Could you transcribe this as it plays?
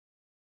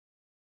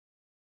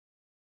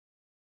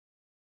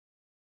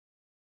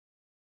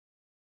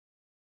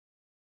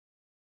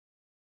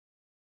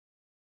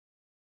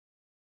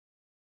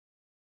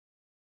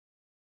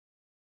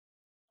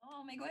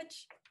Hello,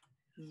 Miigwech.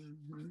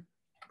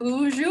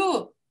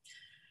 Bonjour.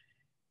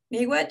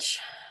 Miigwech.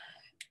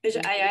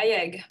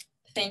 Ayayeg.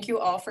 Thank you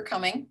all for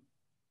coming.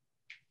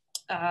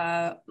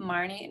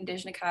 Marnie and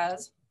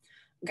Dijnikaz.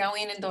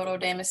 Gawin and Dodo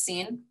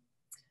Damascene.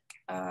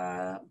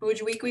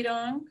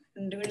 Bujwikwidong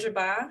and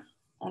Dunjaba.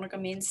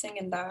 Onakamin Sing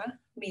and Da.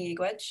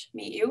 Miigwech.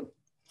 Meet you.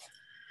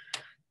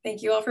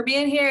 Thank you all for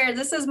being here.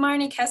 This is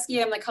Marnie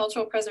Keski. I'm the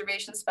Cultural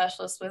Preservation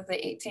Specialist with the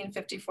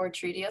 1854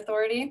 Treaty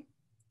Authority.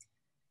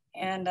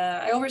 And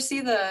I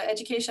oversee the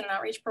education and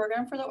outreach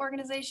program for the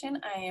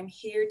organization. I am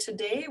here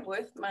today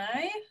with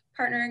my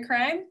partner in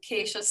crime,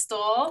 Keisha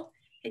Stoll.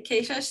 Hey,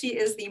 Keisha, she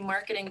is the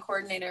marketing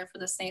coordinator for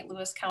the St.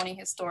 Louis County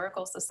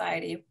Historical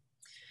Society.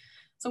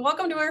 So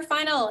welcome to our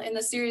final in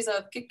the series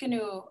of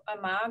Gikanu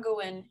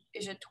Amagowin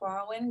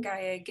Ijitwawin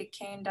Gaye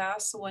Gikain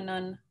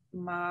Daswanan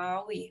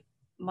Maui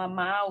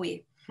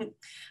Mamawi.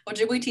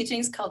 Ojibwe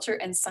teachings, culture,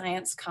 and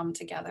science come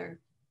together.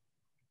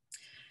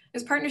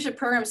 This partnership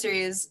program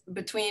series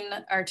between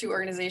our two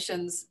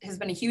organizations has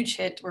been a huge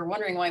hit. We're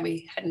wondering why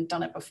we hadn't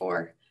done it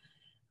before.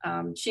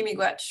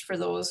 Miigwech for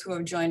those who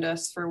have joined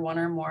us for one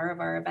or more of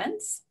our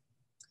events.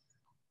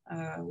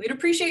 We'd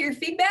appreciate your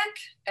feedback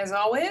as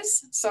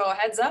always. So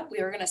heads up, we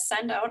are gonna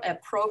send out a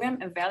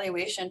program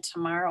evaluation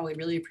tomorrow. We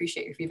really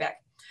appreciate your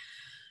feedback.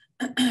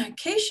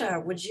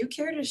 Keisha, would you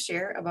care to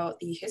share about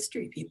the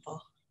history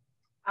people?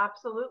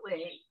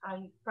 Absolutely.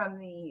 I'm from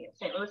the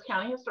St. Louis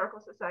County Historical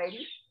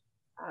Society.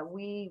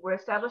 We were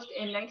established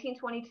in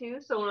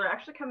 1922, so we're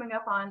actually coming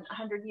up on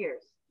 100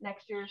 years.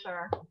 Next year's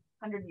our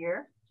 100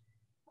 year.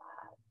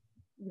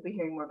 You'll be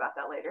hearing more about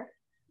that later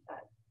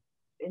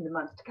in the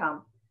months to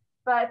come.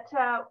 But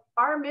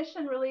our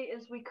mission really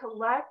is we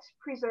collect,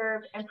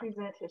 preserve, and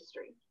present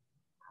history.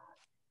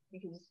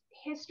 Because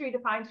history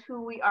defines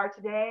who we are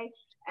today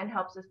and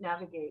helps us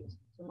navigate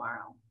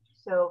tomorrow.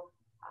 So,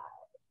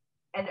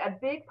 and a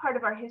big part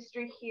of our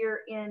history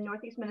here in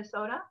Northeast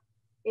Minnesota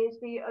is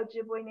the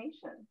Ojibwe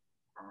Nation.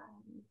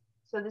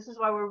 So this is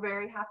why we're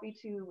very happy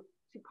to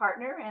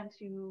partner and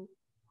to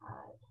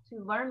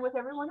learn with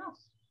everyone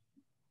else.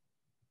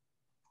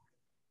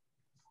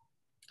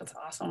 That's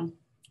awesome.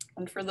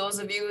 And for those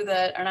of you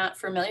that are not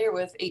familiar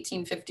with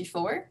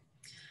 1854,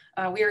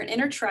 we are an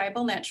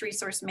intertribal natural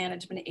resource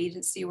management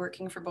agency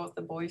working for both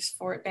the Bois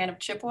Forte Band of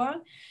Chippewa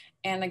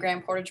and the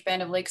Grand Portage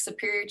Band of Lake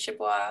Superior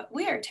Chippewa.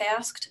 We are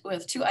tasked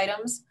with two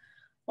items: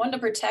 one, to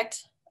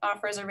protect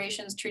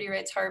off-reservations, treaty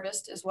rights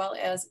harvest, as well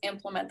as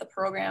implement the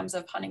programs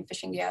of hunting,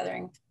 fishing,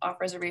 gathering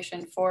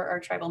off-reservation for our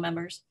tribal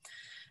members.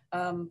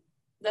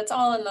 That's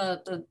all in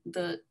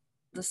the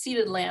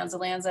ceded lands, the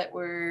lands that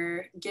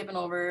were handed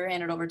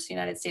over to the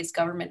United States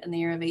government in the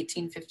year of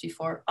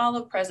 1854, all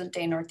of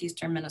present-day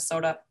northeastern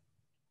Minnesota.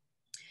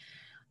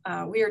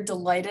 We are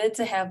delighted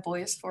to have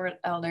Bois Forte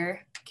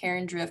Elder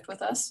Karen Drift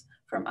with us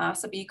from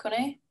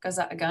Asabikone,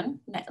 Gazaagan,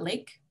 Net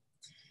Lake.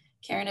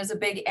 Karen is a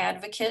big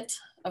advocate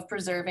of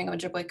preserving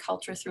Ojibwe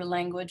culture through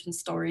language and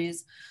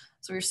stories.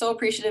 So we're so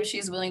appreciative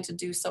she's willing to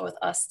do so with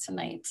us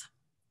tonight.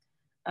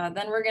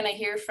 Then we're gonna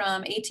hear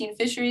from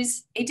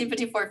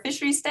 1854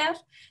 fisheries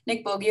staff,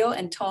 Nick Bogio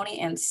and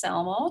Tony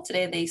Anselmo.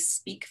 Today they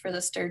speak for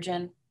the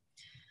sturgeon.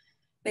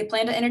 They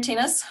plan to entertain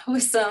us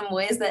with some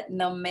ways that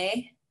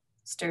Name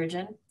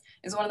sturgeon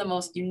is one of the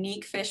most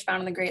unique fish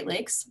found in the Great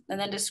Lakes, and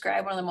then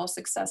describe one of the most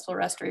successful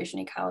restoration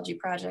ecology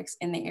projects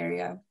in the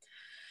area.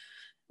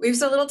 We have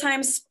so little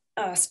time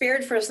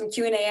spared for some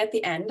Q&A at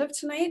the end of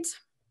tonight.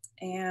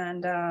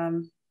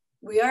 And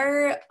we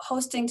are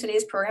hosting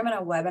today's program in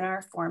a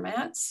webinar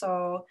format.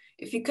 So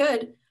if you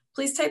could,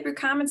 please type your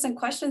comments and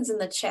questions in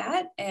the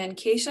chat, and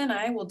Keisha and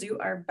I will do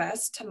our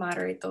best to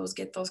moderate those,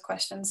 get those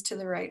questions to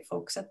the right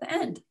folks at the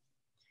end.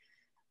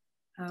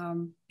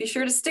 Be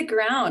sure to stick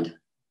around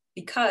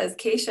because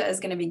Keisha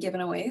is gonna be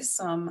giving away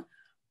some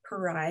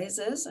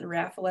prizes and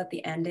raffle at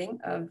the ending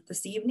of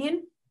this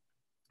evening.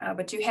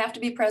 But you have to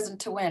be present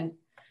to win.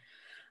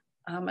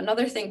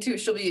 Another thing too,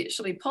 she'll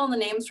be pulling the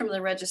names from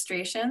the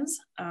registrations,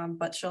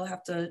 but she'll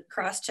have to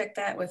cross-check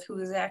that with who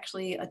is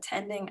actually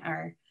attending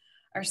our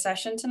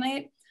session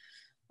tonight.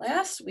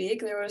 Last week,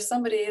 there was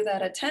somebody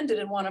that attended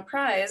and won a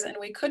prize, and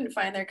we couldn't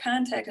find their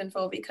contact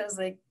info because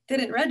they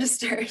didn't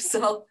register.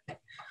 So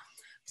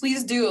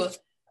please do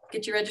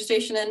get your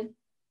registration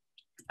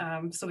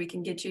in so we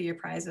can get you your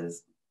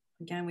prizes.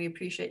 Again, we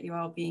appreciate you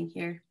all being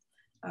here.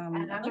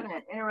 And I'm going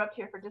to interrupt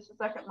here for just a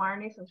second,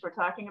 Marnie, since we're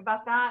talking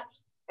about that.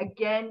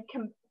 Again,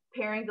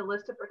 comparing the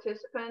list of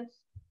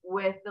participants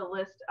with the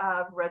list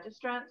of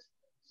registrants.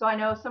 So I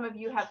know some of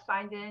you have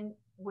signed in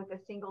with a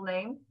single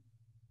name.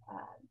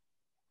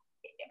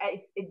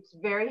 It's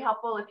very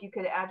helpful if you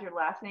could add your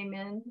last name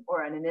in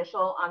or an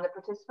initial on the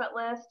participant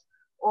list,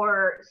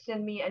 or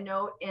send me a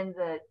note in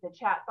the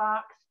chat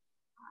box.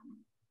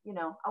 You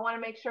know, I want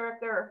to make sure if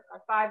there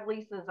are 5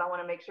 Lisas, I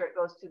want to make sure it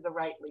goes to the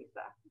right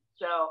Lisa.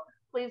 So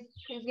please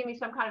give me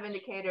some kind of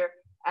indicator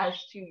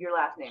as to your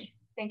last name.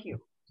 Thank you.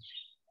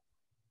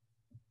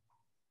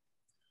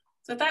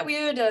 So I thought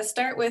we would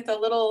start with a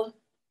little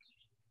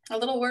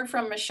word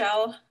from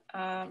Michelle.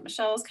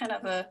 Michelle is kind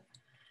of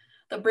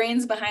the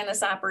brains behind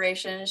this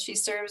operation. She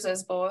serves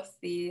as both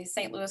the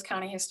St. Louis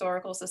County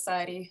Historical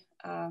Society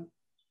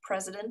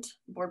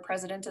board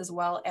president, as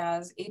well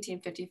as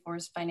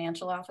 1854's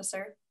financial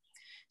officer.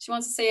 She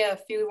wants to say a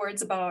few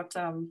words about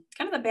kind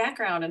of the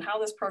background and how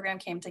this program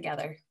came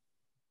together.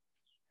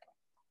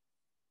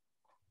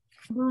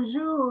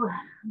 Bonjour,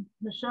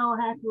 Michelle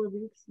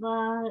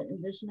Hackler-Bixma,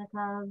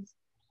 Vishnakaz,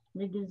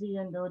 Migizi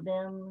and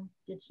Odem,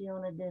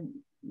 Gichiona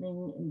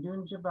Ning and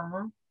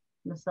Dunjaba,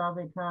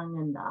 Masave Kang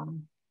and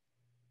Dam.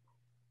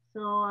 So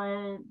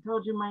I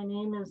told you my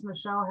name is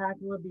Michelle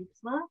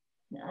Hackler-Bixma.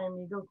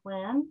 I'm Eagle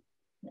Clan.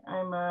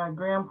 I'm a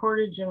Grand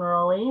Portage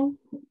enrollee,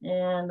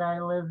 and I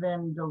live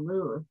in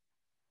Duluth.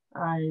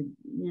 I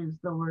use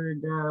the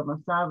word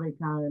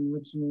Masavekan,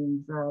 which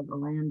means the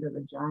land of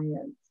the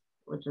giants,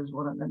 which is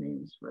one of the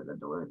names for the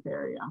Duluth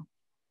area.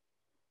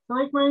 So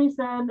like Marnie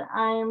said,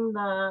 I'm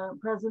the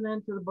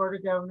president of the Board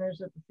of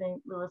Governors at the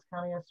St. Louis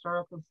County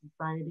Historical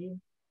Society.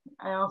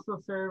 I also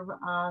serve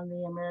on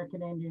the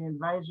American Indian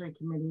Advisory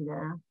Committee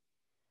there.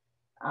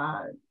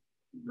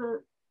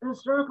 The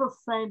Historical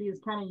Society is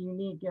kind of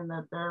unique in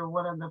that they're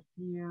one of the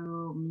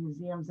few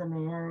museums in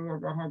the area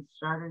that had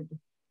started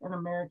an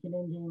American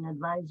Indian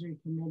Advisory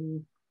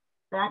Committee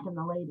back in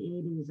the late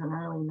 80s and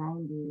early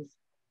 90s.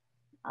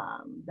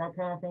 That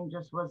kind of thing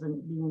just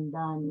wasn't being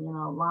done, you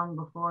know, long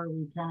before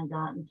we kind of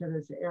got into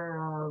this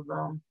era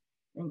of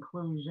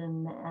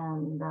inclusion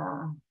and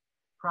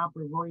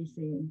proper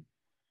voicing.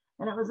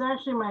 And it was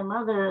actually my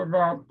mother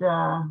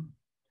that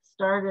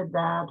started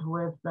that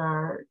with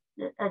our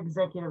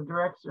executive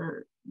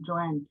director,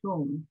 Joanne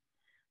Toom.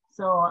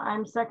 So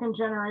I'm second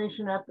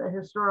generation at the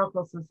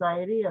Historical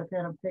Society. I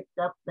kind of picked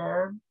up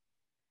there.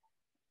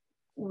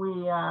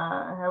 We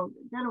have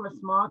kind of a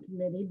small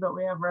committee, but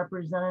we have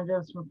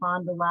representatives from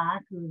Fond du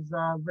Lac, who's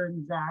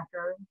Vern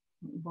Zacher,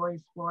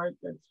 Boys Sport,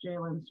 that's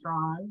Jalen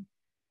Strong.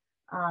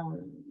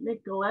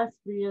 Nick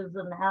Gillespie is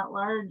an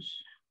at-large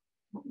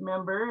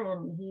member,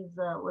 and he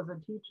was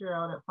a teacher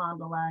out at Fond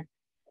du Lac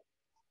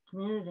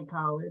Community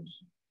College.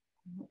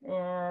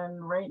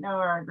 And right now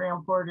our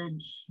Grand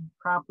Portage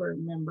proper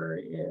member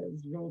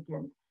is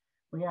vacant.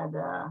 We had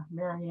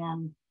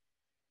Marianne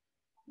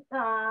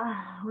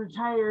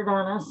retired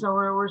on us, so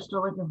we're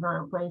still looking for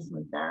a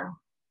replacement there.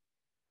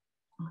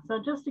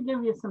 So just to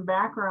give you some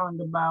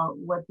background about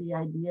what the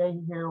idea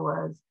here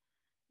was,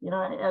 you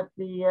know, at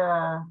the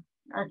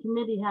our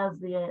committee has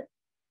the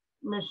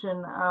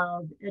mission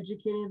of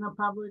educating the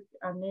public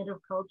on Native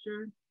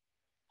culture,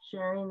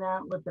 sharing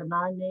that with the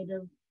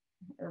non-Native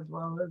as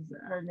well as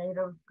our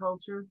Native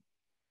culture.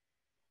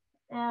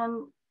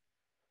 And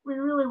we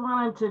really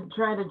wanted to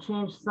try to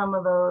change some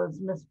of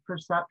those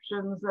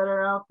misperceptions that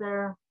are out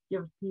there,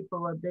 give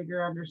people a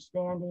bigger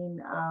understanding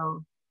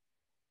of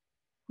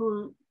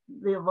who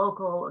the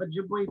local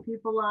Ojibwe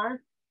people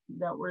are,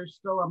 that we're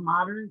still a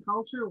modern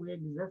culture, we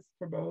exist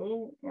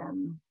today,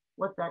 and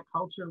what that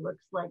culture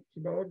looks like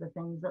today, the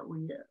things that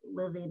we are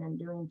living and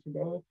doing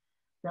today,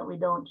 that we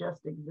don't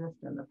just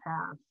exist in the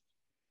past.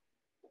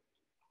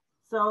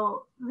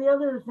 So the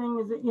other thing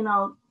is that, you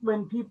know,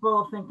 when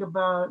people think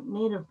about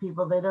Native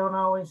people, they don't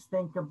always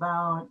think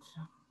about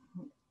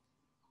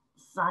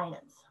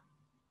science,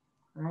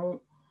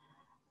 right?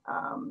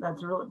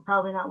 That's really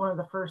probably not one of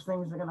the first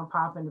things that are going to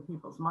pop into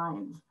people's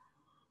minds.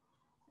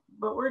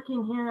 But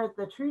working here at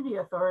the Treaty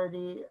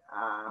Authority,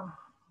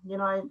 you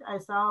know, I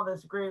saw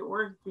this great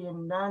work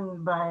being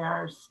done by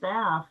our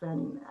staff,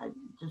 and I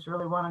just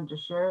really wanted to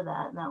share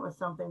that. And that was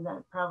something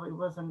that probably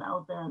wasn't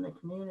out there in the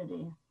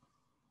community.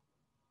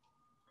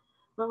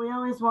 But we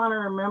always want to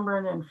remember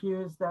and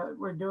infuse that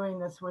we're doing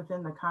this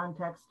within the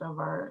context of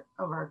our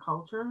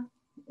culture.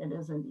 It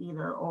isn't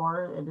either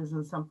or, it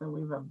isn't something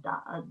we've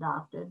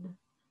adopted,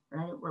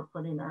 right? We're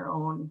putting our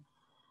own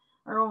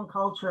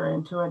culture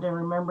into it and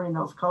remembering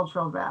those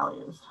cultural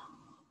values.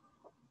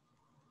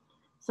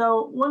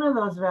 So one of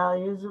those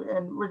values,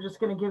 and we're just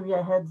going to give you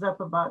a heads up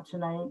about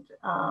tonight,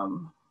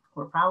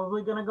 we're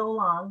probably going to go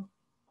long,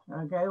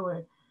 okay?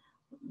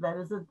 That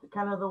is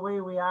kind of the way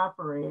we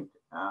operate.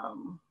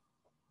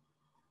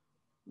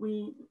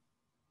 We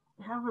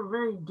have a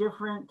very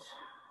different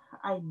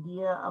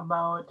idea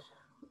about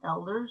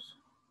elders.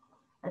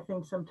 I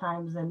think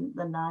sometimes in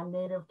the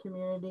non-Native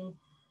community,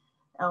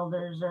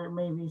 elders are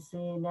maybe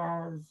seen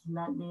as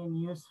not being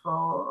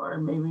useful, or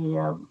maybe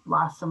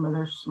lost some of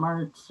their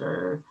smarts,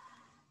 or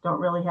don't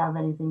really have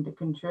anything to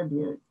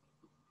contribute.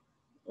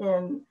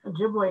 In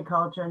Ojibwe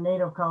culture,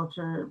 Native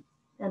culture,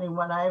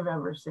 anyone I've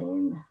ever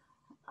seen,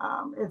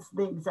 it's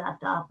the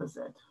exact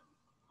opposite.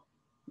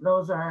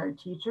 Those are our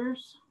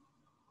teachers.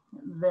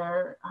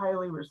 They're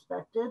highly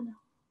respected.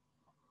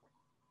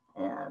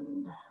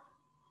 And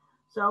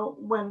so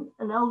when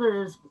an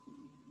elder is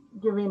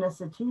giving us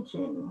a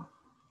teaching,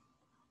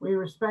 we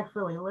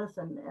respectfully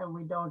listen and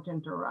we don't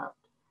interrupt.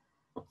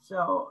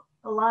 So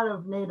a lot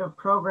of Native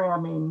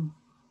programming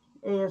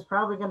is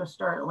probably going to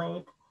start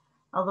late,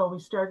 although we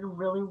started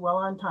really well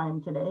on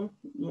time today,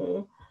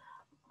 yay.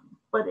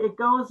 But it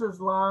goes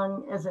as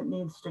long as it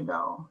needs to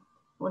go.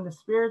 When the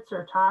spirits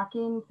are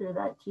talking through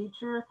that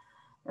teacher,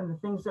 and the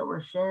things that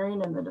we're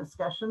sharing and the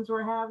discussions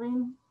we're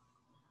having,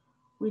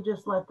 we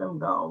just let them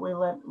go. We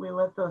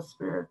let those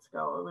spirits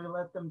go. We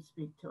let them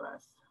speak to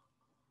us.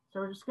 So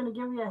we're just going to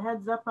give you a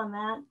heads up on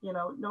that. You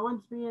know, no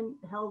one's being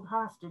held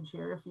hostage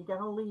here. If you got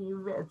to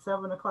leave at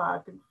 7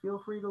 o'clock, feel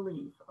free to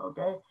leave,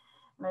 okay?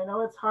 And I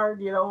know it's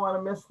hard. You don't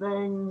want to miss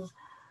things,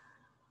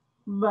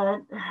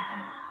 but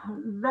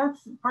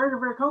that's part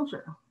of our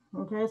culture,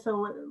 okay?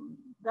 So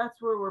that's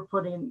where we're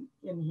putting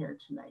in here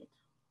tonight.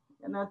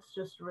 And that's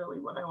just really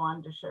what I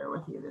wanted to share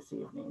with you this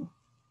evening.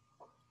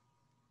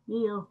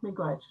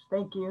 Miigwech.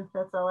 Thank you.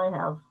 That's all I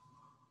have.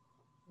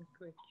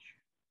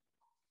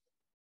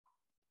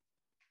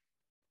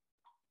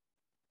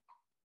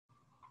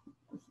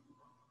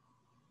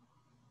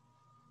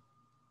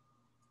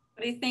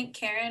 What do you think,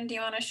 Karen? Do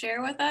you want to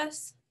share with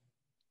us?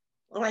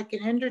 Well, I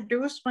can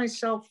introduce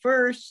myself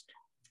first,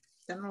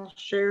 then I'll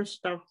share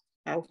stuff.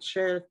 I'll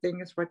share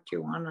things what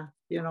you want to,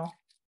 you know.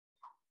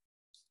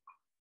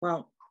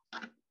 Well,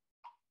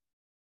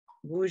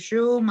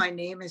 bonjour, my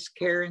name is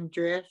Karen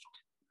Drift.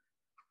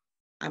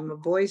 I'm a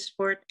Boy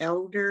Sport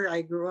elder.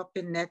 I grew up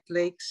in Net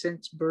Lake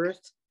since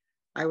birth.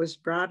 I was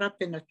brought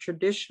up in a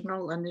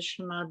traditional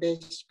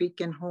Anishinaabe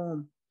speaking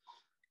home.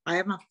 I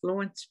am a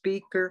fluent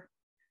speaker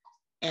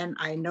and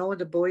I know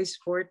the Boy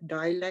Sport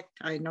dialect.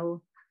 I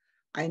know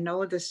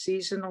the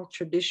seasonal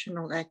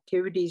traditional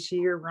activities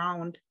year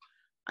round.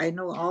 I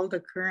know all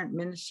the current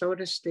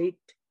Minnesota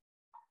state.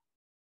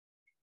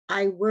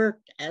 I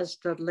worked as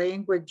the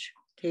language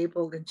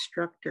table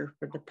instructor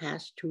for the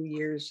past 2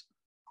 years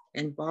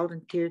and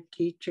volunteered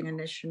teaching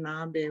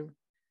Anishinaabe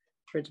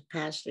for the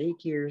past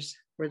 8 years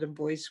for the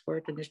Boy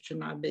Sport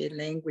Anishinaabe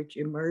Language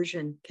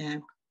Immersion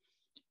Camp.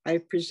 I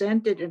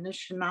presented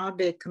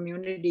Anishinaabe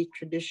community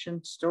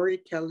tradition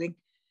storytelling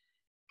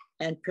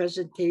and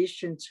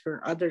presentations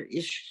for other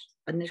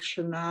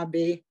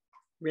Anishinaabe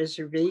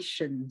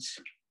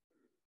reservations.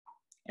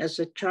 As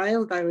a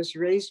child, I was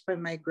raised by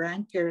my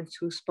grandparents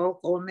who spoke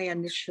only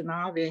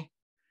Anishinaabe.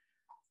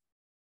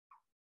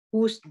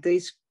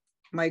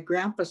 My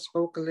grandpa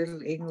spoke a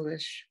little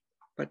English,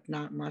 but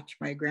not much.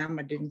 My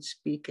grandma didn't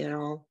speak at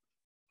all.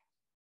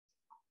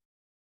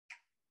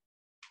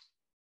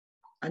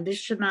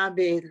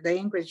 Anishinaabe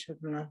language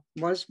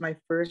was my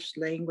first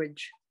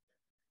language.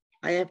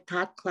 I have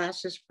taught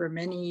classes for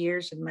many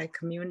years in my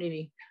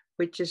community,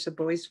 which is a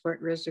Boy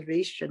Sport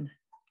reservation.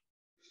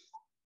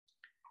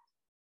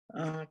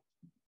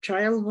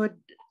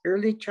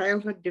 Early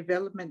Childhood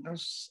Development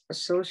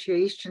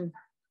Association,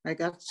 I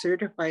got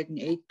certified in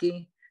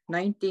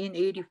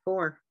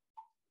 1984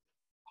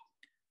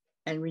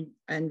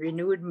 and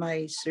renewed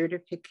my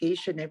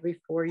certification every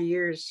 4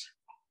 years.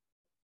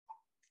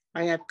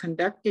 I have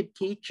conducted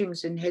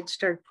teachings in Head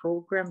Start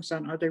programs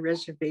on other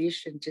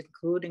reservations,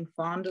 including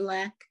Fond du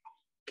Lac,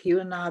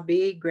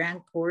 Keweenaw,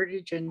 Grand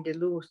Portage, and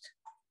Duluth,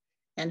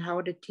 and how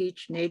to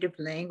teach native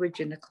language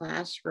in a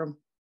classroom.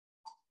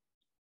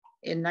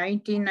 In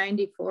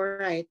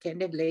 1994, I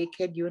attended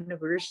Lakehead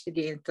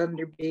University in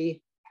Thunder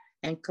Bay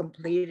and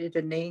completed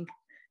a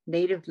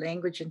native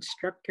language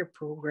instructor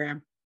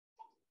program.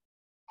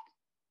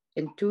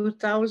 In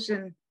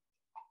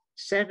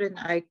 2007,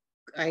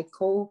 I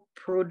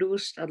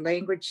co-produced a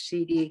language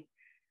CD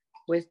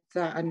with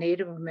a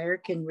Native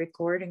American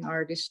recording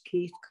artist,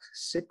 Keith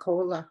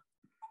Sikola.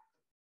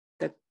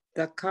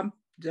 The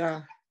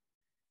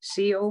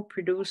CO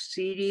produced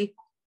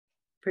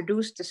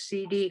the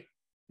CD.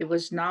 It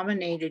was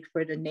nominated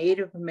for the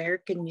Native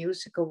American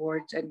Music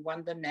Awards and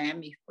won the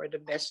NAMI for the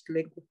best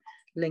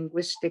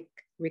linguistic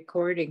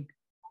recording.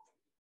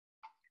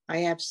 I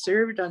have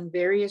served on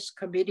various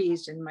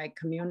committees in my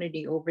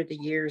community over the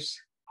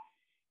years.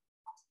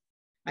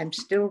 I'm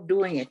still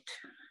doing it.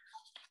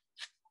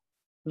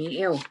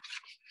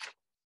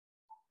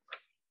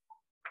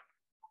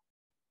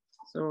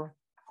 So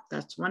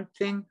that's one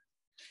thing.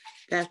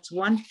 That's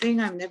one thing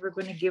I'm never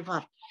going to give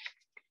up.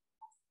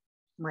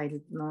 My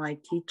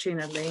teaching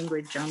a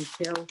language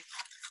until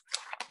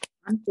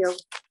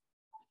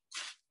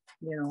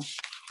you know,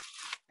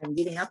 I'm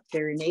getting up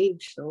there in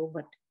age, so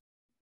but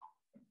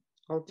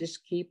I'll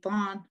just keep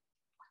on.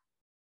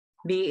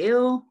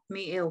 Miigwech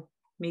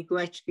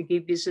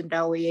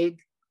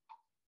kagibisandawayeg.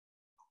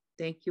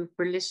 Thank you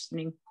for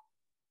listening.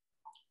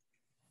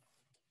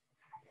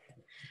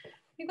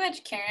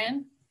 Miigwech,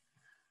 Karen.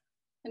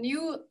 And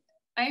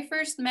I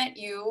first met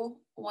you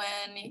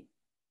when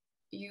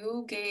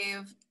you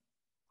gave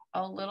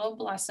a little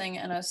blessing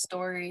and a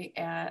story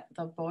at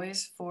the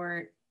Boys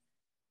Fort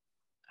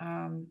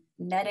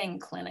netting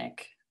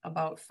clinic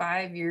about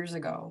 5 years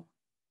ago.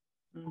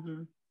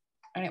 Mm-hmm.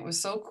 And it was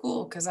so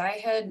cool because I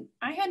had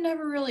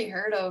never really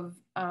heard of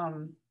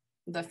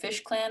the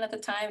Fish Clan at the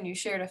time. And you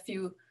shared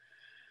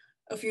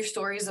a few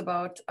stories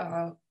about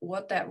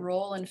what that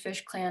role in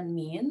Fish Clan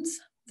means.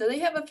 Do they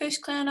have a Fish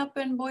Clan up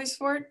in Boys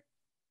Fort?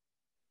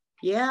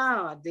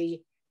 Yeah,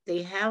 they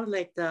have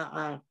like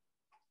the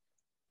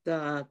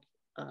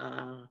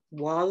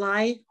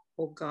walleye,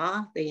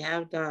 oga. They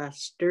have the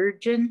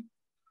sturgeon.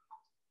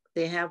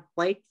 They have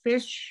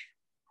whitefish.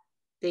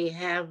 They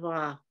have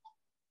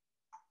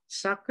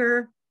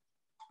sucker,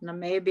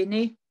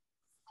 namebini,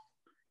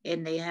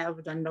 and they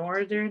have the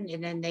northern,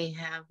 and then they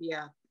have,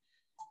 yeah,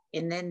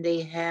 and then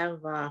they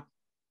have, I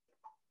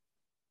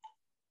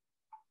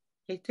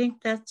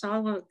think that's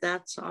all,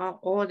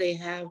 oh, they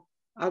have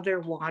other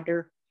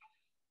water,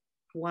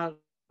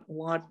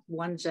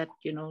 ones that,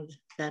 you know,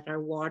 that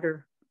are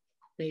water,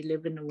 they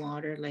live in the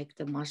water, like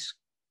the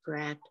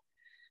muskrat.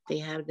 They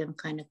have them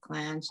kind of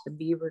clans, the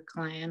beaver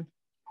clan.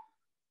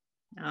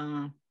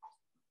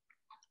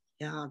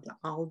 Yeah,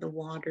 all the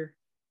water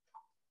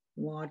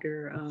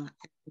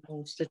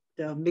animals, the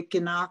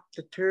Mickinock,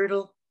 the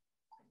turtle,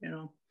 you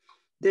know.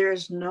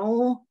 There's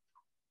no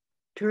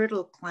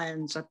turtle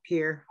clans up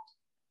here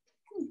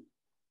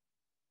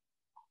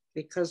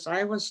because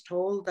I was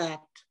told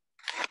that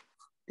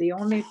the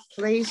only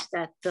place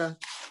that the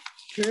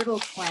turtle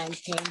clan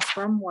came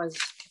from was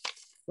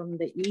from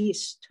the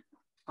east,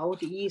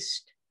 out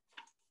east.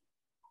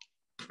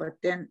 But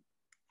then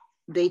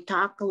they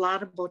talk a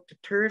lot about the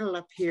turtle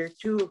up here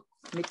too,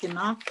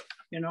 Mickinock,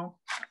 you know.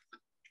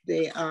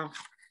 They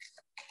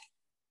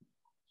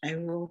I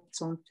wrote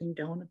something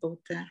down about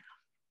that.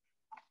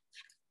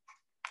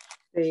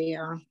 They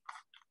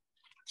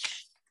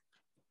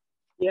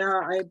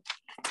yeah,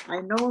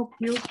 I know a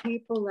few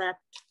people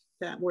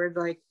that were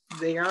like,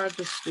 they are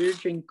the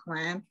Sturgeon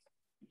clan.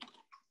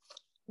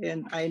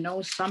 And I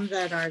know some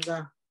that are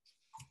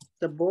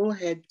the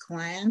Bullhead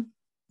clan.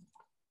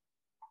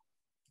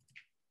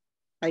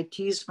 I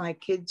tease my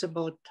kids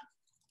about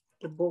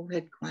the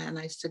Bullhead clan.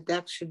 I said,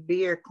 that should be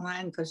your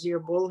clan because you're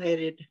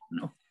bullheaded.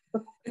 No.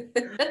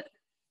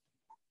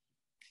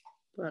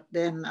 But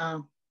then,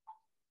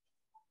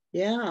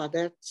 yeah,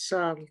 that's,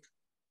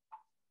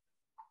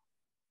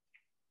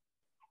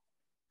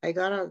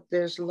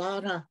 there's a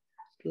lot of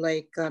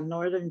like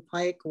northern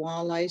pike,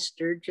 walleye,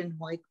 sturgeon,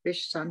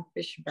 whitefish,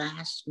 sunfish,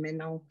 bass,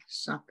 minnow,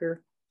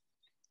 sucker.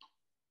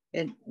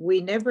 And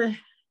we never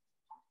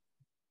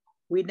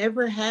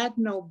had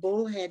no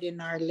bullhead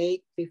in our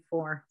lake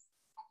before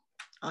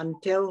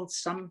until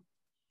some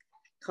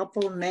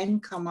couple of men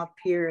come up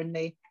here, and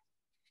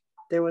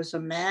there was a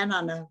man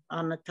on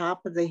the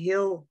top of the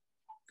hill.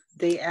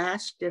 They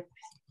asked if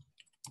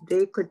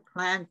they could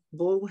plant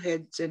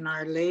bullheads in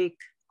our lake,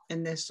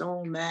 and this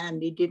old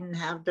man, he didn't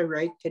have the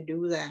right to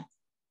do that.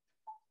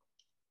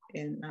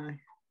 And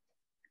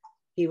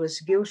he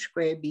was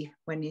Gilshquaby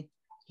when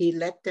he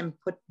let them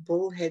put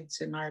bullheads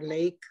in our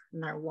lake,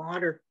 in our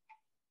water.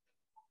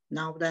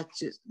 Now that's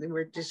just, they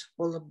were just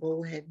full of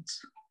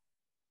bullheads.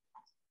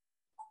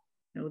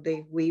 You know,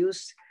 they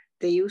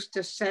used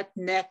to set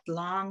net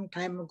long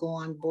time ago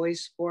on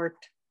Boys Sport.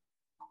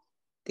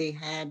 They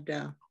had,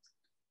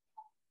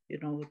 you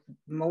know,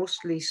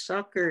 mostly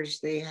suckers.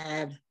 They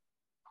had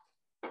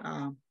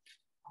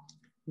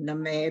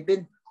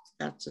namebin,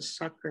 that's a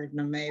sucker,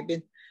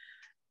 namebin.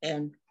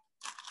 And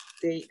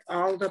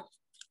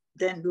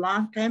then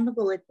long time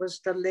ago, it was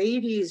the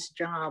ladies'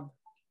 job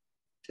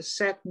to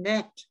set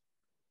net.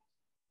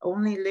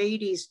 Only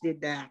ladies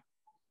did that.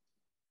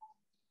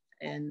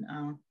 And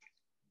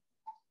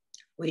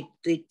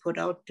they'd put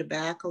out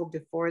tobacco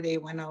before they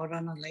went out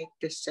on a lake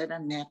to set a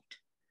net.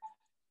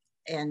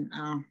 And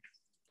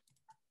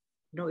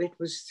no, it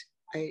was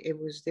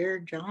their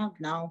job.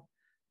 Now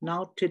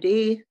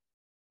today,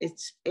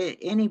 it's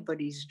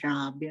anybody's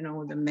job. You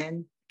know, the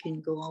men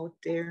can go out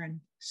there and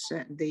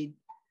set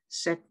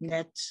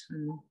nets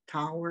and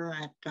tower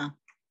at,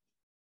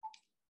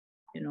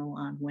 you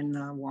know, when the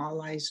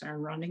walleyes are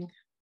running.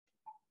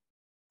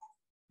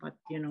 But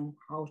you know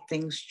how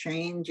things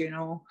change. You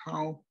know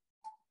how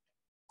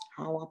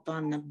up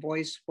on the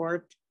Boys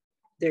Sport,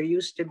 there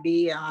used to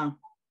be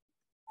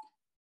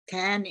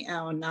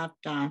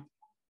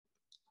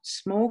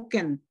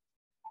smoking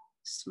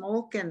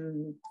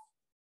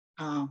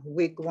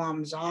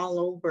wigwams all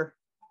over.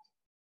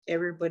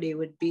 Everybody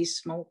would be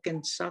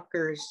smoking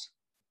suckers.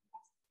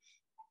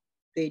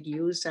 They'd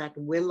use that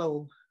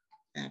willow,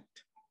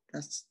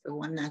 that's the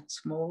one that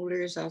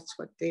smolders. That's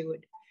what they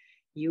would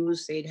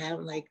use. They'd have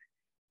like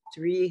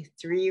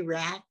three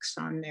racks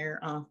on their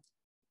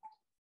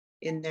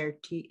in their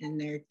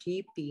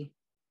teepee.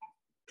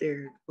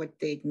 They're what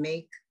they'd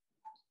make.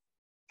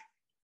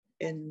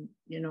 And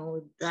you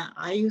know that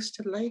I used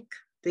to like,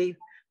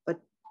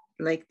 but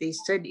like they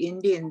said,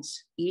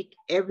 Indians eat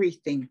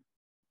everything.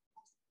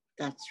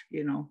 That's,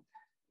 you know,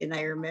 and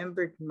I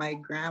remembered my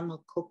grandma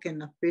cooking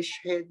the fish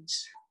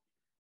heads,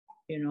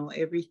 you know,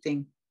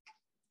 everything.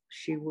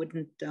 She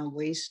wouldn't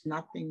waste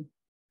nothing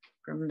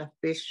from the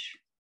fish.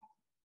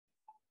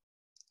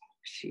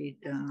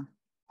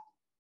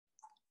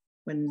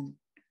 When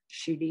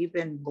she'd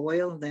even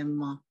boil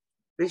them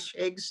fish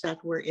eggs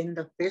that were in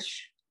the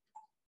fish.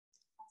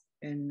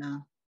 And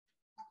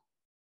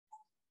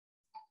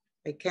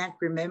I can't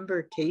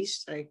remember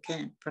taste. I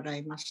can't, but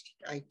I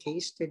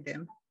tasted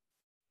them.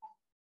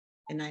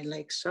 And I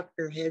like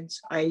sucker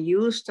heads. I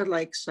used to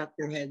like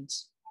sucker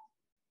heads.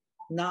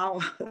 Now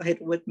I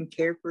wouldn't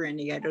care for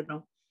any, I don't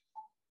know.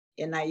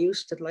 And I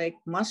used to like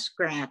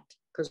muskrat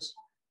because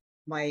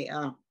my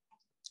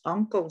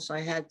uncles,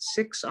 I had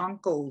 6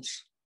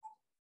 uncles.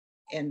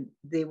 and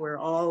they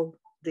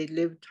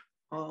lived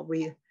all,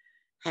 we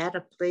had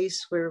a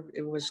place where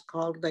it was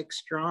called like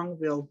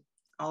Strongville.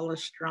 All the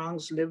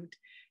Strongs lived.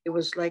 It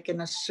was like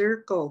in a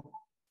circle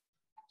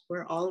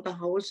where all the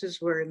houses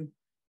were. And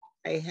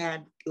I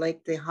had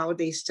like how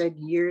they said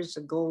years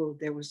ago,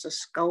 there was a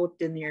scout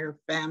in your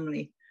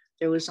family.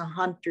 There was a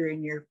hunter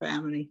in your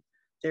family.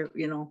 There,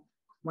 you know,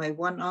 my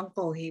one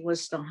uncle, he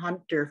was the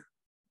hunter.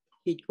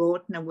 He'd go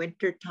out in the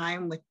winter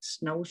time with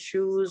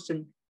snowshoes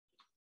and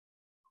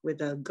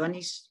with a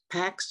gunny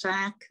pack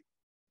sack.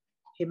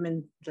 Him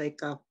and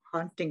like a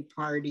hunting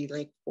party,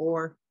 like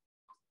 4.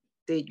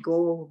 They'd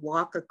go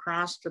walk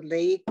across the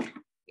lake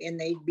and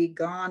they'd be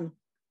gone.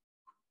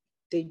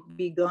 They'd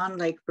be gone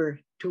like for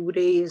 2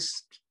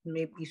 days,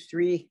 maybe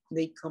 3.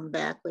 They'd come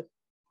back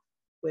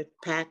with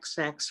pack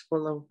sacks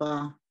full of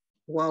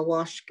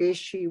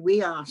wawashkeshi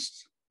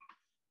wias.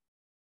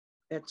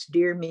 That's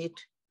deer meat.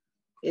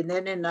 And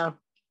then in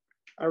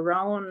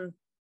around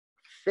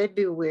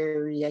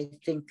February, I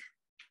think,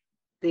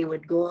 they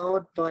would go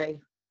out by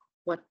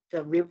what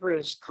the river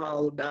is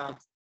called,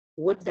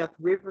 Wood Duck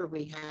River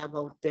we have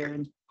out there,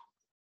 and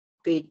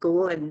they'd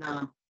go and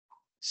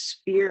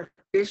spear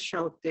fish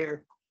out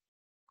there.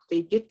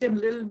 They get them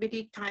little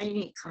bitty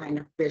tiny kind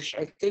of fish.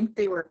 I think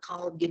they were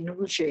called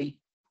ginuje.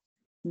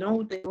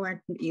 No, they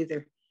weren't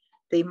either.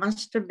 They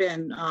must have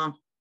been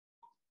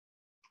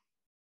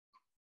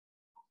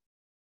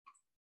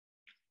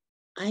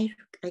I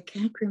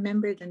can't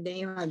remember the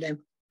name of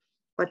them,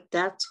 but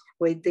that's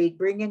why they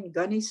bring in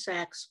gunny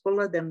sacks full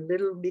of them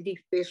little bitty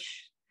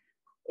fish.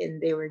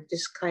 And they were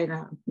just kind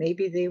of,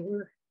 maybe they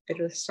were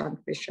little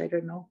sunfish, I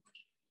don't know.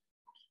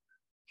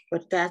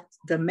 But that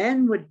the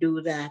men would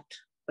do that.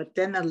 But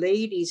then the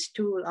ladies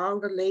too, all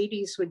the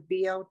ladies would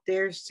be out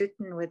there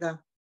sitting with a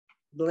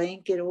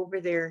blanket over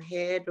their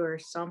head or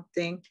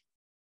something.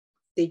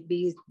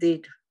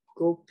 They'd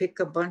go pick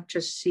a bunch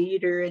of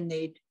cedar and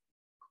they'd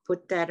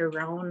put that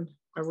around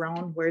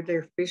where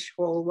their fish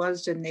hole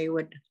was, and they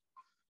would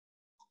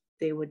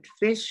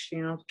fish,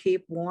 you know,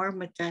 keep warm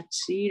with that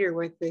cedar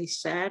where they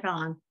sat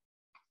on.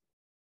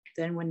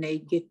 Then when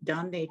they'd get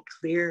done, they'd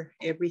clear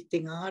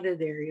everything out of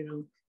there, you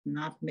know,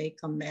 not make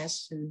a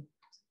mess.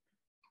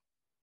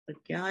 But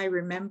yeah, I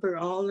remember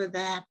all of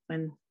that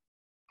when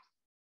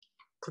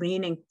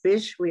cleaning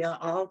fish.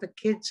 All the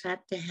kids had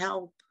to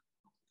help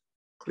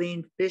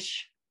clean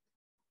fish.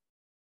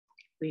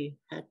 We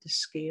had to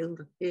scale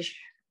the fish.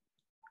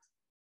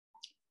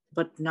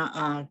 But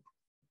not,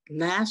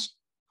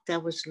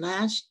 that was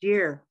last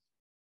year.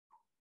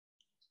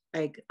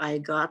 I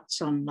got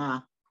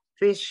some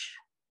fish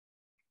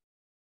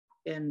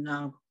in,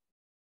 I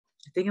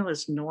think it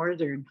was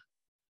northern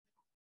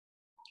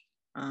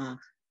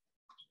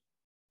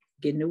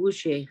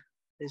Ginuje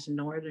is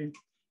northern.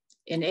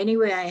 And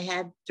anyway, I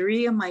had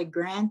 3 of my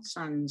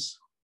grandsons.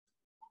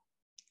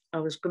 I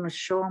was going to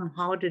show them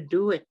how to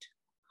do it,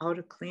 how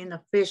to clean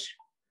a fish.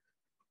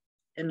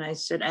 And I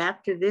said,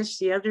 after this,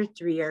 the other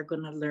 3 are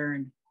going to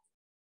learn.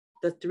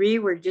 The 3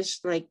 were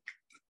just like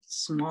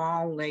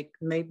small, like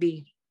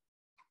maybe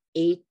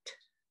 8,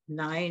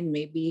 9,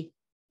 maybe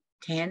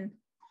 10.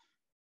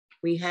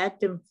 We had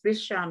them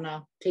fish on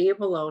a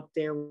table out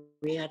there.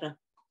 We had a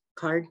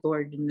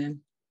cardboard, and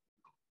then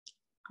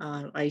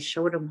I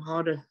showed them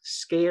how to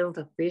scale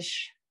the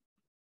fish.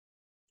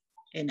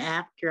 And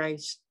after I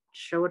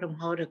showed them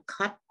how to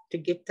cut to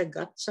get the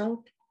guts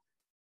out,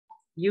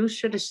 you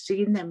should have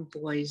seen them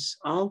boys.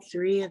 All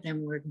 3 of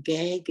them were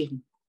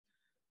gagging.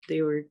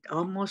 They were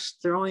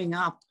almost throwing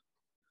up.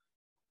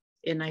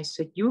 And I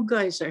said, you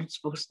guys aren't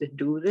supposed to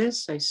do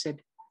this. I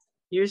said,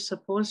 you're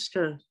supposed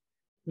to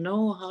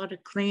know how to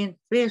clean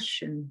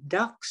fish and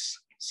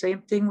ducks.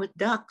 Same thing with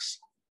ducks.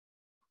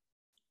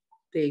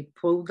 They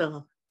pulled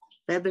the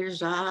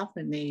feathers off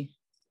and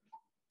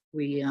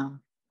we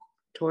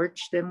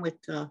torched them with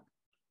a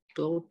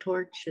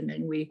blowtorch, and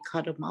then we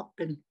cut them up,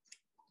 and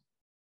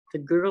the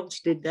girls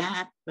did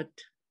that, but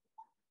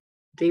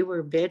they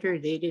were better.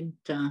 They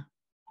didn't kind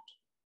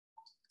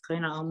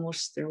of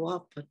almost throw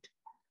up.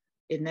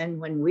 And then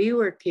when we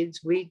were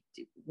kids, we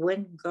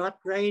got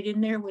right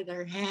in there with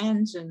our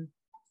hands and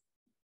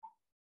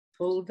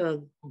pulled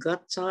the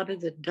guts out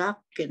of the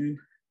duck, and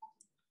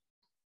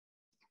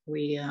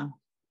we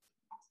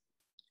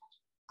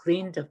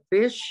cleaned the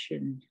fish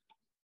and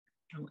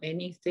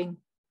anything.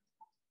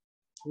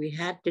 We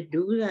had to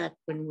do that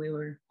when we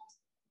were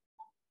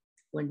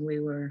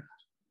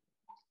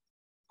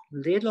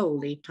little.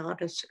 They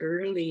taught us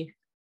early,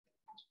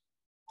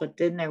 but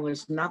then there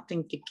was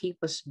nothing to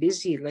keep us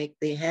busy like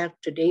they have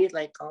today,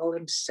 like all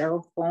them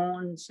cell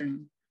phones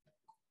and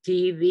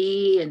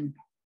TV. And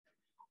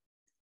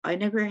I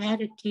never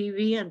had a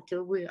TV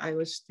until I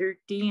was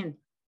 13.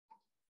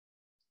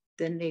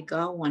 Then they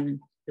got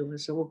one. It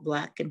was all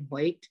black and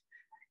white.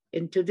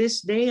 And to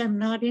this day, I'm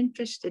not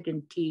interested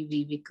in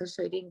TV because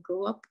I didn't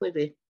grow up with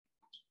it.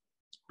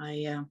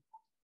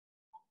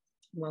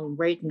 Well,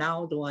 right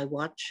now, though, I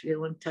watch,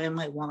 one time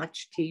I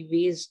watched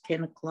TV is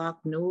 10 o'clock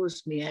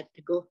news. Me had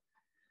to go.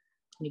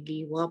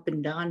 Nigi up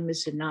and down,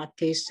 Miss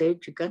Anate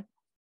Sajigan.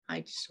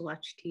 I just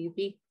watch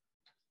TV.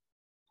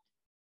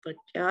 But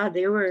yeah,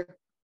 there were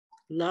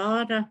a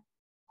lot of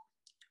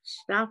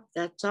stuff.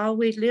 That's all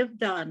we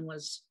lived on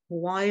was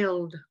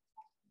wild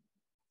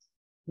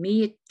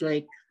meat,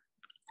 like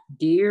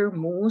deer,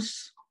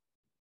 moose,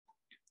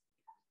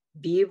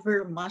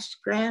 beaver,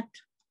 muskrat,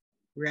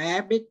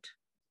 rabbit,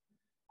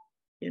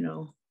 you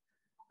know.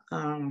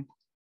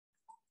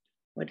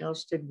 What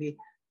else did we?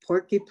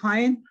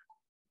 Porcupine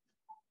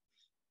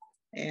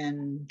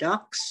and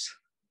ducks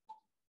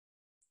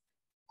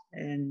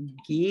and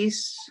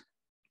geese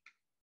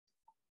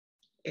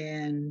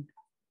and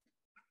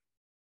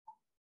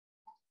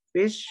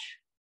fish.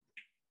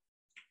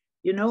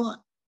 You know,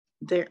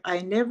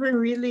 I never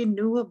really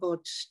knew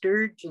about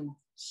sturgeon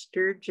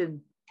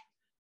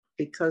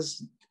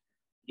because,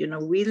 you know,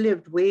 we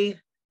lived way,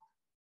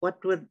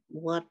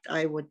 what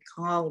I would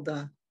call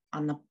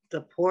on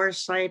the poor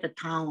side of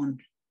town.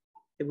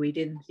 We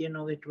didn't, you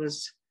know, it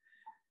was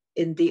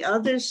in the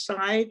other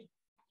side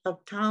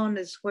of town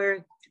is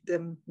where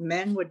the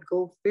men would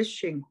go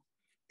fishing.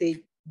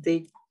 They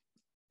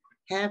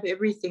have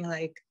everything.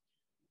 Like,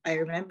 I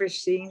remember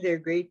seeing their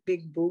great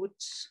big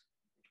boots.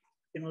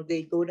 You know,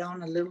 they go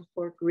down a Little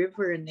Fork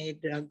River and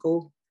they'd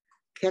go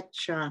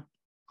catch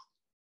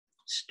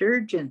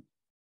sturgeon.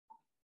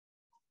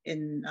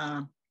 And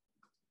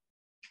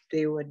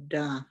they would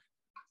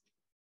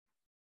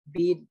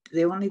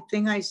the only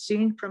thing I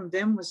seen from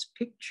them was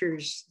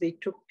pictures. They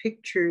took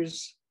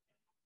pictures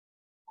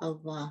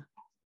of,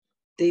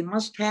 they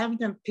must have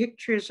them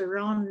pictures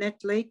around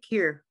Net Lake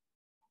here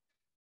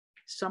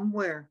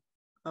somewhere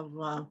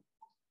of,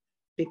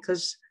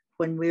 because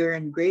when we were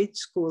in grade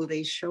school,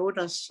 they showed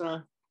us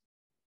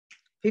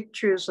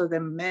pictures of the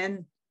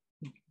men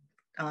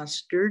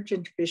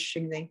sturgeon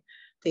fishing.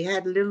 They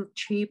had little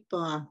cheap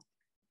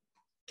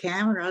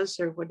cameras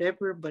or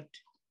whatever, but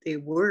they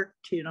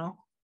worked, you know.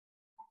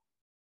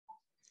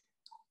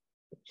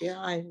 But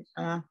yeah,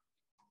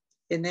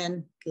 and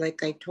then,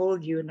 like I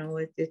told you, you know,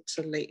 it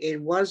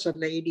was a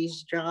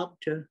lady's job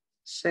to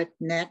set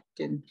net,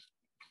 and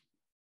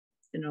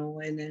you know,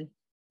 and then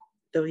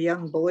the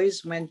young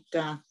boys went.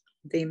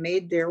 They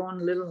made their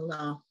own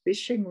little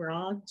fishing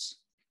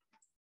rods.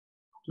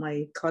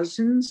 My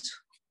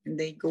cousins, and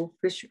they go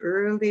fish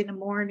early in the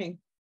morning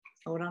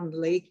out on the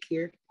lake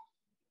here.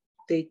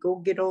 They go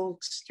get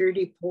old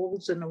sturdy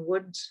poles in the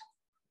woods,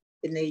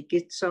 and they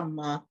get some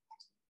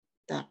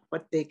that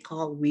what they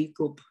call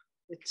weegub.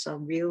 It's a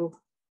real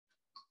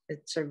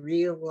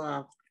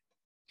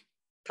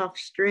tough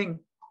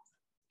string,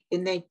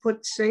 and they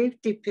put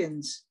safety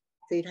pins.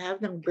 They'd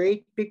have them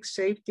great big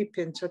safety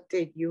pins that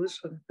they'd use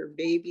for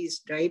babies'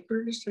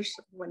 diapers or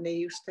something when they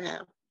used to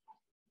have,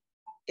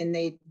 and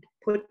they'd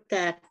put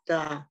that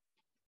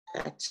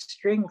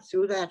string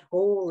through that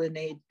hole and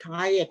they'd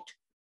tie it.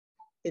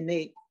 And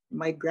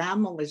my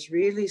grandma was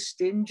really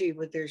stingy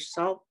with their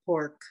salt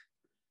pork.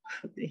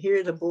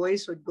 Here the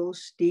boys would go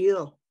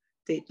steal.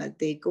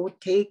 They'd go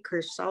take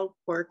her salt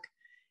pork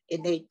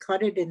and they'd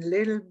cut it in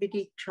little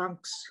bitty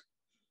chunks.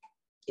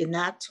 And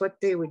that's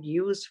what they would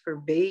use for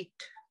bait.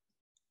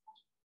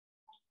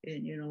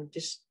 And, you know,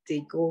 just they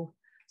go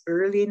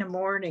early in the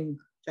morning.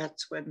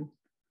 That's when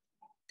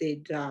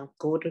they'd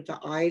go to the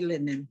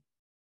island,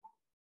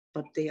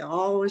 but they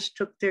always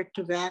took their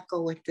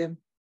tobacco with them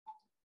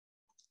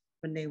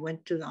when they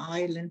went to the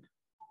island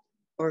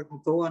or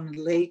go on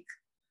the lake,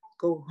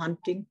 go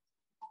hunting.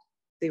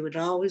 They would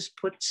always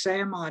put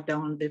sama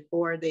down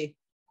before they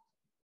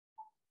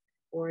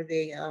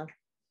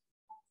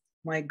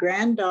my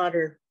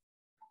granddaughter,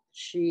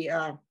 she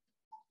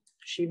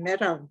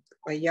met a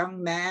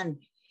young man.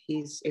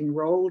 He's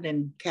enrolled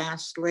in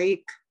Cass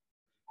Lake.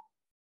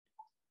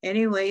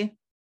 Anyway,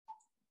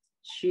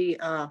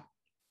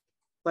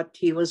 but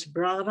he was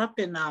brought up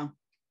in a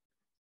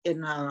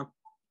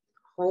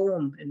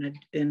home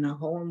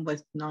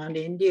with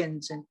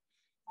non-Indians, and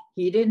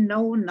he didn't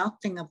know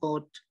nothing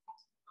about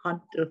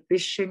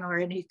fishing or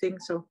anything.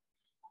 So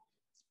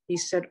he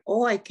said,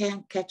 "Oh, I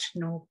can't catch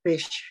no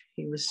fish,"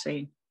 he was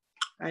saying.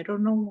 I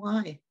don't know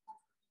why.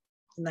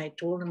 And I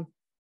told him,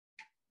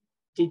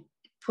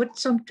 put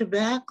some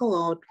tobacco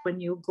out when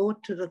you go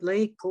to the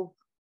lake. Go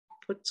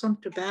put some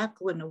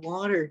tobacco in the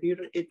water.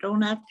 It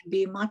don't have to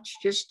be much,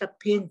 just a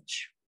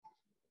pinch.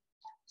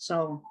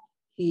 So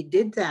he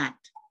did that.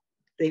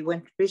 They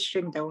went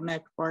fishing down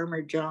at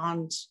Farmer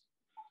John's,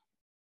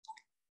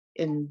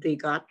 and they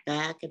got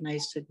back, and I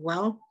said,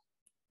 "Well,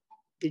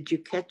 did you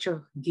catch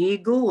a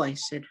gigu?" I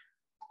said,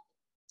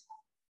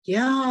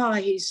 "Yeah."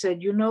 He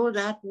said, "You know,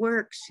 that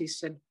works." He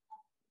said,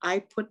 "I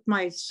put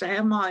my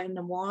sama in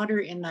the water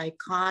and I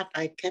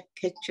kept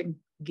catching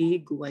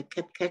gigu. I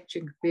kept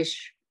catching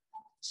fish."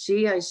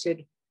 "See," I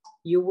said,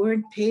 "you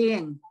weren't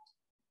paying.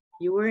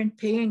 You weren't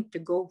paying to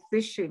go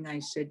fishing." I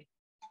said,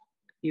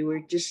 "You were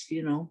just,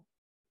 you know,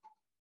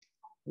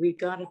 we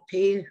gotta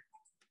pay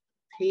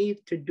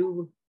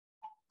to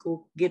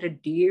go get a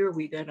deer.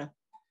 We gotta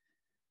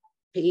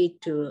pay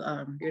to,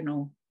 you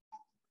know,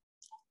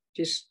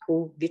 just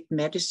go get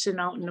medicine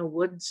out in the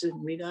woods,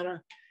 and we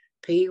gotta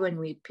pay when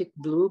we pick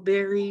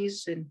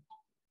blueberries, and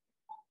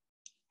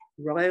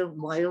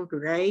wild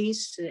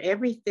rice,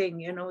 everything,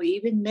 you know,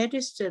 even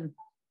medicine.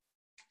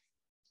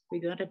 We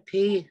gotta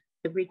pay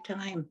every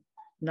time.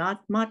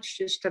 Not much,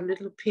 just a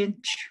little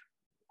pinch.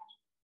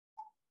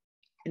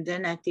 And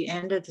then at the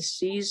end of the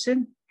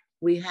season,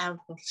 we have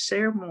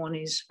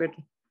ceremonies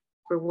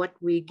for what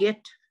we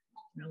get.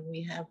 You know,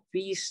 we have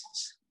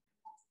feasts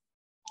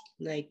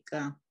like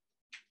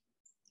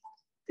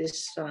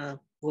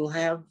we'll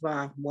have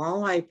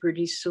walleye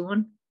pretty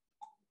soon.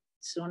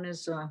 As soon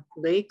as the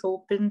lake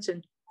opens,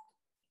 and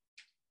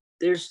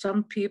there's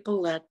some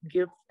people that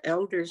give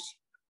elders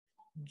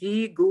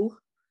gigu.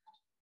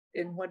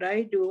 And what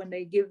I do when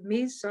they give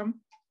me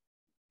some,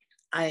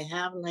 I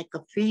have like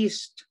a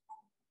feast.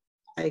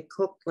 I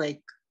cook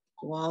like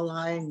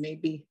walleye,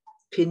 maybe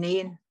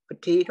pinyin,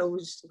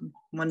 potatoes,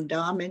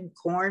 mandamin,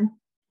 corn.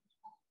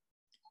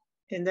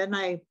 And then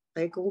I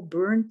go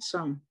burn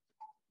some.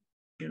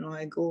 You know,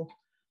 I go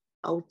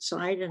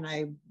outside and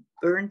I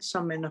burn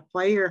some in a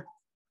fire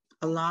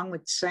along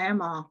with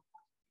sama.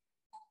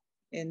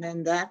 And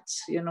then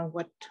that's, you know,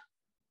 what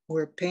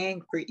we're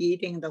paying for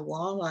eating the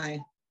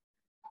walleye,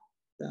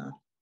 the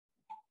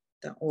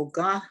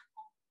oga.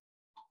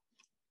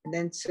 And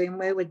then same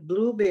way with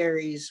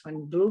blueberries.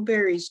 When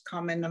blueberries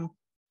come in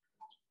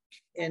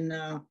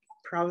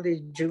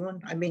probably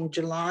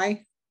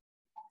July,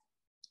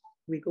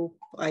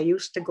 I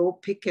used to go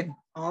picking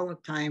all the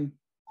time.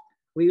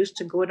 We used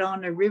to go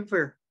down the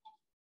river.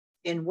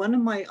 And one of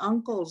my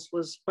uncles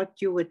was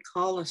what you would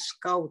call a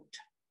scout.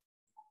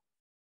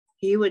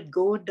 He would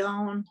go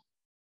down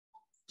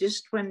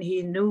just when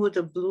he knew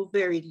the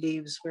blueberry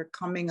leaves were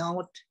coming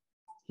out.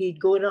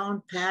 He'd go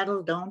down,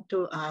 paddle down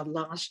to a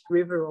lost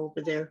river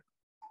over there.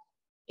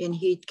 And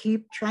he'd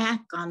keep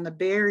track on the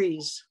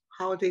berries,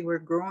 how they were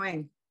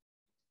growing.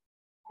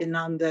 And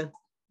on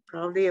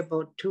probably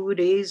about 2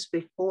 days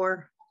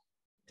before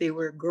they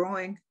were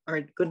growing,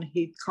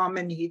 he'd come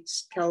and he'd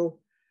tell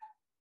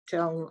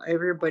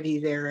everybody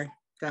there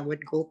that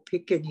would go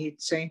pick, and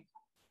he'd say,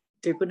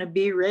 they're going to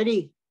be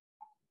ready.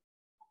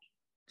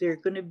 They're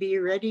going to be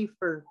ready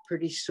for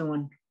pretty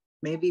soon,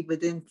 maybe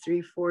within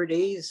 3-4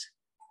 days.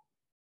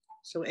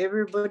 So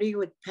everybody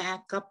would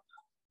pack up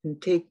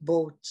and take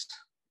boats.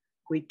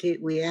 We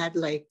take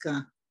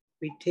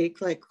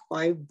like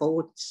 5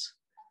 boats,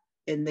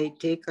 and they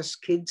take us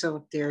kids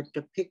out there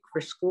to pick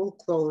for school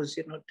clothes,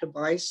 you know, to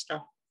buy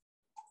stuff.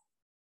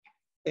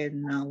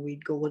 And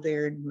we'd go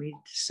there and we'd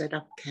set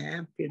up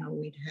camp, you know,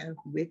 we'd have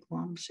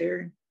wigwams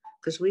there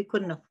because we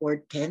couldn't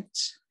afford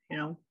tents, you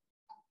know.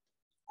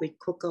 We'd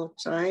cook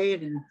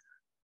outside, and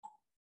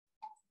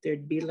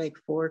there'd be like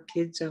 4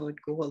 kids that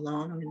would go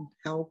along and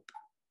help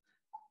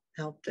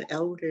the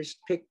elders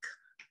pick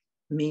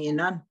me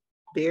and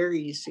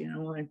berries, you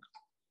know.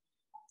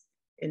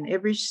 And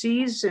every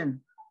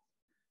season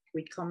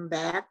we'd come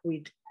back,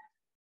 we'd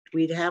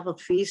have a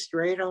feast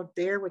right out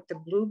there with the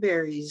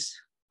blueberries.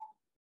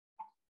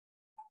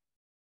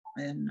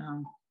 And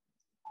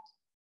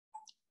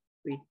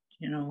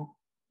you know,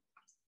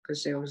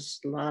 because there was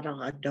a lot of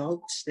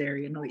adults there,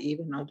 you know,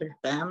 even other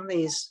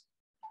families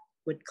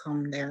would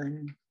come there.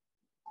 And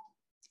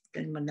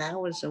then when that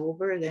was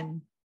over,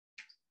 then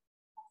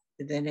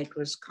it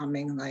was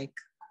coming like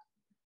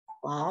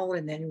fall,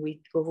 and then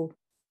we'd go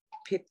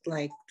pick,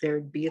 like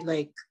there'd be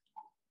like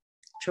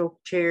choke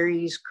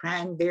cherries,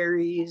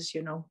 cranberries,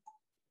 you know.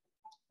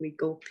 We'd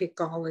go pick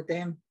all of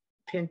them,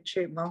 pinch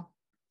it. Well,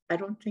 I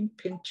don't think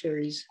pinch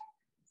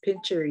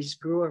cherries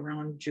grew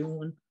around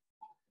June.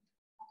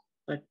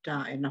 But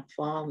in the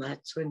fall,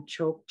 that's when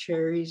choke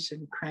cherries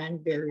and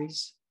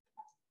cranberries.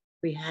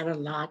 We had a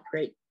lot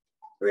right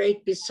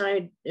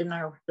beside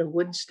the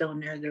woods down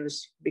there. There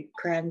was big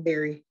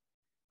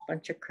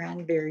bunch of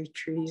cranberry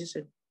trees.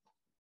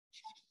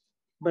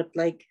 But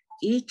like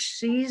each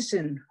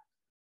season,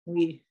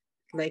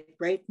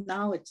 right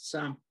now it's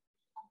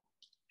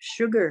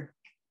sugar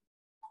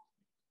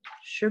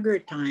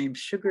time,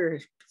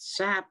 sugar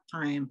sap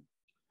time.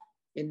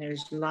 And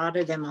there's a lot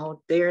of them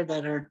out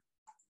there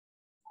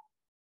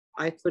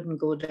I couldn't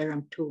go there.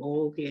 I'm too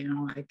old, you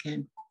know, I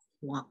can't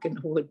walk in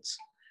the woods.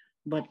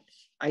 But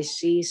I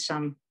see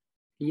some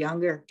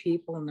younger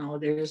people now.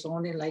 There's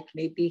only like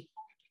maybe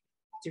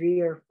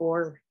 3 or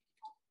 4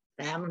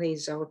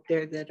 families out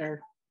there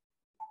they're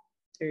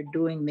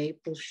doing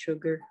maple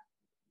sugar.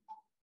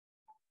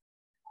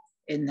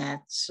 And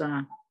that's,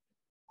 you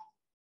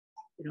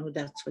know,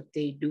 that's what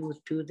they do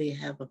too. They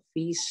have a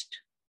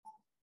feast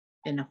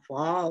in the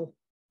fall.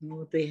 You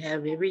know, they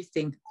have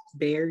everything,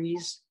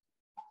 berries,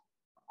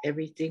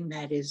 everything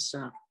that is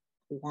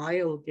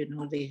wild, you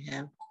know, they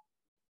have.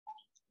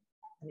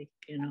 Like,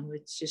 you know,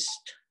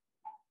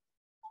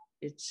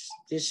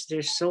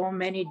 there's so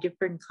many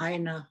different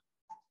kind of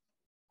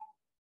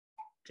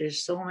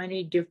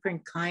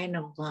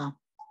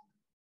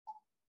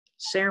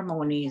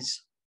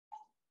ceremonies.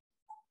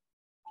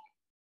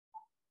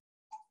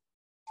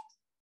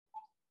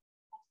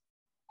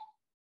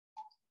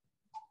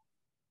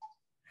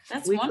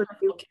 That's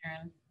wonderful,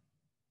 Karen.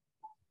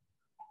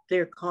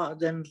 They're called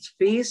them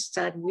feasts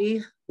that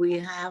we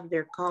have.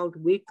 They're called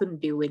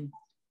weekendoing.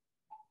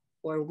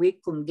 or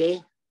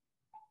wikunge.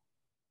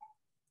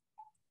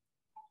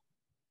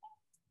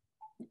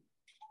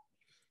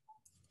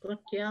 But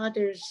yeah,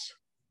 there's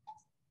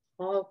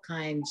all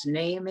kinds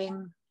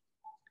naming,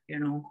 you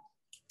know,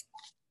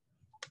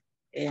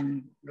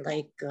 and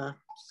like I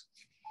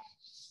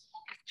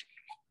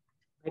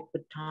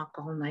could talk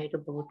all night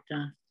about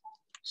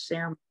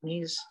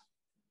ceremonies,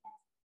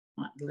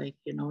 like,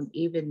 you know,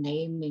 even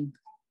naming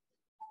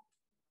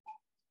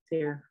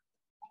there.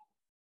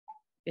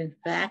 In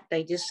fact,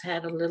 I just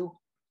had a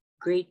little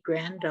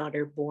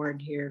great-granddaughter born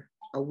here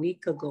a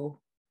week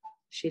ago.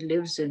 She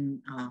lives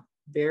in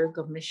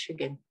Berga,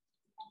 Michigan.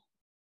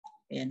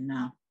 And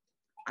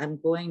I'm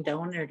going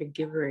down there to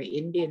give her an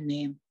Indian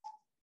name,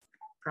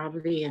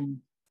 probably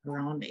in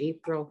around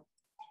April.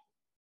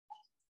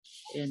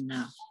 And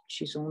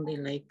she's only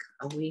like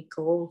a week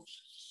old.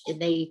 And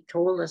they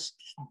told us,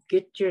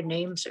 get your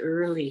names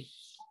early.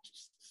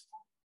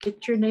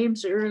 Get your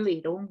names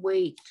early, don't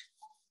wait.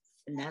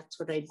 And that's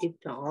what I did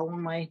to all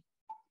my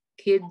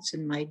kids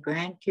and my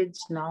grandkids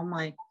and all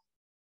my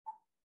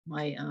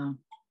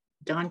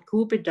Don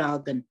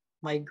Kubidagan,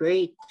 my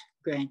great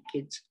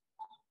grandkids.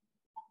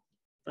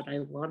 But I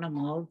want them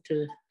all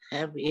to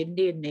have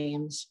Indian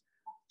names.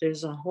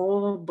 There's a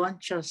whole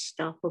bunch of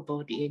stuff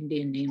about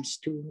Indian names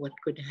too, what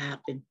could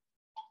happen.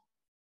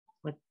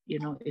 But, you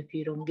know, if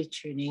you don't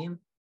get your name.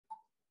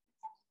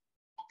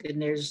 And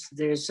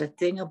there's a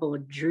thing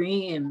about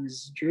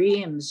dreams.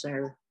 Dreams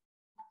are,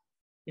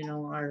 you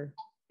know, are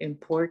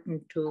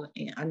important to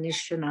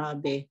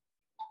Anishinaabe.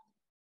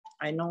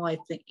 I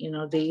think, you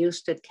know, they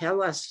used to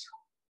tell us,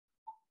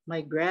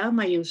 my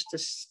grandma used to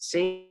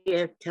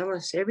say, tell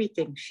us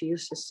everything. She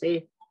used to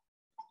say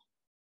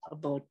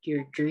about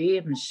your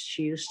dreams.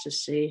 She used to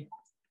say,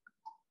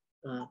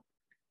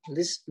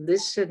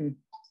 listen,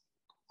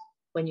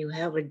 when you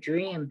have a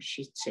dream,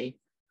 she'd say,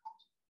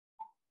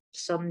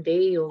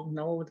 someday you'll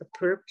know the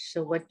purpose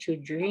of what you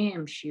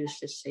dream, she used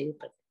to say,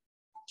 but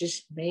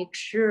just make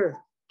sure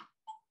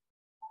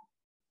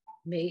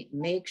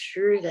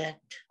that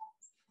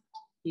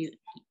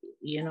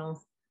you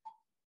know,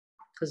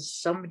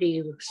 because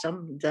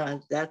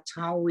that's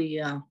how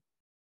we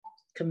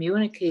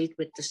communicate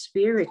with the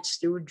spirits,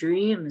 through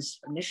dreams.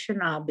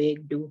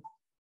 Anishinaabe do.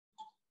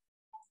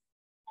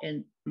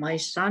 And my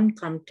son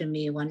come to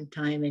me one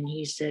time and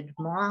he said,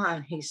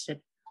 Ma, he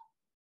said,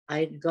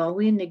 I'd go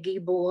in the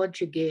Gibo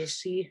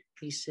Ojibwe.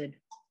 He said,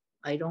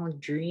 I don't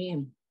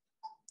dream.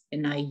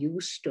 And I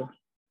used to.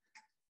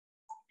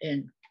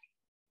 And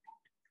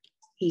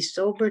he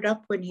sobered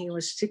up when he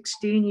was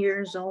 16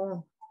 years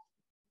old.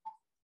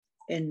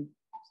 And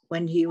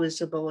when he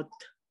was about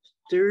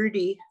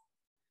 30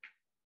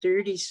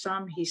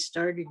 some, he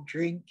started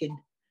drinking.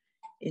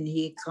 And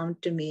he come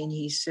to me and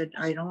he said,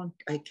 I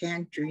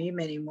can't dream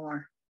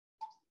anymore.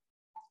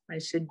 I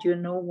said, you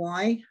know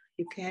why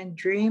you can't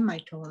dream? I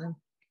told him,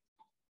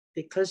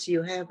 because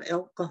you have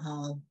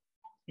alcohol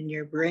in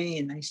your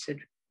brain. I said,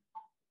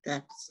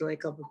 that's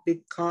like a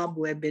big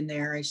cobweb in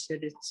there. I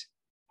said,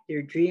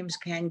 your dreams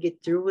can't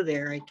get through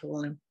there, I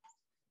told him.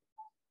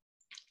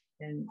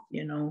 And,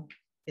 you know,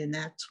 and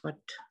that's what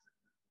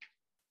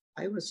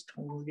I was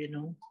told, you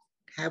know,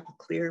 have a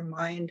clear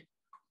mind.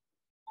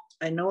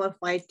 I know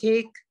if I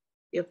take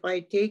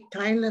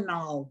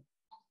Tylenol,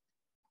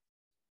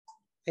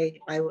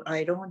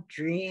 I don't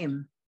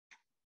dream.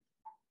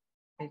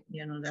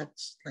 You know,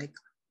 that's like,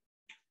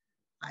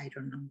 I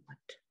don't know what.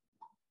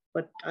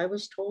 But I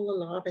was told a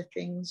lot of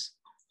things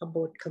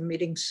about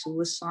committing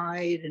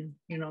suicide and,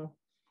 you know,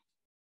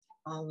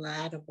 all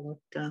that about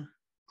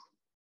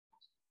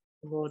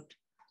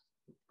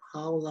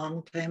how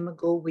long time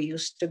ago we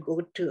used to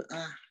go to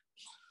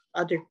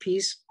other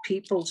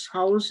people's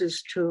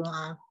houses to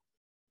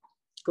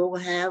go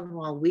have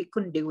a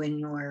weekend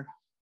or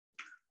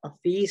a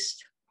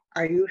feast.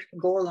 I used to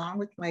go along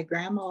with my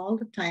grandma all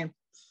the time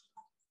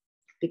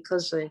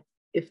because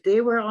if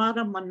they were out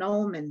of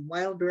Monoman,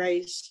 wild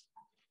rice,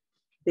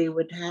 they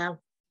would have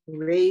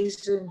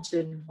raisins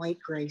and white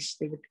rice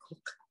they would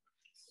cook.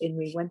 And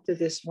we went to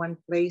this one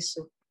place,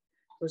 it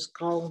was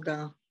called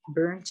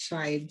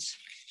Burnsides.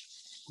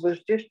 It was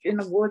just in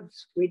the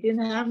woods. We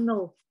didn't have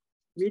no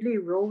really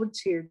roads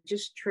here,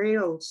 just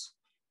trails.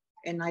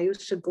 And I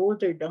used to go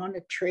there down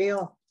the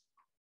trail.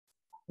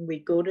 And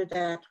we'd go to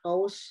that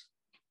house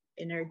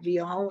and there'd be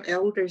all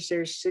elders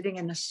there sitting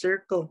in a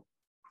circle.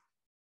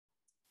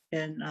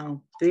 And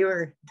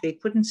they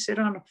couldn't sit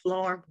on the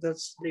floor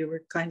because they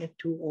were kind of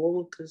too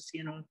old, because,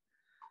 you know,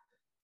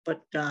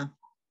 but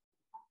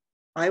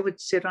I would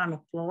sit on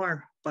the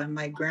floor by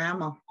my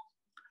grandma,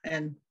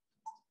 and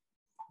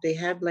they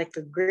had like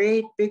a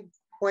great big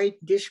white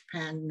dish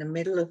pan in the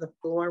middle of the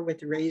floor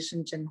with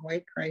raisins and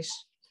white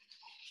rice.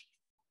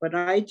 But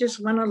I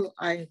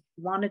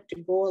wanted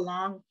to go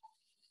along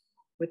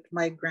with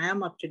my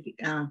grandma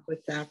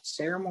with that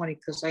ceremony,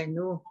 because I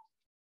knew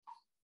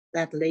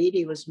that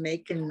lady was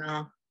making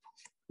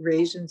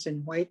raisins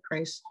and white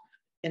rice.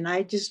 And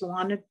I just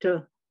wanted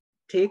to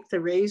take the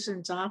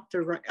raisins out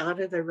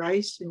of the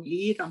rice and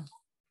eat them.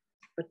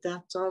 But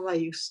that's all I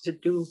used to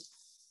do.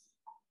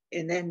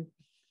 And then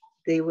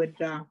they would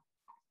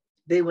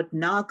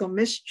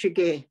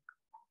nagamischige.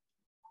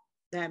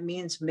 That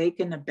means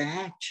making a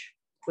batch,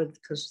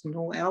 because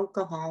no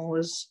alcohol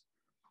was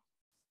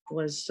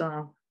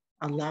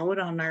allowed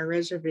on our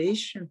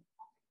reservation.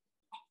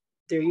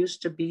 There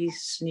used to be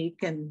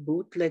sneaking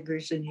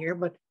bootleggers in here,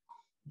 but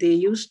they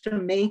used to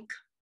make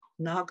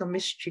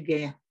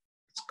nagamischige.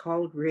 It's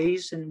called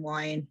raisin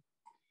wine.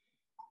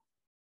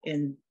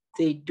 And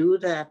they do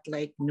that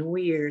like New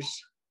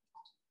Year's.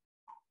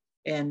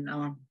 And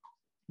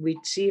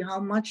we'd see how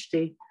much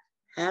they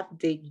have.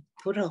 They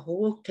put a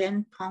whole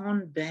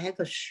 10-pound bag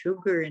of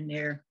sugar in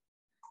there.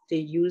 They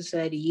use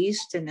that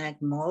yeast and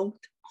that malt.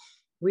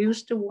 We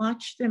used to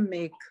watch them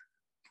make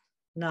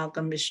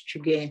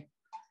nagamischige.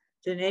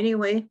 Then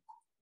anyway,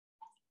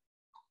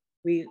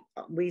 we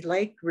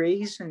liked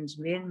raisins,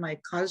 me and my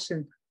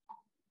cousin.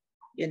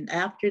 And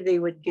after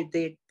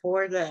they'd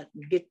pour that,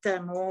 get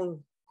that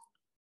whole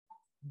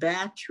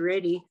batch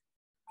ready,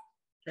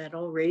 that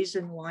old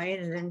raisin wine,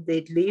 and then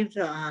they'd leave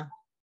the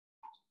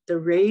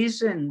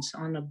raisins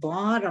on the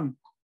bottom.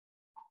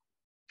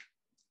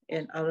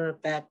 And out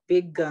of that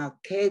big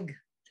keg,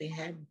 they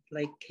had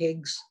like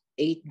kegs,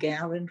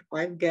 8-gallon,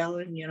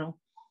 5-gallon, you know.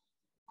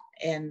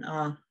 And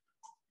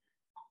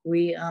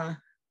me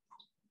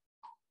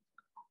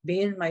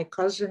and my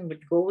cousin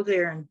would go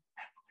there, and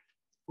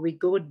we'd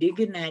go dig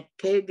in that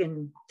keg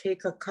and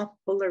take a cup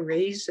full of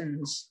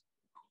raisins,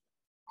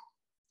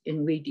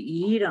 and we'd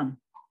eat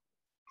them.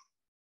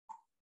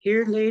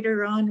 Here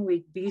later on,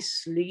 we'd be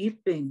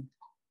sleeping,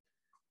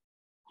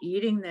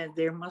 eating that.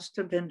 There must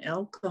have been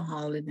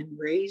alcohol in them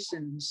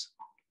raisins.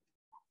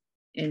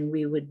 And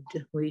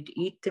we'd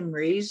eat them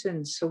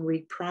raisins. So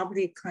we'd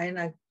probably kind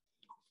of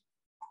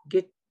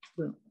get,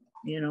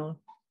 you know,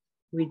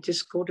 we'd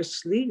just go to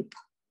sleep.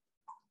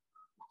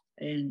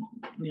 And,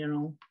 you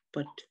know,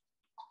 but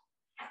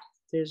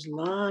there's a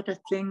lot of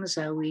things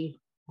that we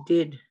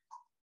did.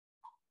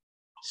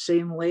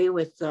 Same way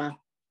with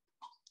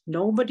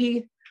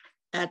nobody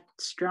at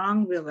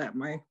Strongville at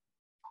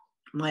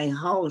my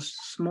house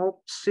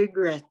smoked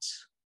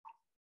cigarettes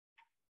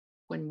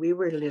when we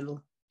were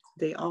little.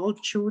 They all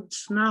chewed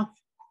snuff.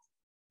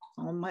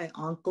 All my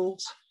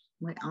uncles,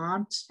 my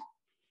aunts,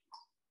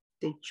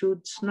 they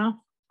chewed snuff.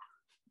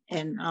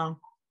 And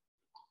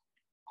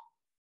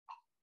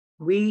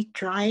we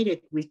tried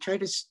it. We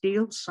tried to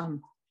steal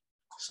some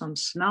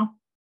snuff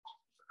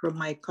from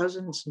my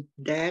cousin's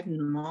dad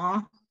and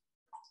mom.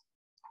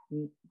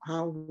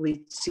 How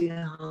we'd see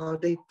how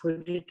they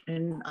put it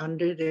in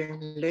under their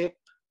lip.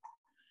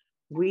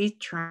 We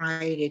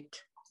tried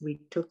it.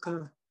 We took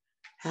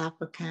half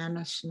a can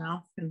of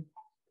snuff, and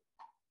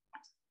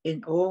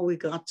oh, we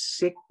got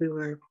sick. We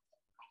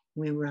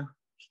were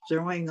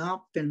throwing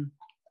up and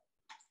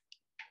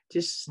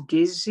just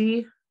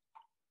dizzy.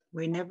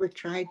 We never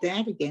tried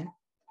that again.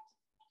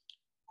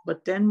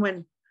 But then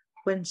when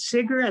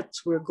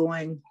cigarettes were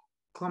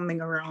coming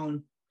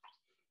around,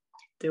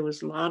 there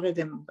was a lot of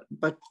them,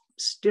 but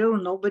still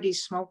nobody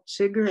smoked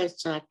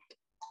cigarettes at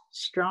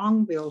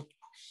Strongville.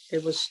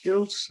 It was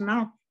still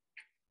snuff.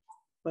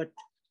 But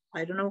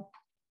I don't know.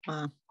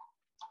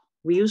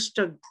 We used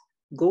to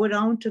go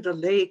down to the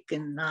lake,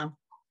 and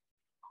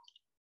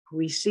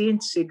we seen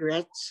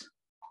cigarettes.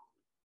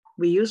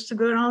 We used to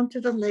go down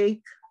to the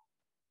lake,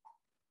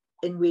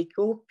 and we'd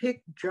go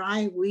pick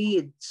dry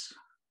weeds,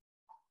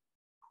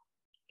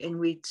 and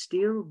we'd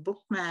steal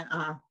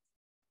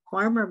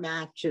farmer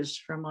matches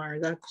from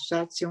because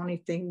that's the only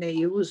thing they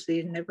used.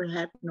 They never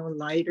had no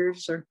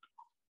lighters, or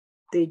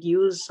they'd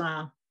use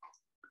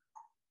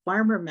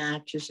farmer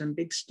matches and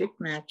big stick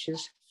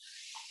matches.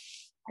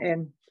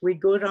 And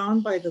we'd go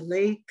down by the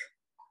lake,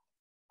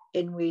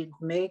 and we'd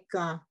make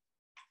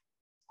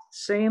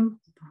same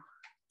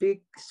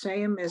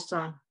as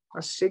a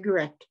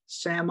cigarette,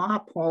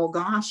 sama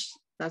polgas.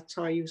 That's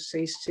how you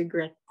say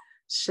cigarette,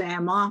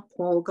 sama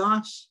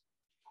polgas.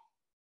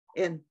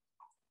 And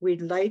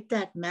we'd light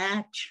that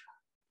match,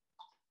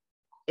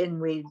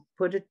 and we'd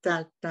put it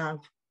that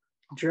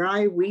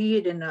dry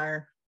weed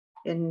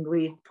and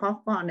we'd puff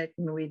on it,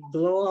 and we'd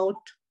blow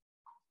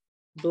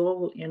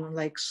in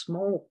like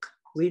smoke.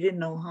 We didn't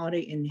know how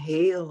to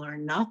inhale or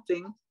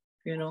nothing,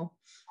 you know.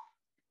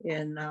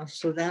 And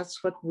so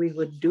that's what we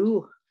would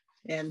do.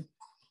 And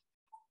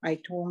I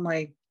told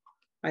my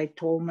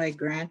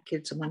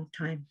grandkids one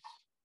time,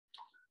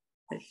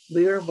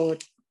 we were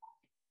about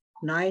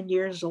 9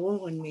 years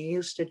old when we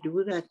used to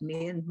do that.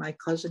 Me and my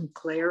cousin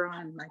Clara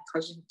and my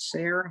cousin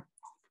Sarah,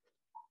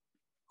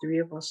 3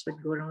 of us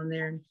would go down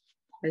there. And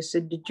I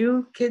said, "Did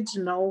you kids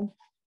know?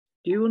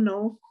 Do you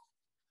know?"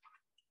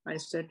 I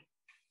said,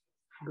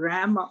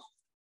 "Grandma,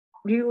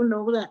 do you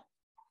know that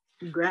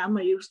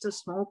Grandma used to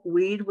smoke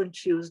weed when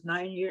she was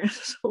 9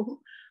 years old?"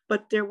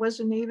 But there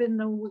wasn't even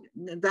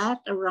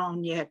that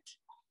around yet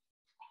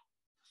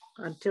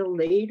until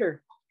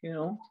later, you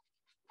know.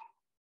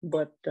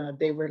 But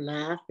they were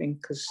laughing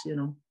because, you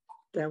know,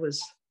 I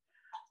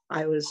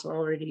was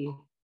already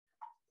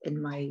in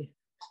my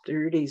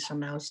 30s,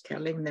 and I was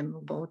telling them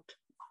about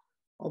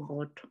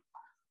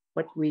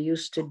what we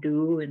used to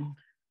do, and,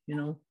 you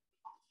know.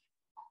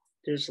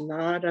 There's a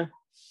lot of,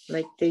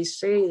 like they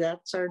say,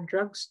 that's our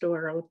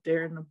drugstore out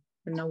there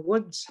in the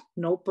woods,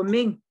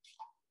 Nopaming.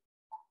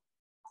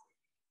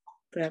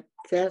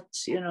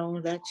 That's, you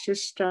know, that's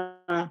just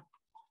how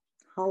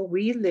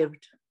we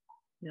lived.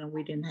 You know,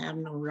 we didn't have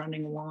no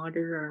running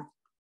water or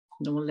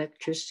no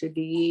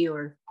electricity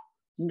or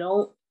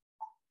no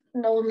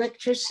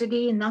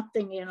electricity,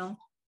 nothing, you know.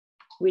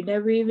 We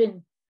never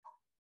even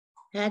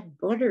had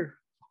butter.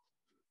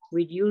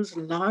 We'd use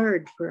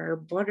lard for our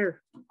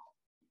butter.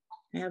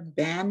 Have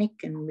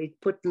bannock and we'd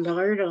put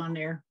lard on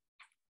there.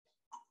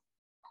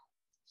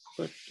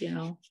 But, you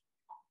know,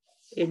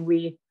 and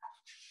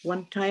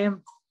one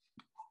time,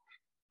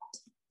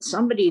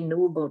 somebody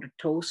knew about a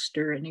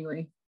toaster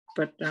anyway,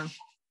 but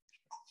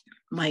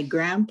my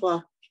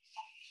grandpa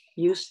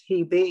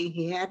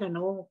he had an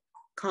old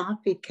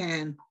coffee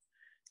can.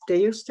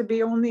 They used to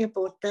be only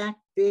about that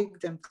big,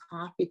 them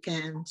coffee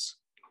cans.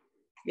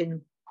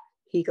 And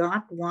he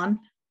got one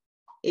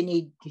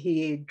and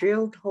he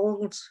drilled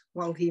holes,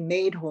 well, he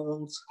made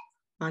holes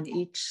on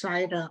each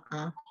side of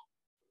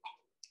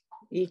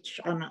each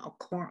on a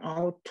corner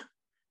out,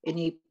 and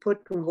he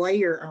put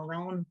wire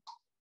around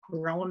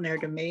there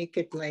to make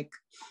it like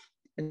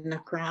in the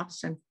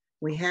cross. And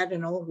we had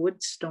an old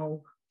wood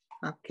stove,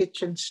 a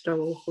kitchen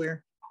stove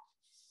where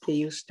they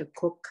used to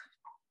cook,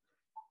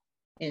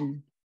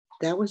 and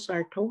that was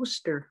our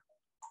toaster,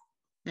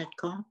 that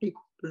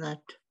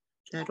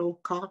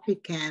old coffee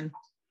can,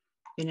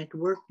 and it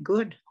worked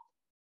good,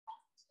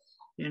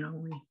 you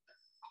know.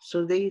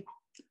 So they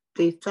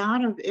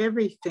thought of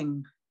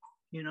everything,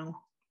 you know.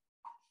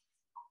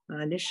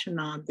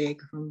 Anishinaabe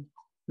from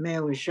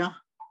Meoja,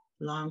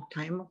 long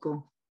time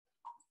ago.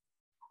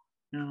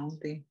 You know,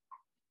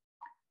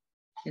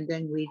 and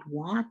then we'd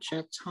watch,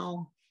 that's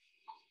how,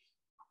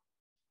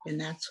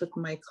 and that's what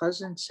my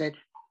cousin said.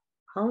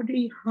 How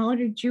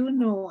did you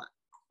know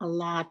a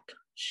lot?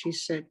 She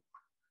said.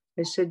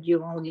 I said, you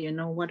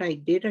know what I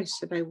did? I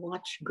said, I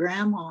watched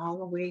Grandma all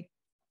the way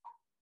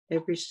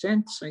ever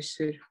since. I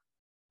said,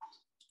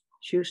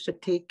 she used to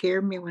take care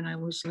of me when I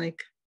was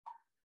like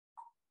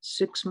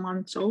 6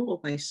 months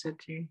old. I said,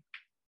 she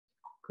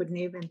couldn't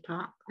even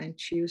talk, and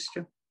she used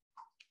to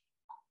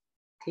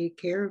take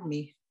care of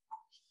me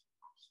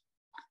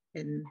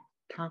and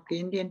talk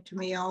Indian to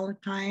me all the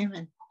time,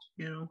 and,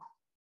 you know,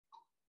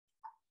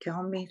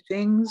 tell me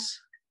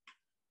things.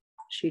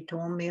 She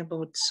told me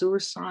about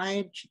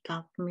suicide. She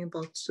talked to me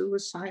about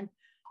suicide.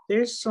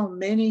 There's so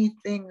many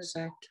things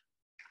that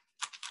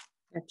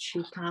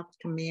she talked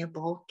to me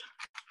about.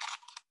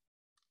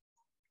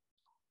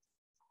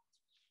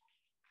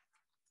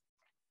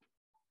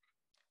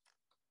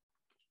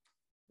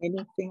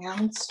 Anything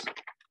else?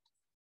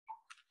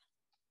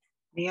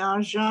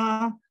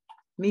 Miaja.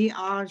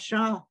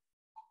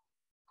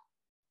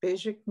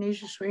 Basic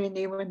Nishaswe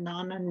Niwa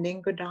Nana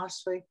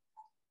Ningadaswe.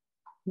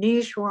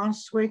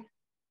 Nishwaswe.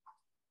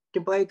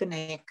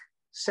 Debaiganek,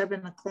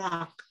 7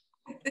 o'clock.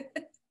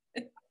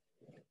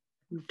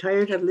 You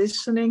tired of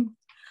listening?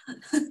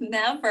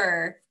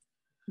 Never.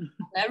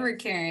 Never,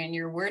 Karen.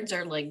 Your words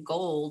are like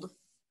gold.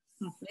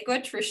 Thank you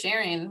much for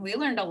sharing. We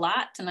learned a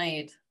lot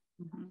tonight.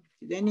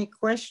 Any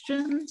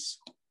questions?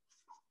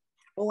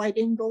 Oh, I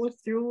didn't go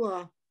through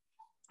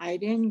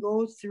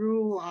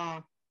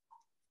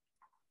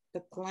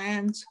the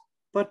clans,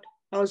 but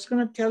I was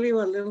going to tell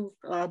you a little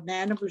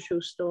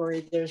Nanabushu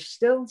story. There's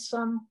still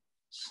some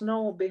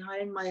snow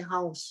behind my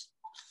house.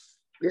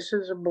 This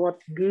is about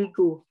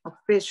gigu, a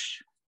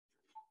fish,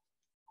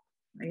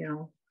 you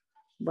know,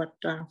 but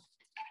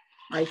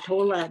I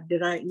told that,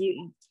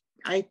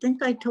 I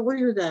think I told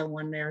you that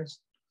one there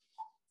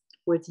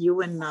with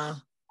you and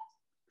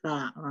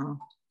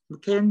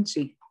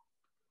Mackenzie.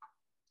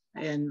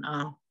 And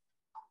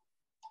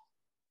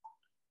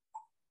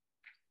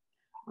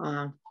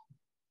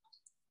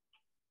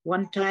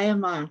one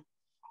time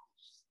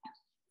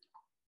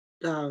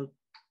the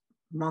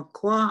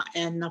Makwa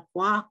and the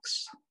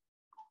fox,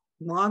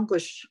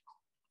 Wagush,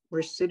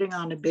 were sitting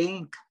on a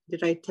bank.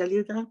 Did I tell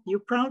you that? You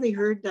probably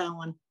heard that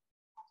one.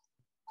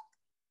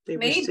 They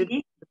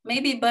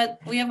Maybe, but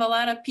we have a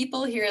lot of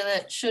people here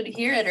that should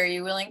hear it. Are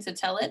you willing to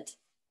tell it?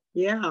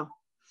 Yeah.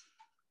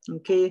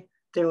 Okay.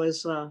 There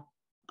was a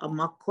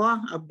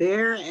Makwa, a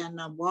bear, and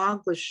a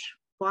Wagush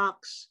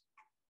fox.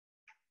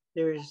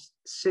 There's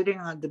sitting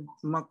on the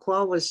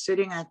Makwa was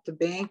sitting at the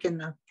bank,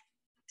 and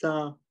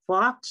the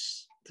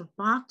fox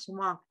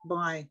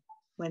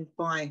went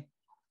by.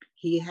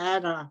 He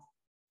had a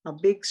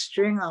big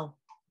string of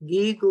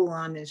gigu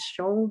on his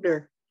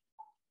shoulder,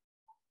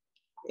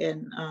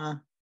 and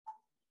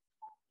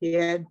he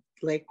had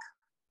like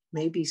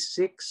maybe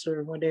 6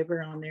 or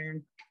whatever on there.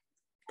 And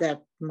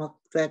that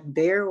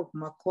bear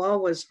Makwa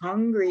was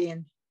hungry,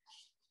 and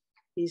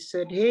he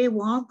said, "Hey,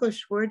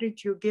 Wagush, where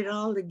did you get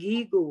all the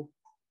gigu?"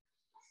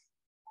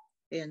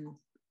 And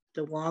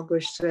the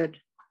Wagush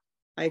said,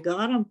 I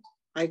got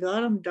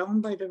him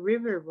down by the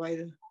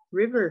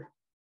river.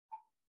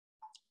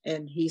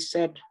 And he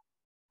said,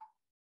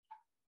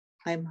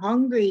 I'm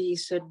hungry. He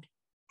said,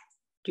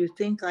 do you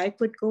think I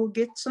could go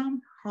get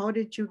some? How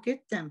did you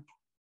get them?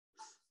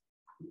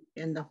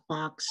 And the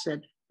fox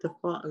said, the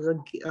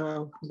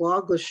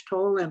Wagush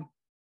told him,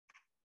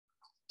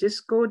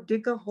 just go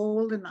dig a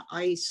hole in the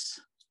ice.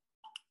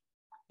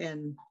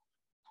 And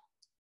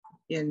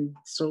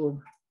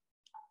so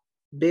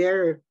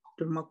Bear,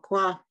 the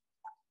Makwa,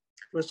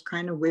 was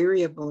kind of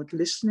weary about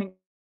listening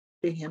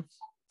to him.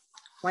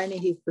 Finally,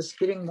 he was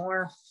getting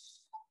more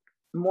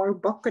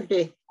buck a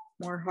day,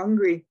 more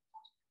hungry.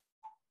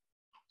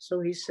 So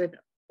he said,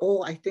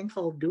 oh, I think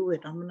I'll do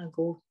it. I'm gonna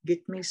go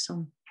get me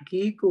some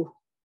gigu.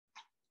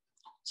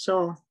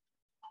 So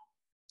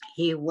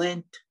he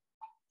went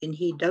and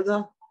he dug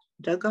a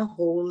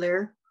hole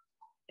there,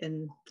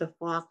 and the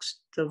fox,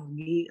 the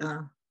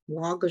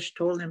Wagush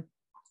told him,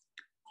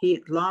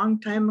 long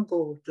time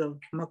ago, the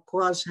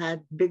Makwas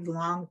had big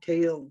long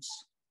tails.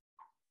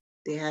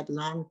 They had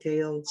long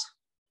tails.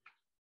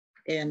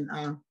 And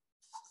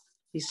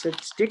he said,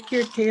 stick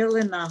your tail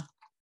in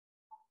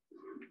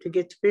to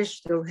get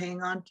fish, they'll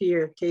hang on to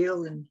your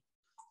tail. And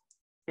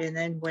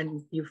then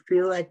when you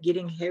feel like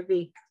getting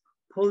heavy,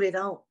 pull it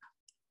out.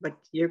 But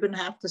you're gonna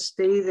have to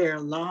stay there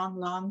a long,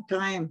 long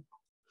time.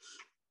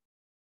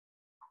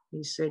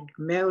 He said,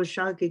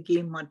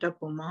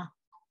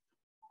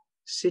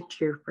 sit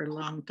here for a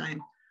long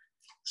time.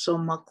 So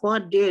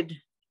Makwa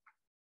did,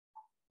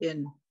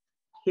 and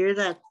here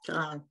that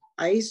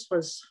ice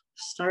was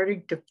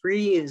starting to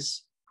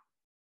freeze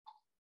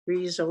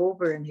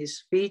over, and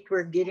his feet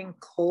were getting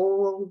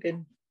cold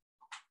and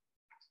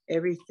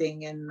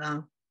everything.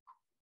 And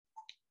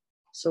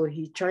so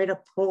he tried to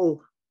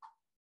pull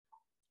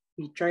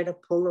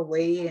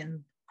away,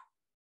 and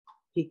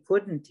he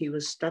couldn't. He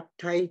was stuck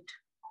tight.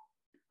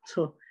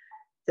 So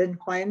then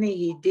finally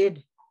he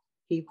did.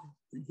 He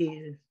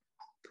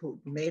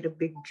made a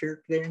big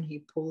jerk there, and he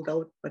pulled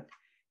out, but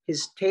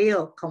his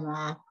tail come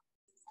off.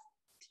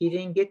 He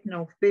didn't get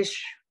no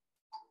fish.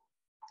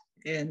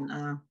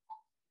 And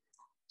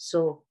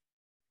so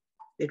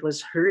it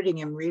was hurting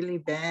him really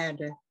bad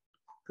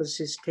because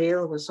his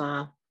tail was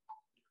off.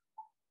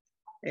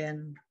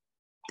 And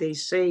they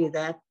say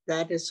that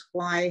is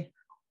why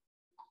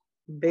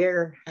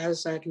Bear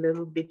has that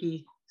little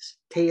bitty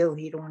tail.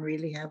 He don't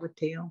really have a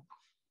tail.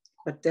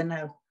 But then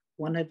I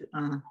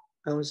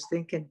was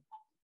thinking,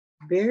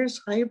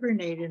 bears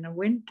hibernate in the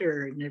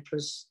winter, and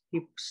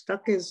he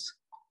stuck his,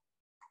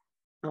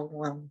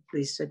 well,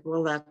 they said,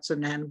 well, that's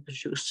an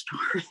Anabashu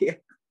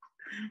story.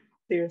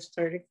 They were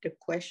starting to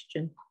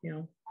question,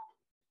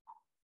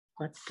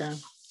 But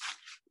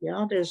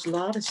yeah, there's a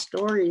lot of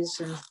stories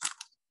in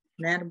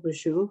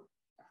Anabashu.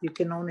 You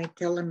can only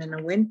tell them in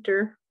the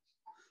winter,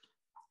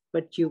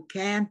 but you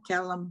can't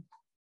tell them,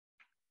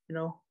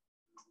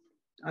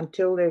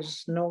 until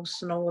there's no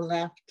snow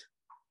left.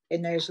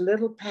 And there's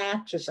little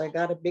patches. I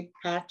got a big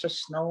patch of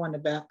snow on the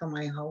back of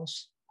my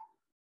house.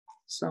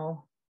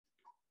 So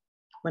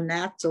when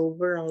that's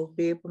over, I'll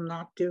be able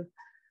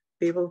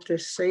to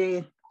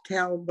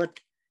tell. But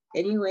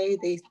anyway,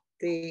 they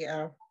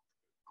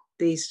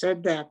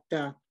said that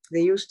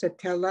they used to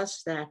tell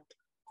us that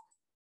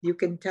you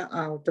can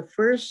tell the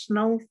first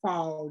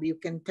snowfall, you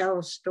can tell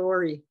a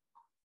story.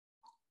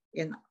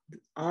 In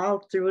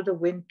all through the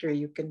winter,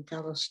 you can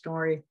tell a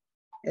story.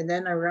 And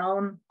then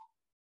around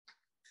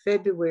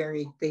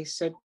February, they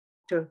said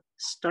to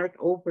start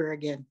over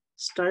again,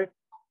 start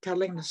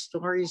telling the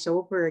stories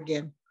over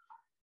again.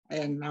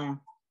 And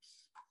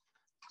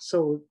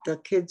so the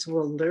kids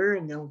will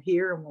learn, they'll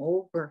hear them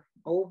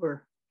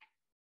over.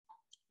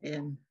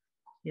 And,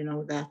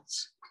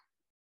 that's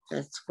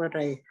what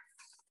I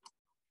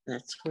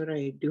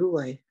do.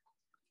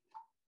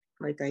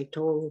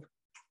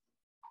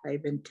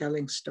 I've been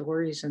telling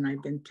stories, and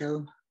I've been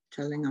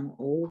telling them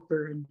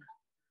over,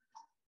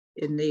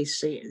 and they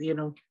say,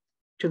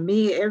 to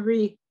me,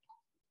 every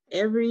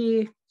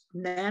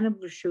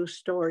Nanabashu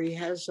story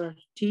has a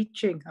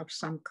teaching of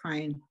some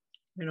kind,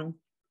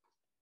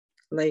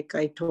 Like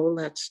I told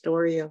that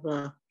story of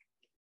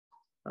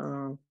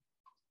how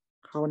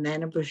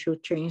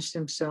Nanabashu changed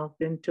himself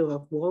into a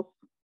wolf.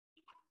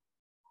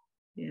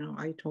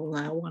 I told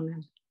that one.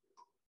 And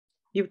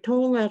you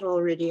told that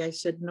already. I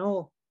said,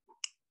 no,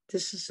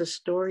 this is a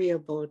story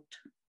about,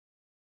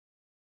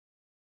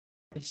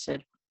 I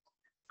said,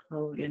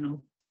 oh,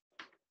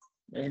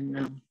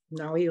 and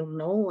now you'll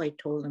know, I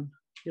told him,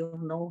 you'll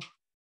know,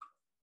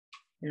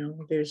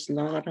 there's a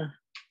lot of,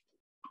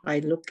 I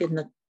look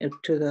into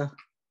the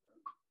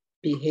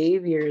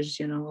behaviors,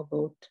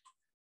 about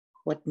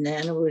what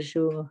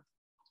Nanabashu,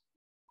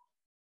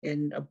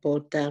 and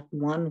about that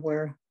one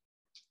where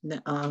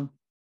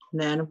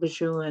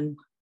Nanabashu and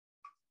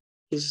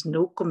his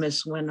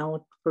Nukumis went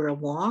out for a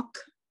walk,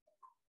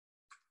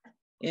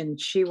 and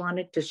she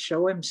wanted to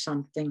show him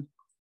something.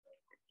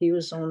 He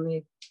was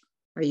only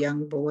a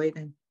young boy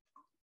then.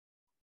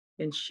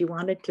 And she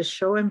wanted to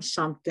show him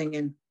something,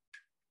 and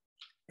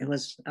it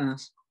was in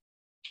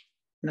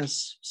the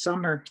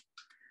summer.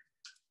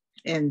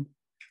 And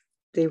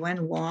they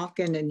went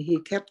walking, and he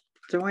kept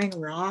throwing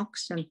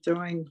rocks and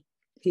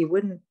he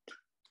wouldn't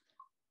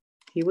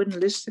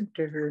listen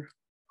to her.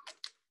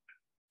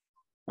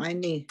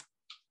 finally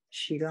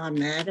she got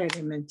mad at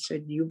him and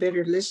said, you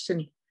better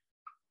listen.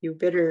 You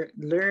better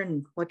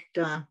learn what's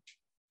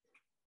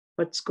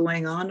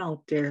going on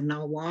out there.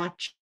 Now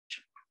watch.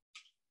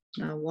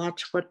 Now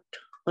watch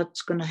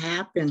what's going to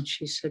happen,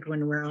 she said,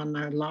 when we're on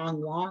our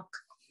long walk.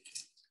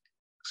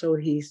 So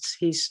he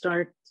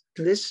start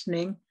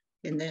listening,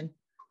 and then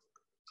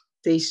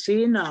they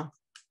seen a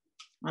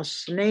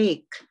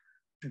snake,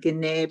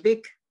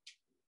 ginebik.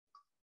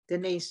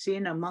 Then they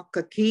seen a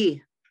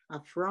makaki,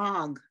 a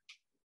frog.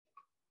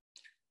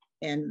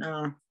 And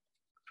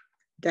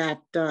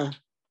that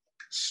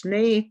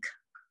snake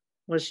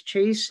was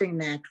chasing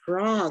that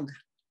frog.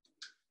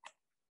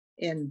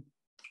 And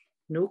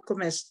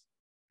Nukumis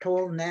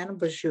told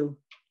Nanabashu,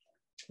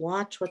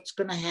 watch what's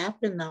going to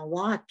happen now,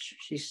 watch,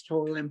 she's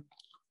told him.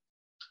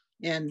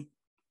 And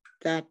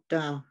that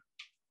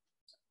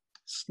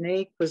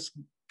snake was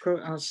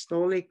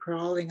slowly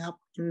crawling up,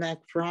 and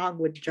that frog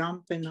would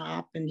jump and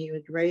hop, and he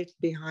was right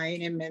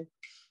behind him. And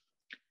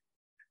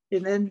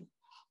then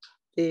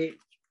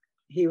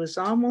he was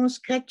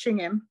almost catching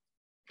him,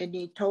 and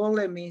he told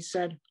him, he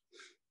said,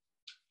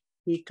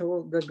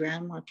 the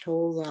grandma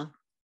told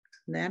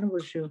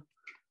Nanabashu,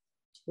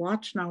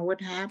 watch now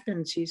what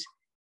happens.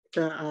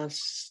 The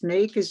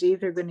snake is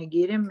either going to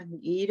get him and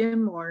eat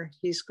him, or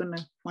he's going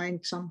to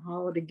find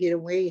somehow to get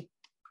away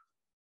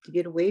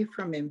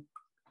from him.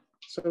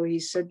 So he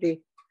said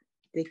they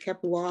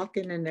kept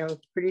walking, and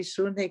pretty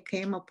soon they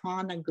came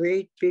upon a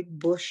great big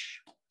bush.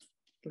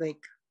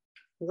 Like,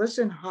 it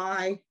wasn't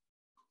high.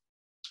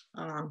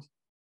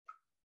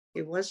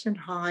 It wasn't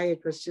high.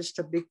 It was just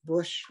a big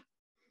bush.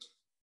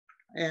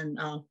 And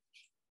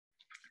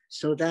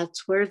so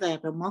that's where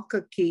that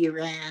amakaki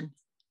ran,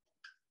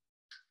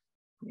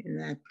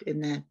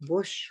 in that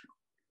bush.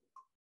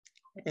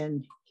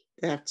 And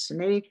that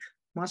snake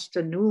must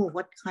have knew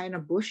what kind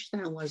of bush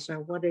that was or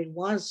what it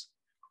was.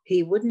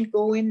 He wouldn't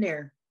go in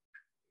there.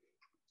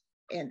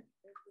 And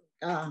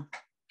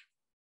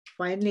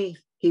finally,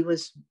 he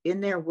was in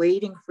there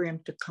waiting for him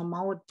to come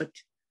out, but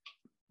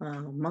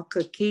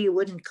makaki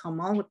wouldn't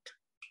come out.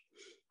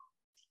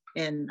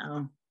 And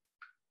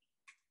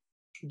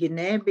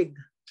Ginebig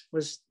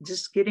was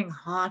just getting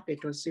hot.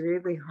 It was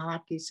really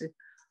hot. He said,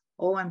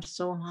 oh, I'm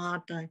so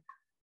hot.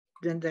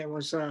 Then there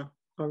was a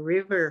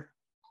river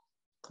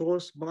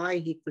close by.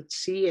 He could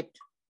see it.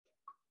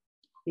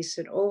 He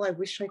said, oh, I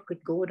wish I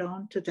could go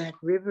down to that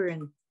river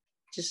and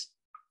just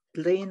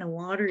lay in the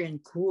water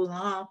and cool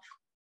off.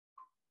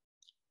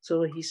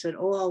 So he said,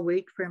 oh, I'll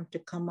wait for him to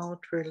come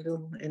out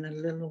in a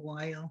little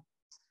while.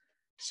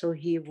 So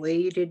he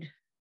waited,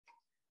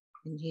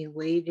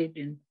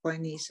 and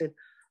finally he said,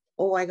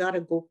 oh, I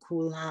gotta go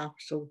cool off.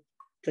 So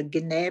the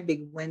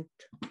Ginebig went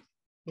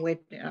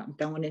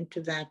down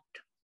into that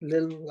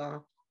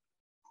little,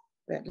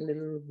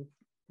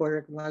 where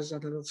it was a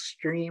little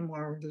stream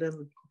or a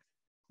little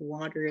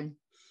water, and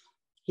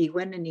he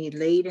went and he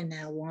laid in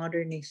that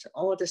water, and he said,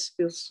 oh, this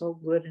feels so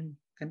good, and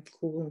I'm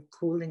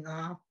cooling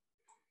off.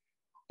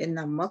 And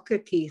the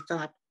makaki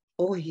thought,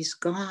 oh, he's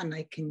gone.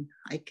 I can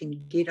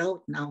get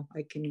out now.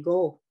 I can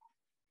go.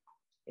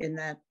 And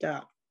that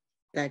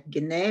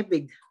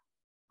Ginebig,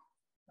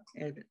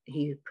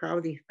 he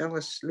probably fell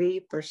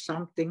asleep or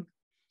something.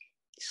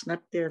 He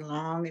slept there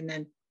long, and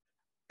then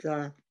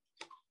the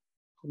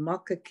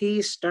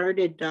makaki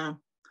started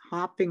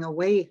hopping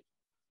away.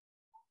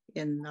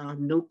 And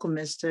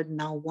Nukumis said,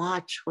 now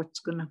watch what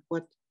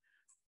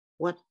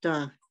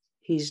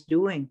he's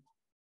doing.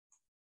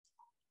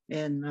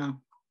 And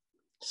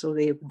so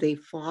they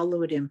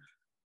followed him,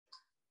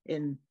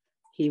 and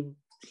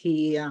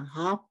he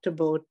hopped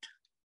about,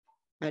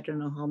 I don't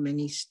know how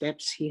many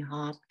steps he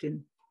hopped,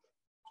 and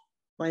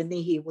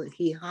finally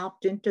he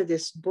hopped into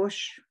this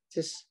bush,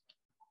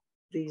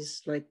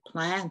 these like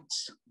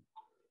plants.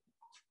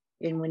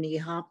 And when he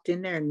hopped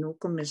in there,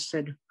 Nukumis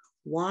said,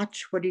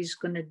 watch what he's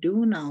going to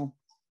do now.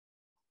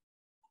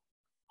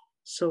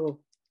 So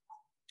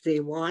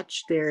they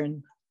watched there,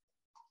 and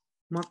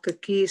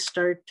makaki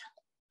start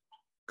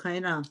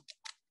kind of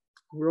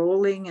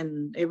rolling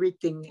and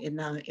everything in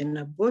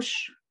a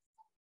bush.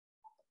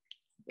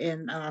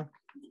 And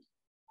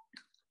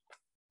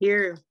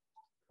here,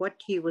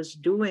 what he was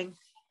doing,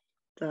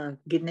 the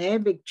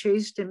Ginebig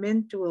chased him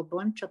into a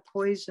bunch of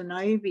poison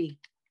ivy,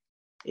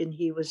 and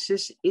he was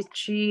just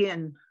itchy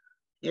and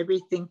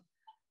everything.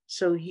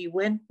 So he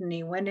went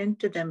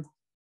into them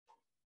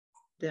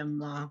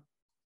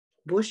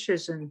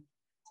bushes, and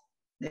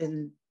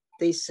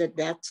they said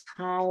that's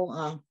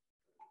how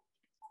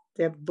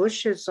the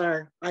bushes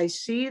are. I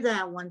see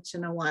that once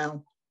in a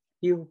while.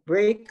 You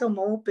break them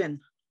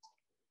open,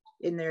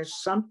 and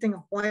there's something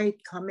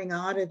white coming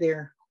out of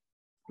there.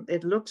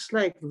 It looks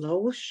like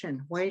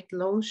lotion, white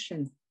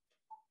lotion.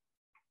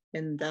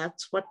 And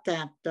that's what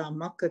that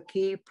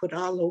makaki put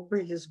all over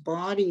his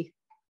body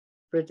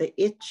for the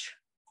itch.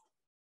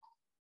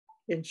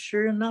 And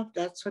sure enough,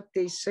 that's what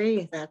they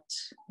say.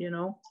 That's,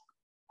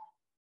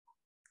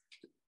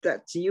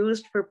 that's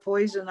used for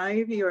poison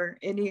ivy or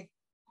any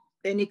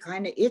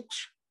kind of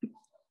itch.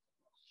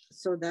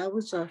 So that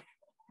was a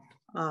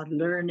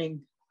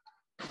learning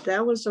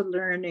that was a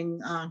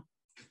learning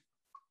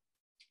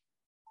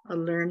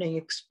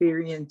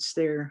experience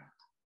there,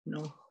 you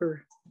know,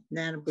 for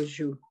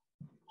Nanabajou.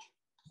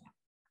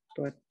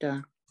 But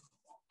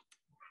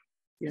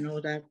you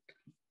know that.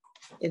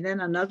 And then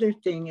another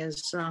thing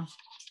is,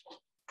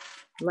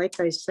 like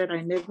I said,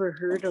 I never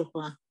heard of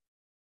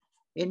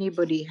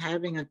anybody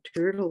having a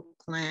turtle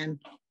clan,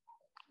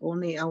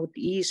 only out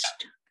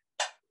east.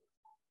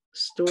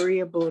 There's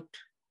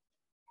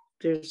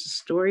a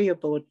story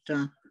about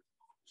the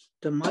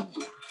mud,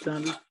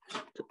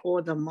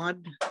 the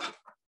mud,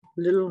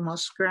 little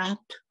muskrat,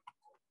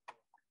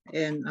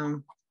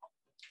 and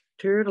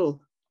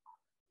turtle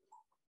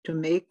to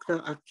make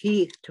a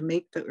key, to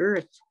make the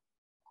earth.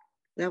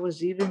 That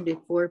was even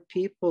before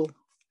people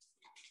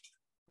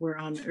were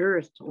on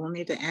earth,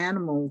 only the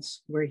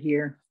animals were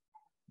here.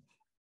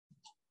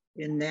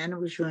 In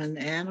Nanabajou and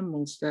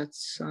animals,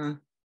 that's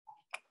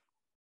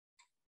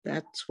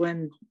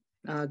when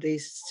they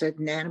said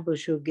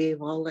Nanabajou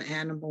gave all the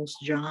animals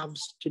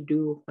jobs to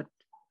do what,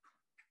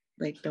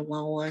 like the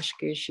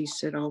Wawashke, she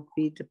said, I'll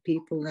feed the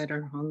people that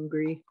are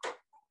hungry.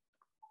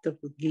 The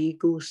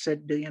Gigu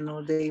said, you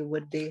know, they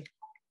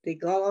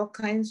got all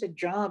kinds of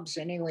jobs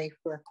anyway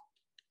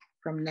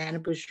from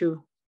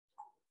Nanabajou.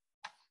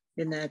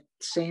 In that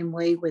same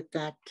way with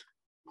that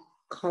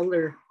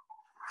color,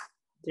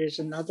 there's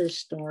another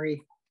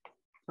story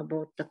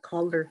about the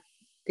color.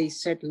 They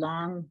said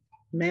long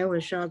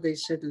Mewaja, they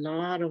said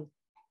lot of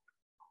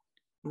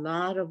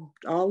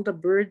all the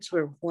birds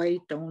were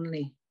white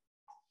only.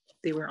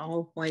 They were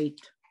all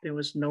white. There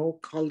was no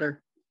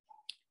color.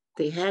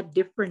 They had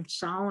different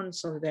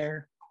sounds of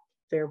their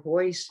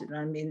voice.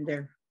 I mean,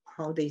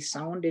 how they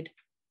sounded.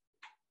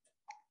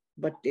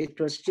 But it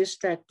was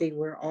just that they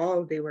were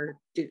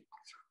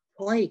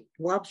white.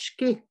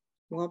 Wabshki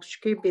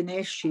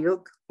B'nai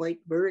Shiug,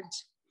 white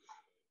birds.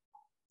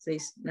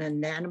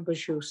 And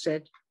Nanabajou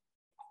said,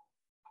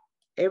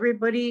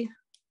 everybody,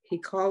 he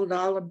called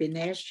all of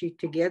Beneshi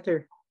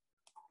together.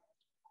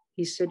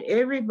 He said,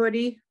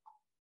 everybody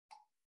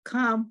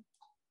come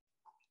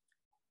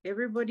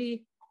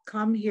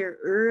here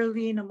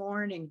early in the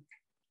morning,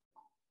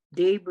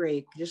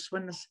 daybreak, just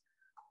when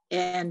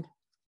and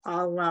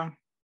I'll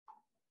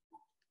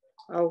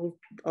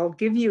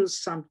give you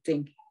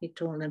something, he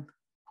told him.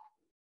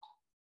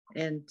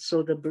 And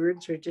so the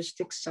birds were just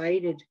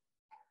excited.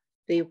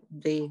 They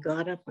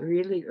got up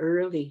really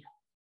early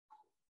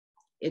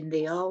and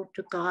they all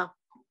took off.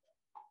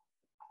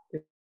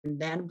 And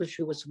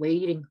Nanabajou was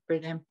waiting for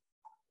them.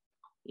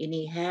 And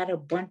he had a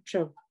bunch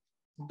of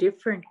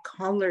different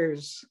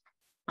colors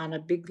on a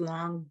big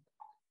long,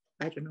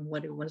 I don't know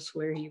what it was,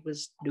 where he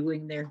was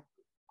doing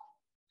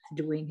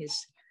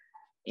his,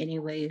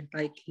 anyway,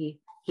 like he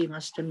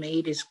must have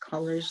made his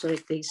colors,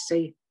 like they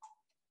say,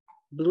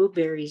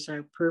 blueberries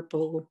are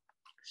purple,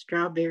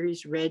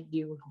 strawberries red.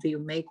 You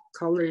make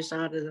colors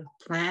out of the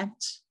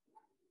plants.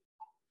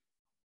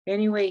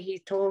 Anyway, he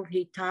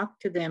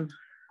talked to them.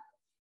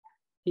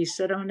 He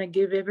said, I'm gonna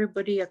give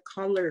everybody a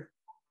color.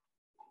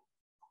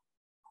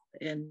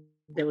 And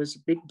there was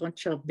a big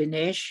bunch of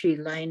Beneshi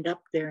lined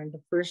up there. And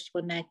the first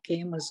one that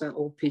came was a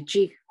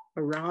OPG,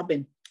 a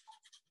robin.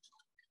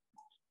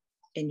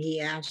 And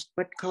he asked,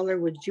 what color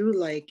would you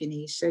like? And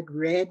he said,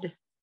 red, a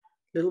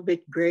little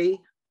bit gray,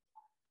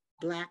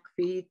 black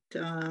feet,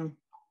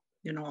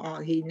 you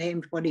know, he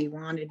named what he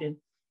wanted. And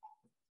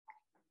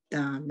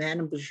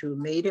Nanabajou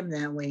made him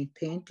that way,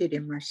 painted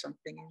him or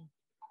something. And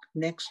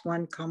next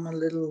one come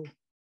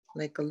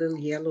like a little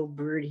yellow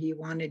bird. He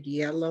wanted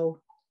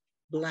yellow,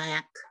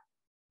 black.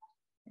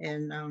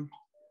 And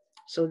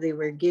so they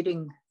were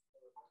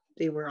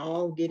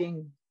all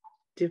getting,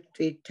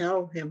 they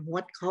tell him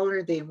what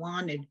color they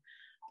wanted.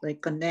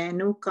 Like a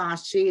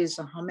Nanukasi is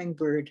a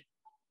hummingbird.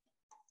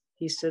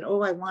 He said,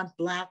 oh, I want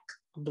black,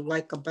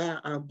 like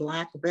a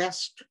black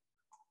vest.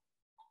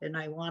 And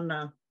I want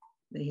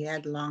he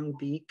had long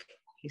beak.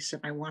 He said,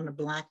 I want a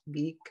black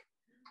beak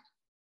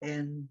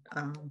and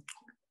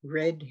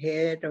red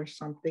head or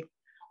something.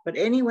 But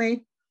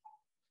anyway,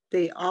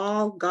 they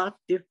all got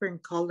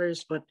different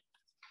colors, but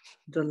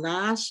the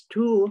last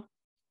two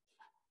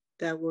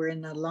that were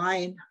in the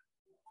line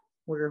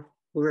were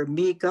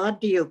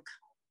Migadiuk.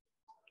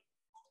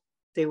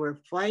 They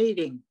were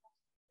fighting.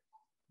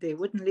 They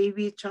wouldn't leave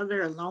each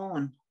other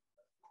alone.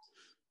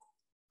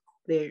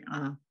 Their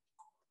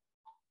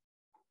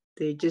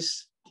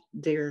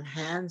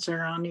hands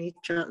are on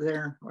each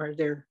other, or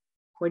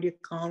what do you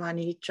call on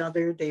each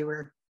other? They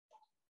were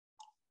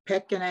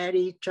pecking at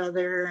each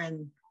other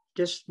and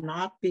just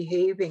not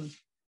behaving.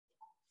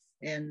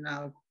 And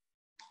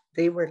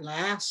they were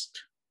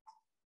last.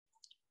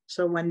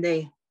 So when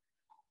they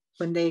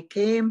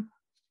came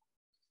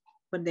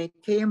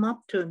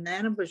up to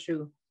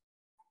Nanabajou,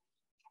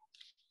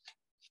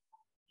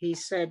 he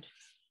said,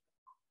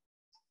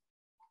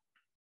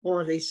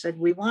 oh, they said,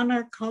 we want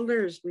our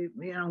colors. We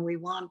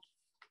want.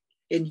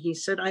 And he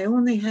said, I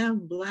only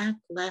have black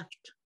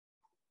left.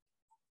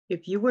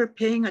 If you were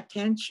paying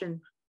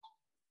attention,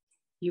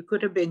 you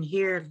could have been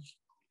here.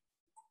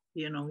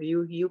 You know,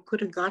 you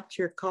could have got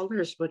your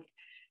colors, but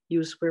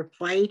yous were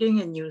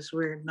fighting and yous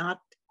were not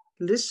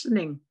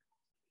listening.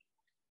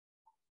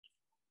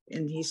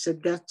 And he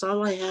said, that's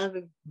all I have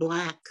is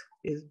black.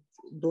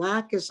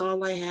 Black is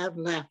all I have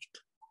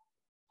left.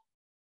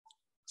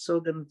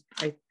 So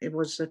it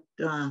was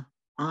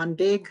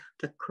Ondig,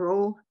 the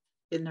crow,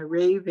 and the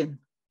raven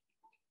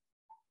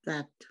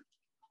that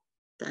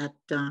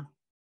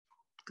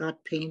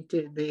got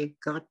painted.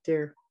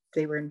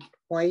 They were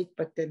white,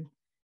 but then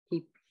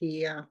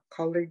he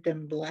colored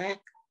them black.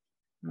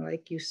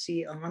 Like you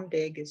see,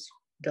 Ondig is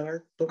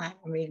dark black,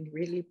 I mean,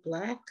 really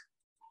black.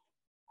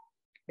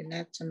 And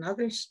that's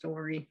another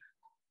story.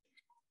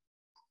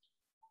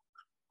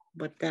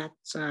 But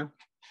that's,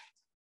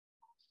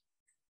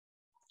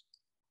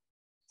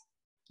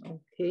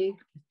 okay.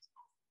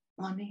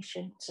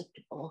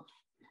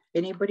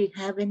 Anybody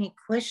have any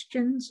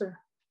questions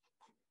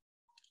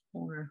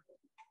or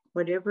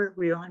whatever?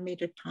 We want me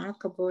to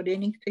talk about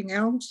anything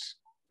else?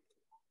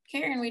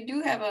 Karen, we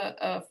do have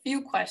a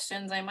few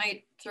questions. I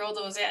might throw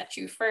those at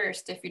you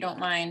first, if you don't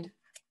mind.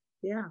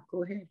 Yeah,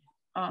 go ahead.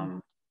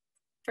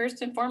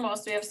 First and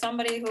foremost, we have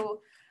somebody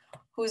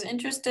who's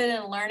interested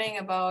in learning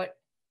about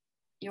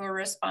your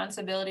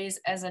responsibilities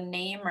as a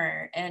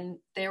namer, and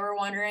they were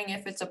wondering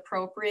if it's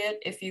appropriate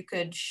if you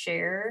could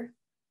share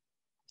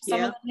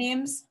some of the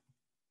names.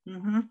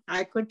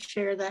 I could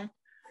share that.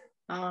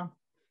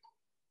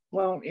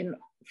 Well,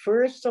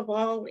 first of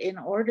all, in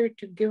order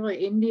to give an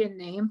Indian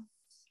name,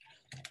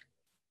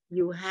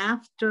 you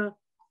have to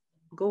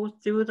go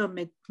through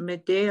the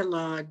Medea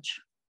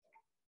Lodge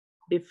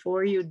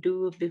before you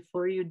do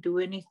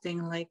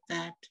anything like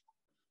that.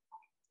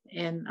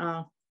 And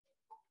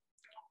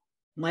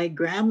my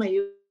grandma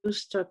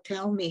used to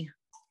tell me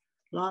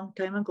a long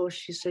time ago,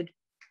 she said,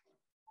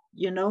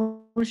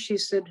 she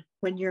said,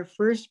 when you're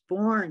first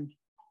born,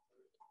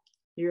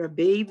 you're a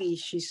baby,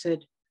 she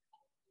said,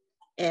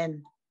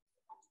 and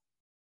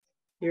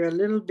you're a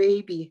little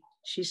baby.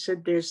 She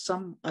said, there's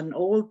an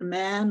old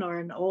man or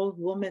an old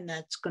woman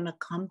that's gonna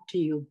come to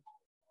you.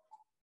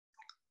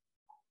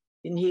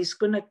 And he's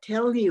gonna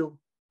tell you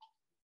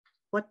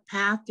what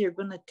path you're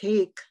gonna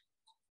take.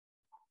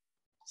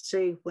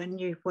 Say if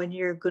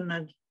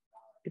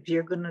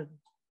you're gonna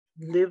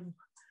live,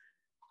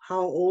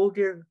 how old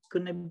you're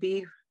gonna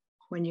be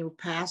when you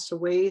pass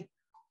away,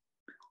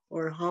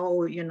 or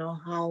how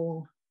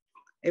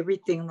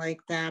everything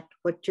like that,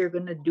 what you're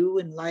gonna do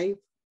in life.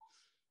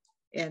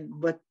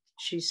 But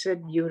she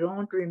said, you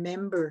don't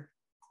remember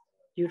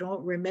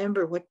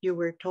what you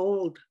were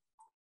told.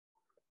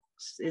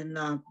 And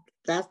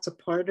that's a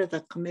part of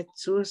the commit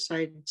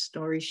suicide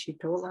story she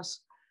told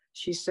us.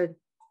 She said,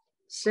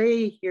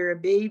 say you're a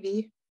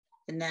baby,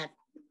 and that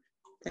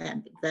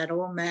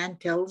old man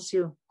tells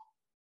you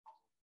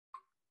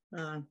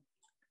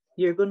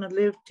you're gonna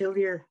live till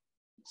you're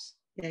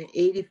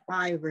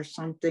 85 or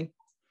something,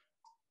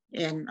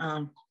 and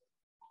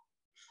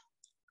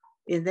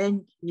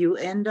then you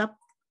end up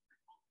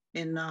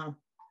in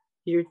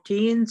your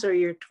teens or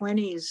your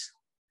 20s,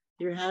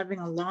 you're having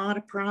a lot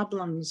of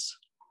problems,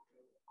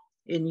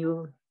 and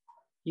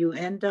you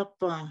end up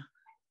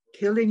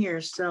killing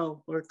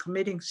yourself or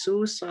committing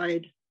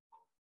suicide.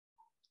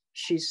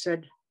 She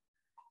said,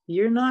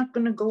 you're not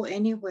going to go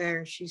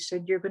anywhere. She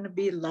said, you're going to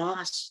be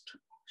lost.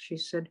 She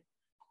said,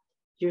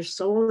 your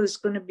soul is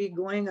going to be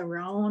going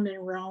around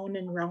and round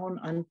and round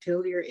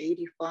until you're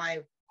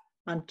 85,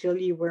 until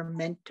you were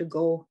meant to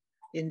go,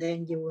 and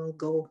then you will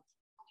go.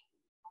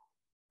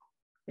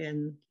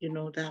 And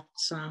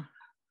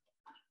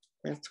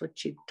that's what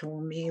she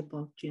told me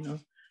about,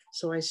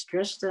 So I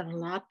stress that a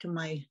lot to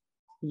my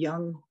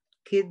young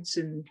kids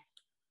and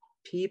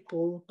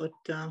people. But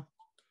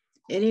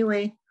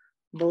anyway,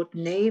 about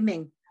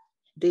naming,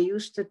 they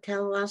used to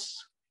tell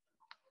us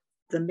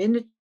the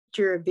minute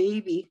you're a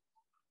baby,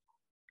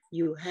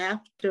 you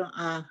have to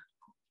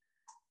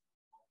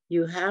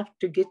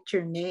get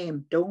your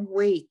name. Don't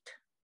wait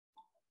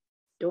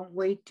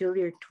till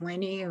you're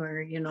 20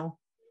 or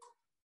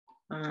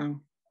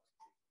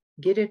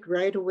get it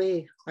right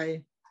away.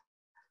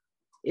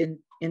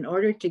 In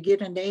order to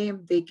get a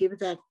name, they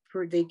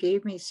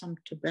gave me some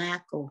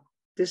tobacco.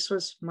 This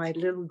was my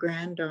little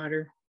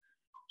granddaughter.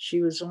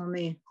 She was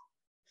only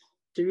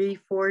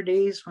 3-4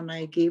 days when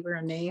I gave her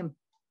a name.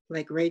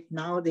 Like right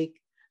now, they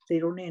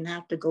don't even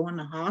have to go in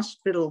the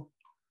hospital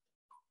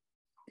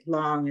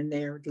long, and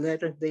they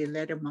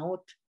let them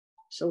out.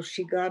 So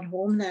she got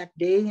home that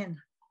day, and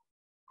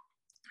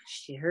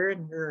her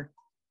and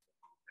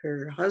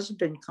her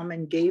husband come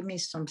and gave me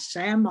some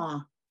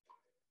sama.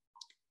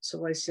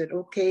 So I said,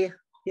 okay,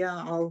 yeah,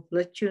 I'll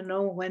let you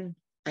know when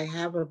I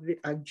have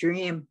a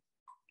dream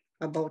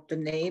about the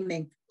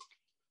naming.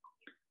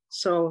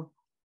 So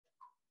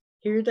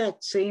here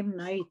that same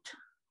night,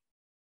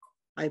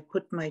 I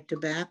put my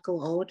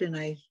tobacco out and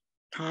I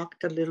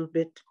talked a little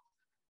bit.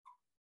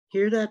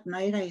 Here that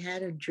night, I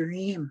had a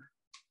dream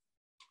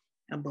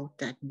about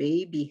that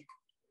baby.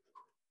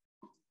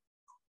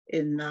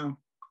 And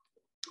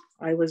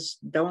I was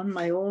down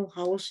my old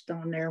house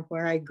down there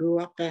where I grew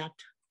up at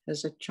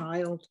as a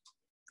child.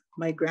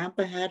 My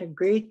grandpa had a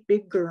great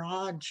big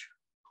garage,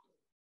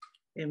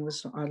 It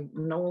was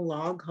no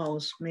log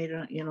house made,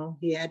 you know,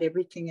 he had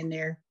everything in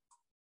there.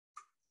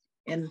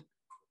 And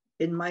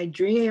in my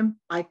dream,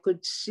 I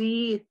could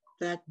see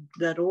that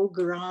old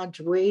garage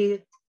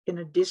way in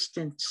a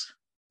distance.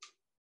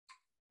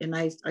 And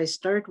I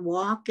start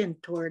walking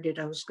toward it.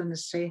 I was going to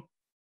say,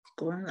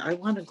 I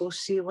want to go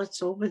see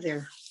what's over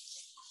there.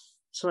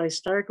 So I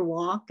started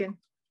walking.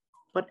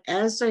 But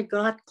as I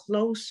got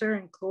closer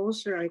and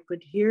closer, I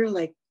could hear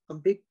like a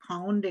big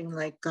pounding,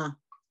 like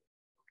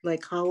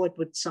how it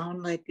would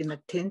sound like in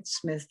a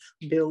tinsmith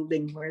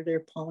building where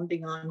they're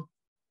pounding on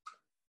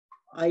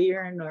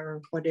iron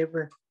or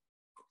whatever.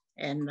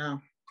 And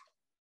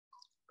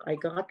I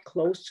got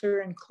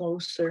closer and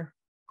closer,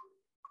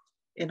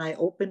 and I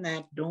opened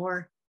that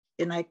door,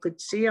 and I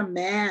could see a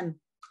man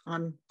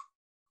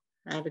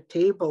at a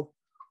table.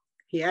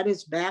 He had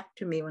his back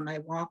to me when I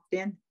walked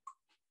in.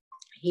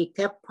 He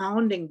kept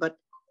pounding, but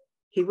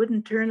he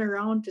wouldn't turn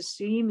around to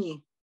see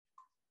me.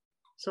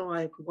 So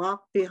I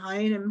walked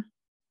behind him,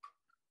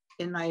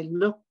 and I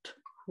looked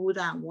who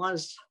that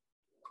was.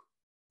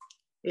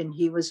 And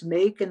he was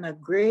making a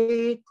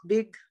great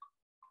big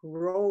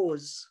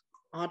rose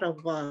out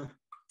of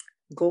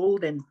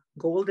golden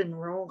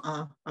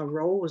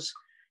rose.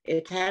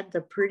 It had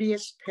the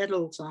prettiest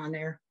petals on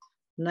there,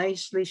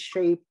 nicely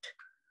shaped.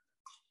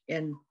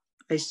 And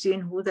I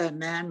seen who that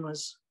man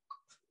was.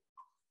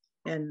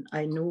 And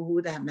I knew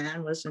who that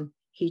man was. And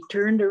he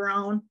turned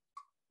around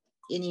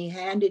and he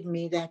handed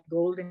me that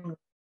golden.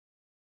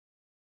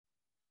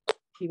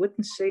 He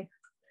wouldn't say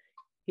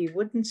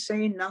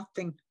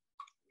nothing.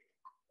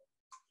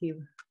 Did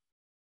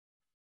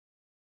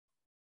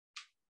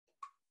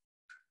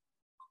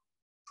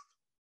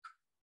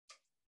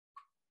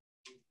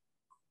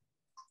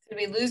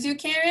we lose you,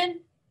 Karen?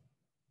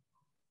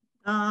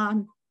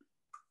 I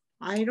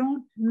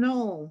don't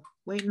know.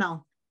 Wait,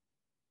 no.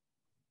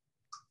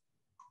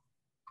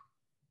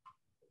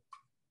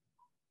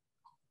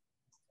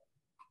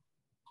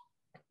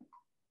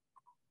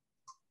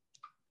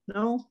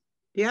 No,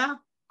 yeah.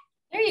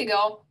 There you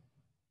go.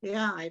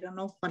 Yeah, I don't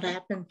know what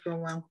happened for a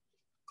while.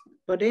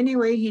 But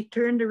anyway, he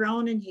turned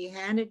around and he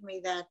handed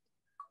me that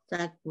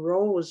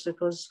rose. It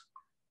was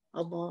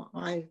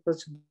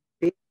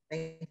big,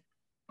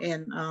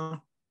 and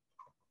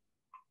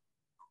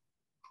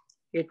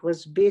it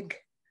was big.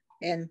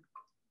 And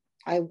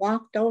I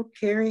walked out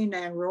carrying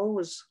that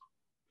rose.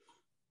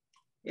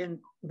 And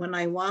when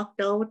I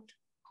walked out,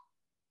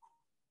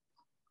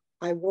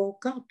 I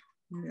woke up.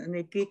 And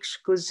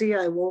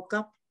I woke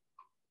up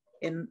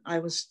and I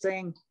was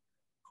saying,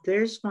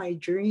 there's my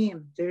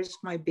dream. There's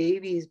my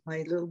baby's,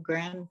 my little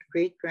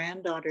great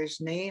granddaughter's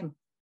name.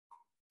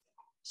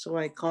 So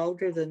I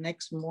called her the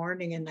next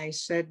morning and I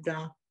said,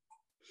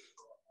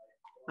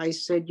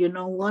 you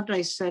know what?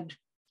 I said,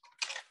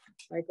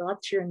 I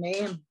got your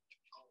name.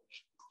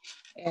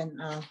 And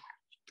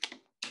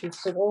she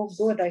said, oh,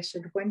 good. I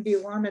said, when do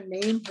you want to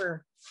name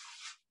her?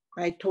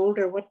 I told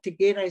her what to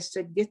get. I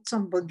said, get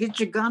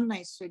your gun.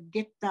 I said,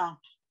 get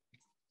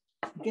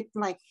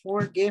like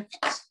 4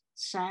 gifts,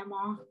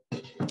 Sama,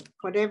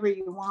 whatever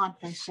you want.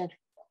 I said,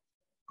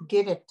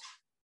 get it.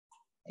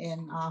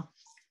 And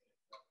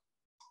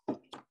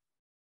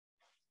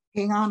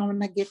hang on, I'm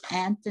gonna get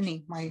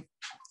Anthony,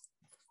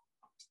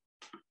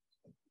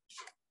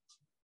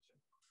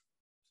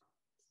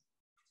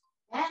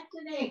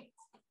 Anthony.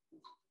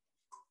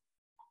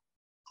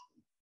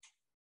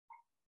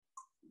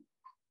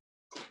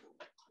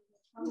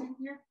 Come in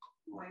here.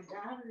 My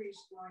battery's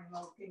going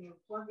low. Can you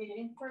plug it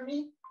in for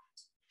me?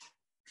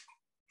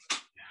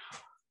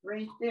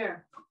 Right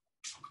there.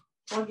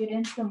 Plug it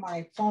into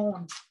my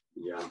phone.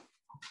 Yeah.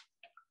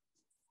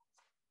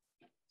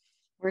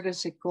 Where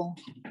does it go?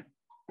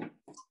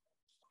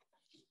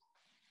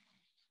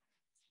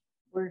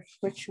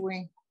 Which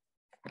way?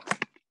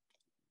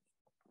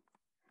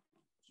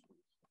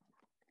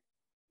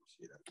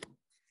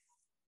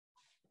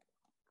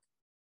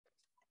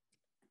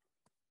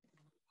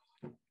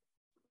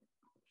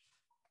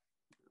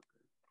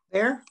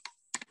 There?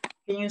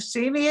 Can you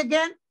see me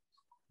again?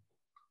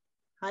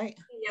 Hi.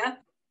 Yeah.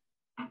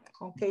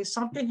 Okay,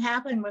 something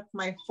happened with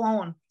my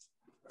phone.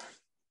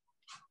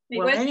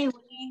 Well,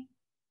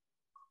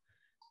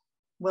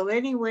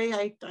 anyway,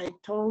 I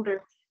told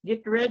her,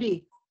 get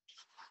ready.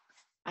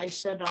 I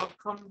said, I'll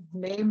come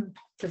name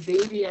the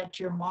baby at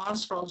your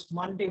mom's house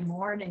Monday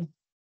morning.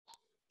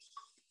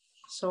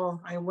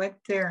 So I went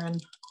there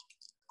and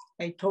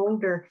I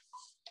told her,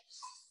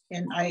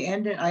 and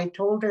I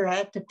told her I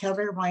had to tell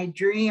her my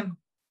dream.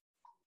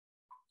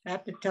 I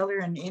had to tell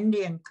her in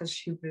Indian because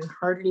she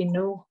hardly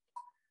knew.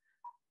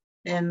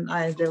 And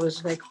there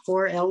was like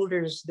 4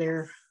 elders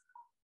there.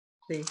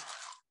 They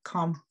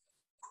come.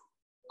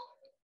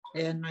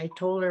 And I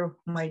told her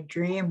my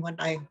dream,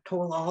 I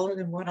told all of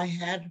them what I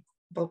had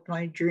about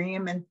my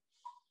dream. And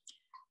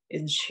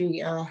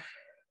she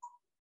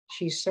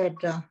said,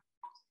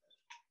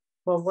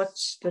 well,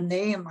 what's the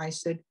name? I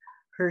said,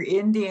 her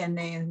Indian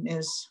name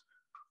is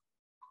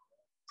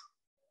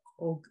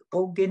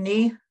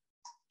Ogini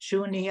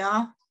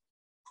Junia.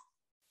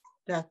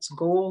 That's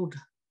gold.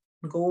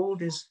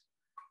 gold is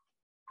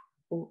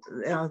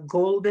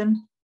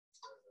golden.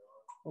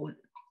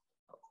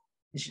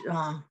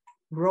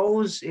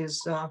 Rose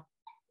is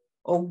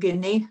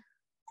Ogini.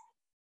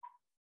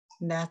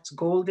 That's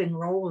Golden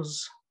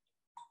Rose.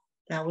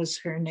 That was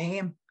her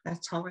name.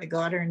 That's how I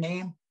got her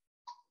name,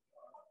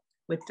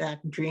 with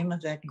that dream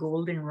of that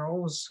golden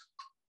rose.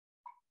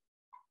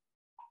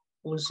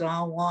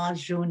 Ozawa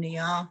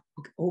Junia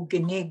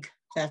Oginig,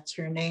 that's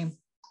her name.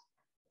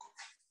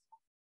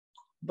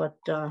 But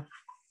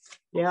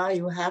yeah,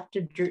 you have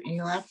to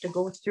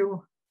go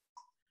through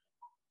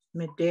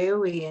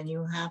Medewi, and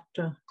you have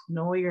to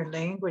know your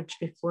language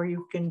before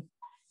you can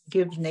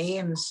give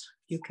names.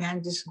 You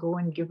can't just go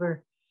and give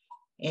her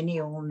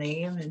any old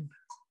name. And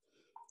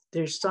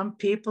there's some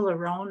people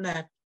around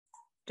that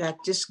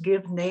just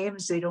give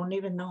names. They don't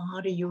even know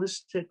how to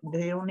use it.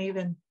 They don't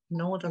even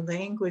know the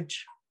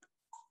language.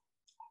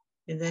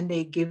 And then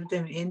they give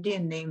them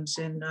Indian names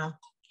in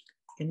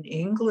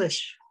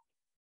English.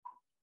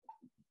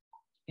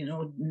 You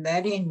know,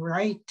 that ain't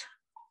right.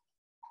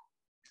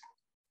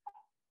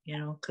 You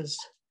know, because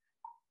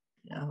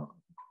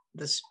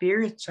the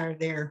spirits are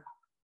there.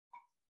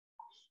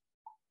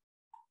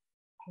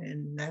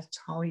 And that's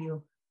how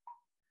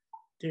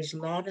there's a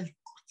lot of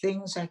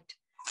things that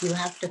you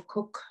have to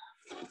cook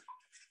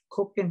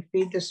and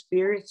feed the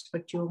spirits,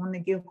 but you only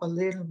give a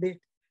little bit.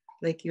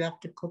 Like you have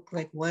to cook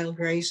like wild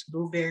rice,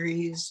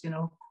 blueberries, you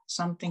know,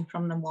 something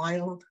from the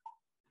wild.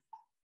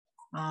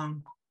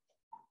 And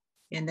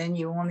then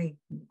you only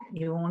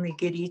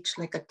get each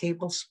like a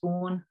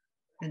tablespoon,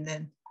 and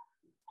then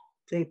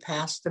they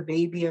pass the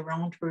baby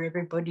around for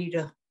everybody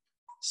to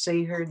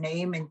say her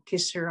name and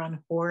kiss her on the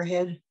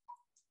forehead.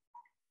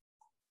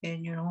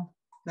 And you know,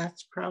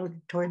 that's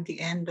probably toward the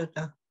end of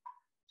the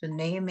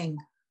naming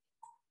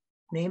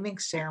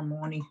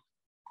ceremony.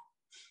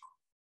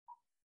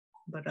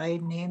 But I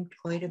named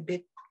quite a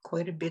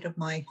bit of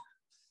my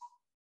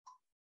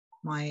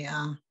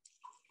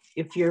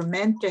if you're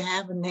meant to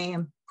have a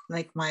name,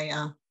 like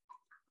my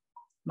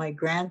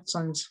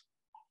grandson's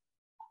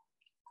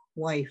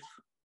wife,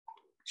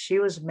 she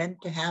was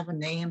meant to have a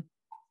name,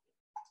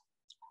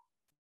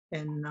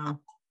 and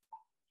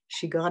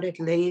she got it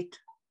late,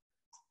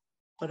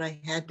 but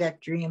I had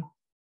that dream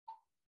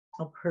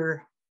of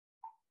her.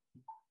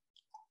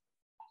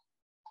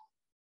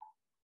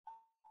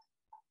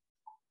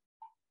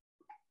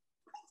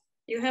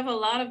 You have a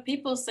lot of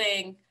people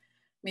saying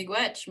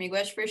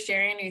miigwech for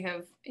sharing.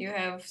 You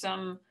have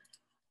some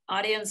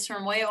audience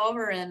from way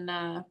over in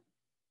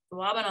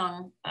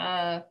Wabanong,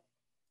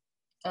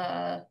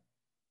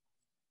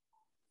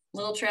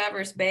 Little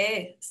Traverse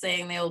Bay,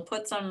 saying they'll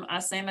put some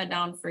asema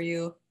down for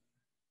you.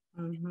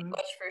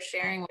 Miigwech for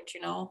sharing what you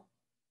know.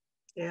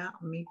 Yeah,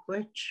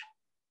 miigwech.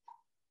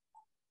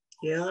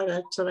 Yeah,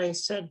 that's what I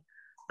said.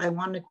 I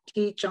want to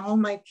teach all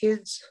my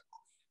kids,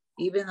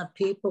 even the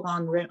people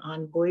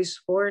on Boys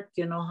Fort,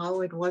 you know,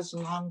 how it was a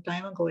long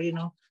time ago, you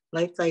know.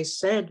 Like I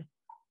said,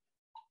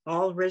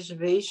 all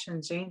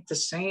reservations ain't the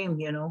same,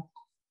 you know.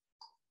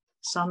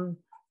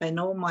 I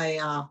know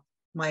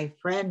my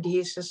friend,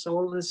 he's as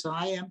old as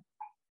I am,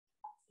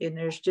 and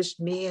there's just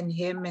me and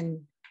him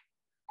and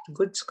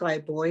Good Sky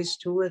Boys,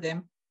 2 of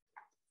them,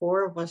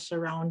 4 of us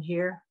around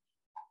here.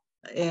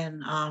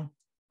 And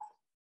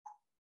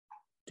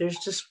there's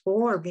just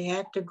 4. We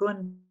had to go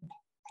and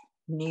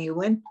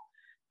Niwin.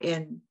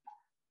 And,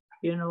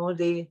 you know,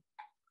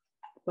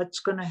 what's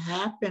going to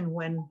happen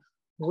when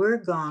we're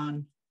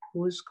gone?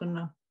 Who's going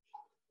to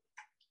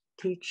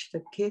teach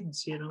the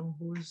kids, you know?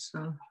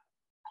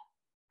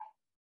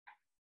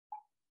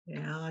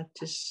 Yeah,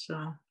 just,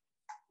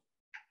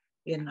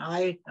 and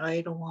I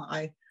don't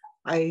want,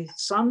 I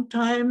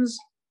sometimes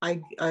I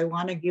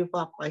want to give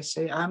up. I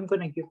say, I'm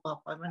going to give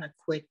up. I'm going to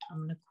quit. I'm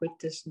going to quit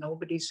this.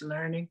 Nobody's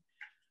learning.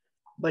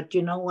 But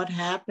you know what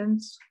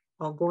happens?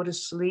 I'll go to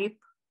sleep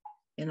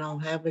and I'll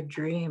have a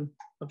dream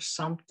of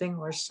something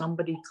or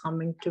somebody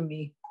coming to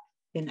me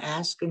and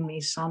asking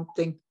me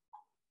something.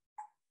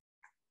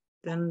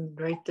 Then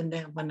right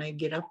then when I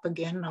get up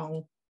again,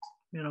 I'll,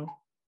 you know,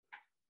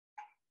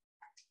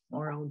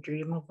 or I'll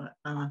dream of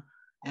an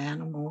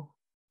animal.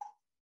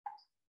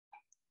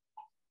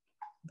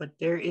 But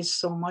there is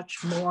so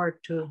much more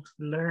to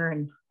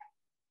learn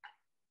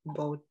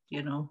about,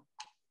 you know,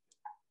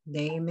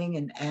 naming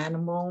and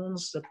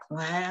animals, the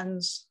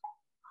clans,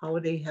 how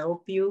they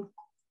help you.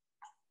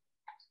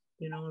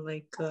 You know,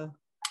 like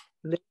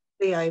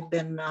lately I've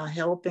been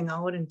helping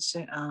out in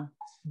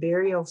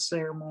burial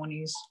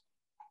ceremonies.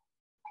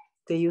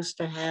 They used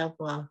to have,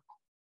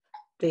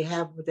 they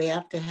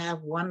have to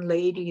have one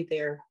lady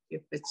there.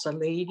 If it's a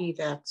lady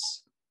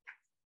that's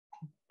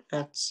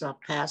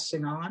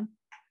passing on,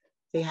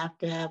 they have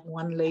to have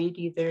one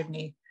lady there.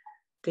 And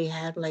they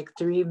had like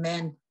 3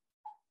 men,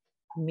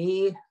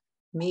 me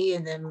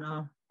and then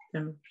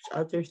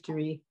other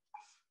 3,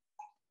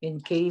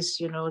 in case,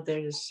 you know,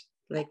 there's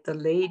like the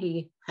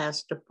lady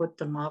has to put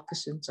the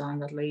moccasins on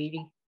the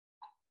lady,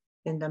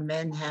 and the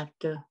men have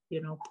to,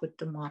 you know, put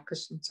the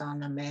moccasins on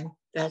the men.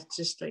 That's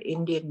just an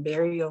Indian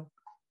burial.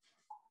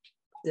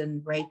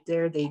 Then right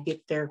there, they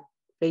get their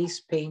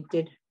face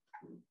painted,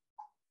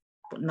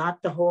 but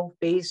not the whole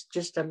face,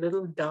 just a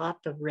little dot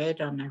of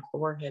red on their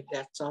forehead.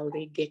 That's all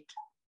they get.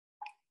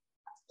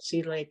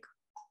 See, like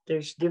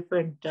there's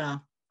different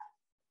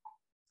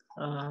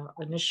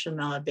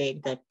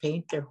Anishinaabe that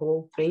paint their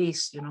whole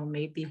face, you know,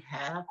 maybe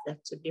half.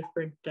 That's a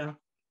different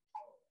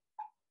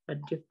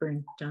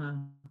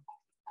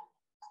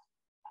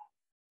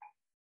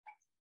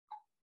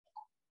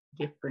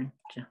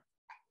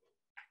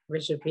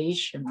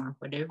reservation or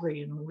whatever,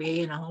 you know. We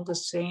ain't all the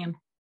same.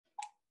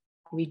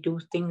 We do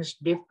things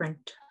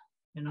different,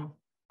 you know.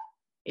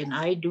 And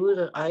I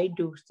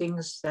do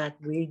things that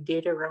we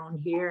did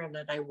around here and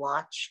that I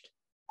watched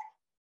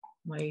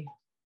my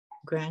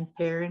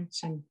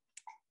grandparents and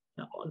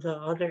the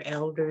other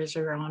elders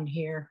around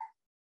here.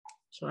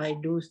 So I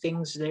do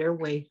things their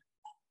way.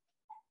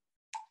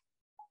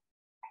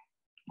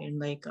 And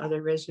like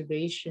other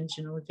reservations,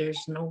 you know,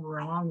 there's no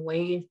wrong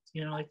way,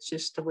 you know, it's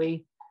just the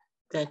way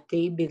that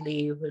they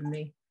believe, and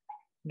they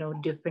know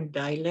different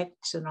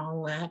dialects and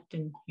all that,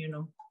 and you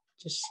know,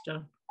 just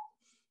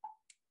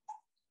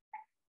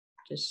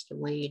the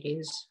way it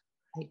is,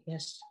 I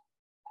guess.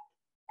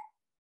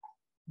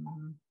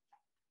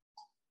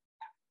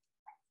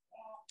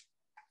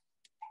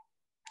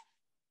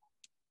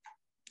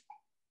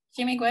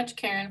 Jimmy Gwetch,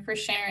 Karen, for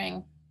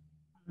sharing.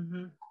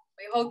 Mm-hmm.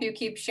 We hope you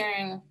keep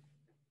sharing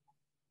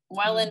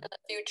well into the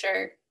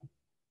future.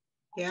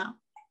 Yeah.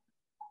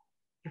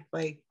 If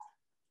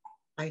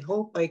I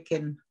hope I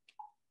can.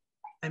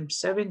 I'm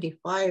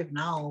 75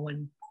 now,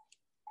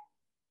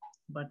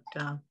 but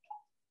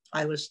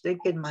I was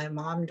thinking my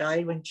mom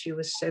died when she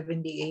was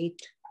 78,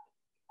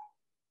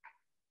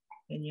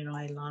 and you know,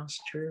 I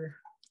lost her,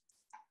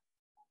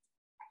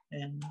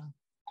 and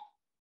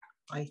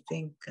I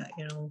think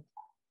you know,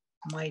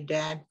 my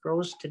dad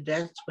froze to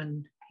death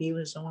when he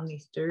was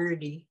only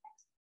 30,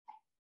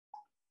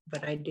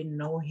 but I didn't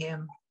know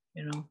him,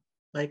 you know.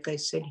 Like I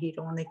said, he'd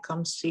only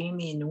come see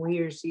me on New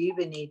Year's Eve,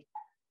 and he'd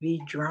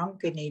be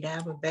drunk and he'd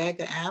have a bag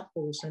of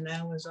apples, and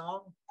that was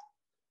all.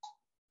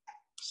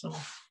 So,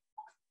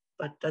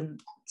 but then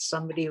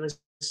somebody was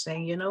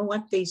saying, you know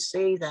what, they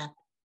say that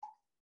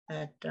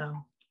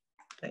the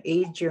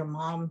age your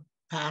mom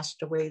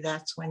passed away,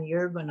 that's when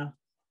you're gonna.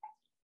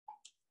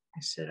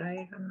 I said,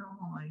 I don't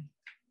know.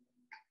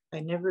 I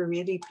never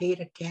really paid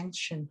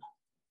attention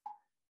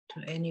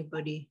to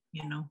anybody,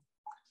 you know.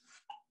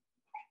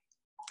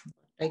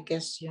 I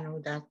guess, you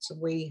know, that's the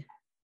way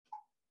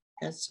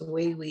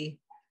we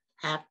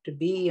have to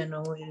be, you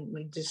know.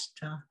 We just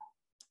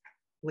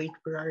wait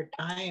for our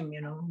time,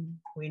 you know.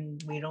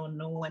 We don't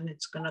know when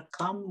it's gonna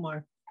come,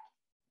 or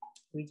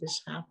we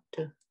just have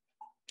to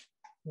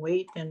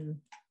wait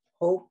and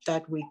hope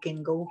that we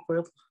can go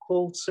for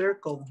full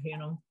circle, you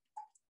know.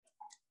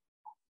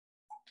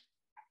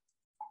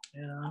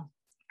 Yeah,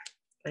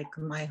 like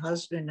my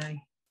husband,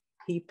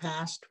 he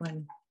passed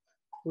when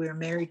we were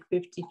married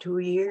 52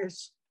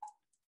 years.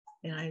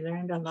 And I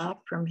learned a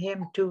lot from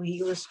him too.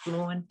 He was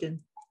fluent and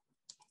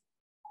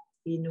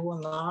he knew a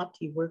lot.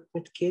 He worked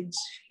with kids.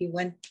 He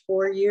went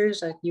 4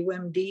 years at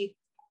UMD.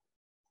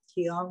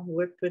 He all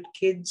worked with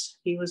kids.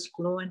 He was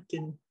fluent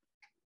and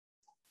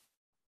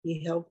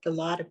he helped a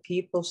lot of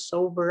people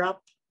sober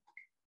up.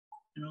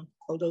 You know,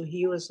 although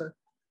he was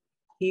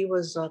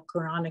a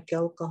chronic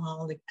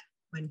alcoholic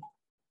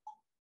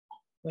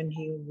when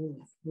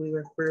we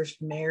were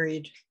first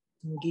married.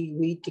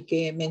 We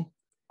came in.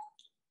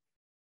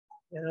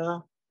 Yeah,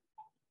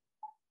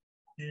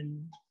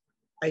 and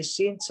I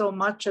seen so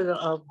much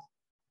of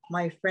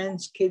my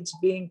friends' kids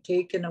being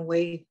taken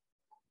away.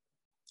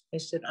 I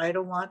said, I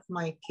don't want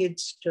my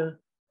kids to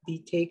be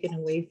taken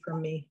away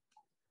from me.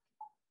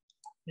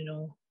 You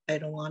know, I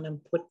don't want them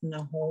put in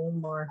a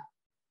home or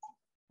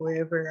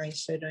wherever. I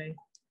said,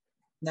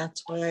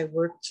 that's why I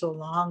worked so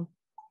long.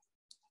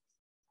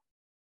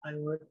 I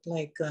worked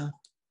like,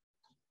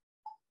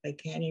 I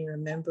can't even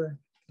remember,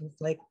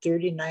 like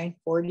 39,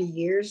 40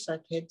 years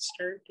at Head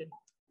Start.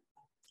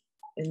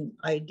 And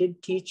I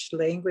did teach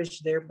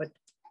language there, but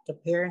the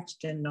parents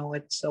didn't know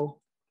it,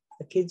 so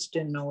the kids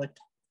didn't know it.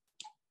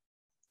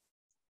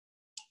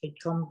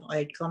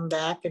 I'd come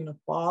back in the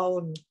fall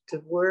and to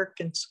work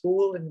and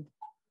school, and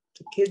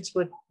the kids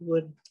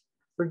would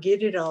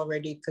forget it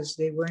already because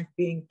they weren't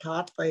being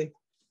taught by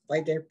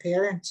their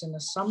parents in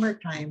the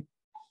summertime,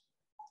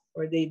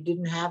 or they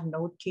didn't have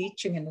no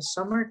teaching in the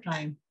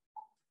summertime.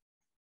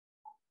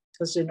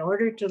 Because in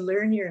order to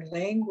learn your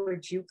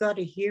language, you got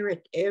to hear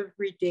it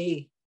every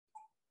day.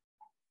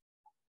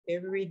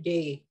 Every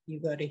day you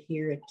got to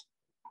hear it.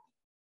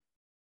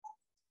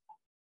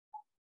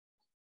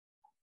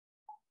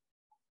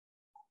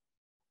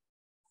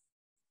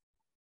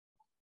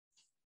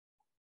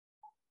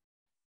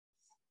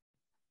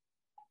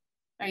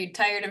 Are you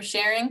tired of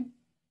sharing?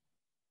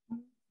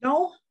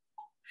 No.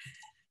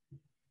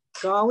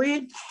 Go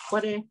ahead.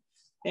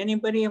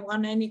 Anybody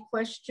want any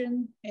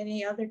question?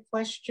 Any other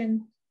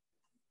question?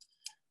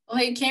 Well,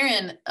 hey,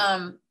 Karen,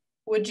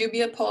 would you be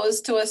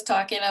opposed to us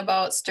talking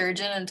about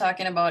sturgeon and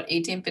talking about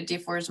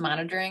 1854's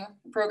monitoring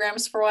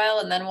programs for a while,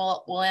 and then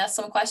we'll ask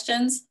some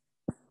questions?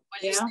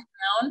 Would you stick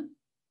around?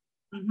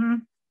 Mm-hmm.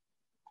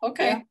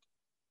 Okay. Yeah.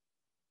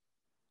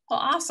 Well,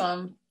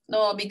 awesome.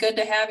 No, it'll be good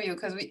to have you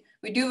because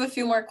we do have a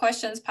few more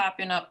questions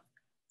popping up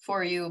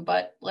for you,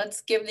 but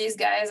let's give these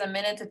guys a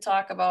minute to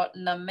talk about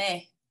Name.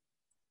 Okay.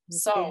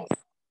 So,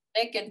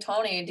 Nick and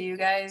Tony, do you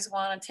guys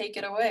want to take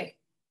it away?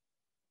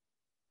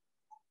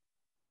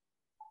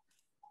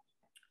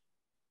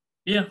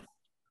 Yeah.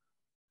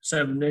 So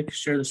have Nick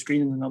share the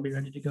screen and then I'll be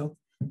ready to go.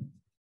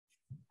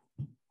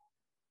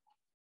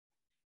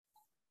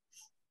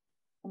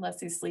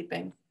 Unless he's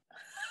sleeping.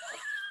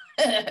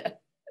 Nick.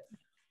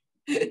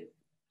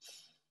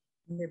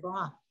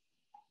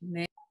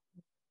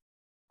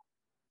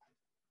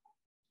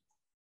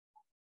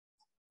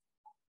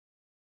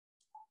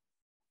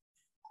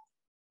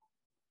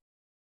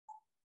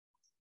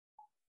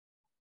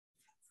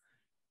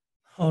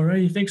 All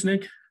righty, thanks,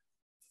 Nick.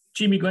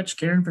 Miigwech,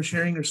 Karen, for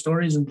sharing your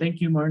stories, and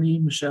thank you,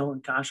 Marnie, Michelle,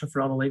 and Kasha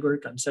for all the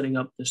legwork on setting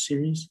up this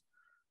series.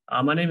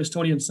 My name is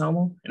Tony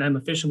Anselmo, and I'm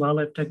a fish and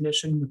wildlife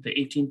technician with the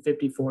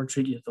 1854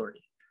 Treaty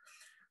Authority.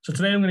 So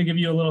today I'm going to give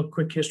you a little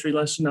quick history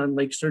lesson on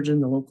Lake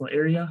Sturgeon, the local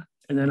area,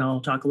 and then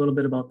I'll talk a little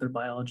bit about their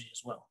biology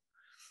as well.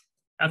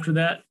 After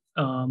that,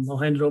 I'll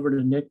hand it over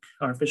to Nick,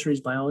 our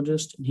fisheries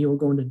biologist, and he will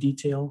go into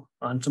detail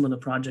on some of the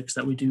projects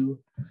that we do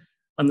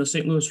on the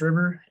St. Louis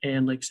River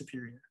and Lake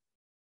Superior.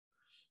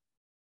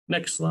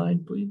 Next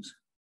slide, please.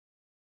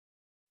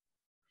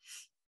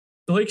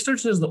 The lake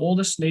sturgeon is the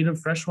oldest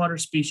native freshwater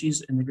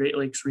species in the Great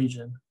Lakes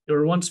region. They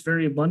were once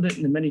very abundant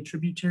in the many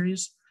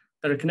tributaries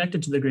that are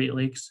connected to the Great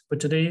Lakes, but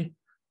today,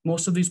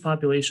 most of these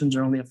populations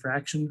are only a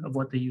fraction of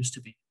what they used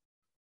to be.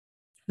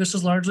 This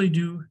is largely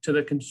due to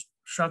the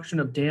construction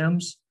of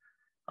dams,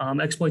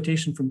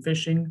 exploitation from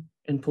fishing,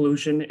 and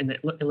pollution in the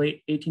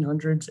late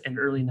 1800s and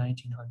early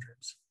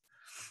 1900s.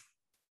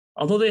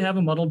 Although they have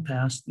a muddled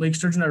past, lake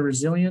sturgeon are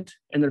resilient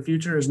and their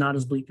future is not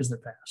as bleak as their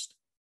past.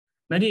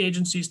 Many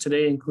agencies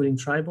today, including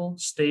tribal,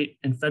 state,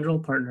 and federal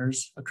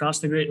partners across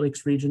the Great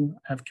Lakes region,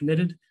 have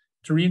committed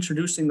to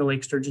reintroducing the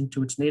lake sturgeon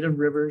to its native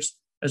rivers,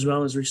 as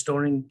well as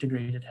restoring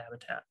degraded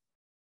habitat.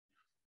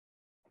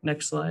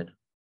 Next slide.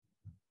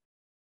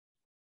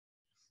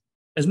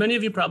 As many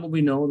of you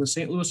probably know, the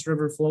St. Louis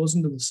River flows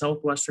into the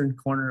southwestern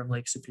corner of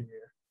Lake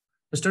Superior.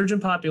 The sturgeon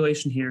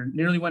population here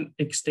nearly went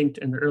extinct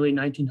in the early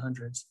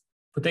 1900s,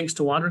 but thanks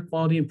to water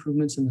quality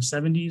improvements in the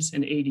 70s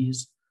and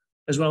 80s,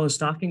 as well as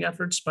stocking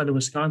efforts by the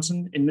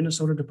Wisconsin and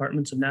Minnesota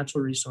Departments of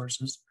Natural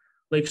Resources,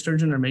 lake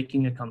sturgeon are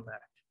making a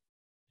comeback.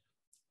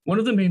 One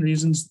of the main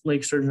reasons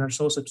lake sturgeon are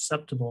so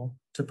susceptible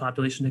to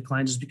population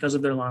declines is because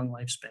of their long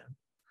lifespan.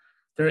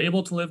 They're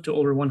able to live to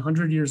over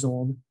 100 years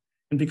old,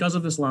 and because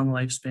of this long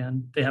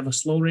lifespan, they have a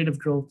slow rate of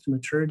growth to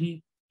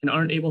maturity and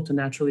aren't able to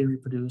naturally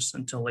reproduce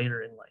until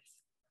later in life.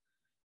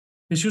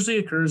 This usually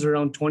occurs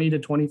around 20 to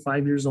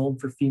 25 years old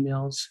for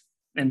females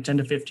and 10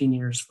 to 15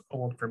 years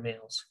old for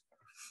males.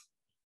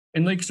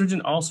 And lake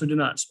sturgeon also do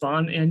not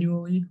spawn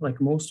annually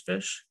like most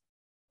fish.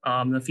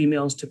 The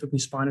females typically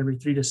spawn every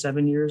 3 to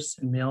 7 years,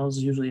 and males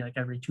usually like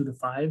every 2 to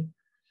 5,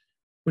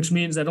 which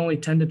means that only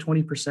 10 to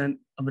 20%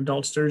 of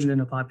adult sturgeon in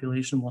a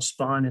population will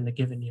spawn in a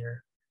given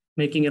year,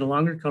 making it a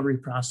long recovery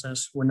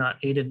process when not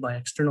aided by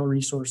external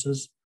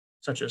resources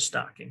such as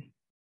stocking.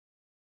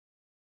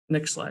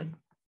 Next slide.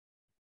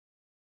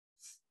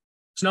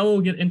 So now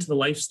we'll get into the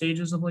life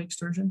stages of lake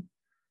sturgeon.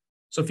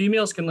 So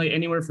females can lay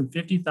anywhere from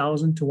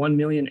 50,000 to 1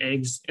 million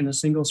eggs in a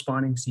single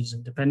spawning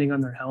season, depending on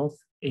their health,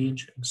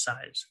 age, and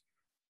size.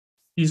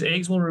 These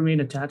eggs will remain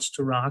attached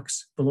to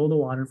rocks below the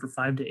water for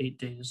 5 to 8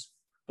 days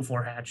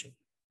before hatching.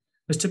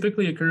 This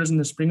typically occurs in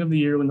the spring of the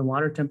year when the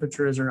water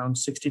temperature is around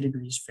 60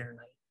 degrees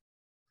Fahrenheit.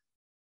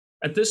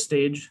 At this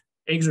stage,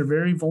 eggs are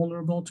very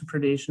vulnerable to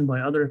predation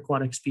by other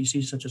aquatic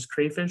species such as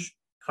crayfish,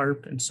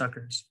 carp, and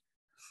suckers.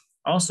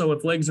 Also,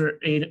 if eggs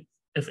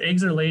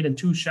are laid in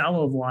too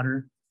shallow of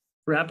water,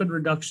 rapid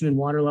reduction in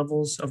water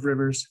levels of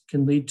rivers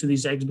can lead to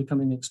these eggs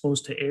becoming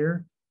exposed to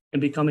air and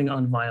becoming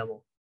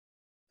unviable.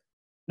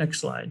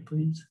 Next slide,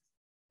 please.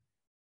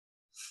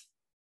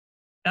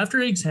 After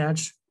eggs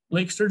hatch,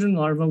 lake sturgeon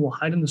larvae will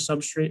hide in the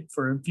substrate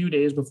for a few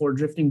days before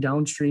drifting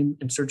downstream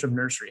in search of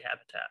nursery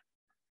habitat.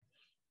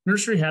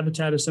 Nursery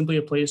habitat is simply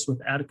a place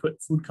with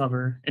adequate food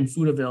cover and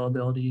food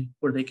availability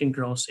where they can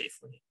grow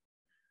safely.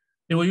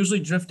 They will usually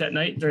drift at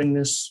night during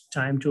this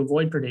time to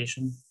avoid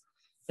predation,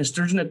 and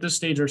sturgeon at this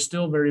stage are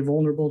still very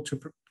vulnerable to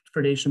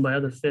predation by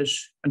other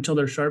fish until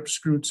their sharp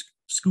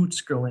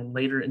scoots grow in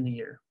later in the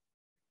year.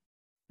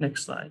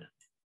 Next slide.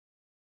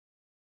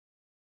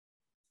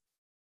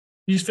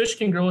 These fish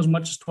can grow as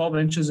much as 12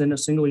 inches in a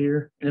single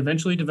year and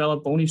eventually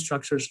develop bony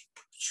structures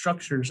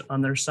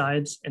on their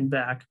sides and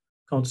back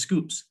called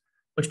scoots,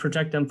 which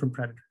protect them from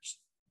predators.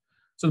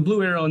 So the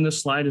blue arrow in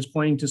this slide is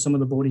pointing to some of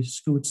the bony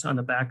scoots on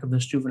the back of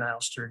this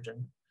juvenile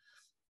sturgeon.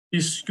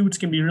 These scoots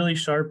can be really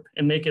sharp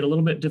and make it a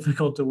little bit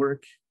difficult to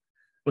work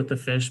with the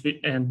fish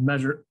and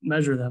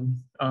measure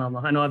them.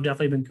 I know I've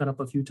definitely been cut up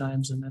a few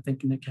times, and I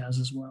think Nick has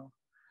as well.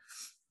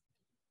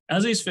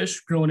 As these fish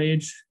grow in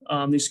age,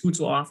 these scoots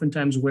will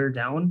oftentimes wear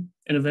down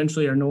and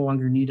eventually are no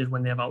longer needed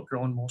when they have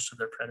outgrown most of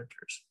their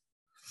predators.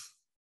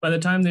 By the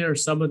time they are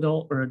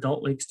subadult or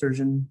adult lake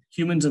sturgeon,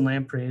 humans and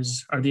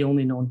lampreys are the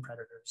only known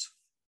predators.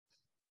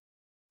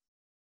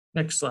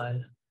 Next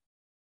slide.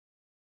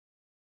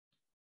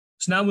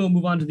 So now we'll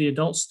move on to the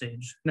adult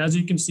stage. And as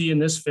you can see in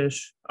this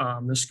fish,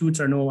 the scutes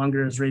are no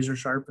longer as razor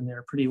sharp and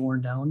they're pretty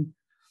worn down.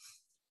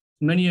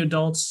 Many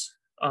adults,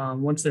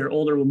 once they're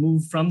older, will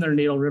move from their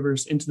natal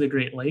rivers into the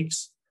Great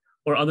Lakes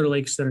or other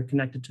lakes that are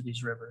connected to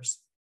these rivers.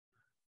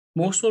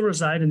 Most will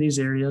reside in these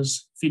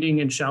areas, feeding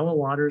in shallow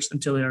waters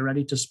until they are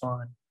ready to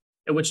spawn,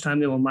 at which time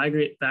they will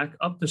migrate back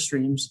up the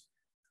streams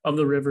of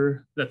the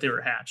river that they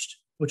were hatched,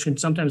 which can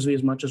sometimes be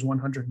as much as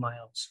 100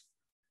 miles.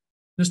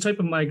 This type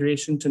of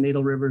migration to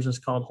natal rivers is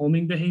called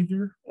homing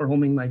behavior or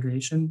homing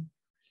migration,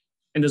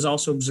 and is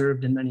also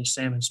observed in many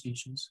salmon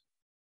species.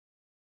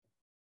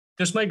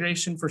 This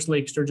migration for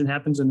lake sturgeon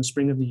happens in the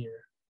spring of the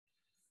year.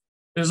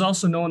 It is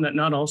also known that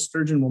not all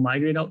sturgeon will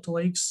migrate out to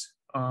lakes.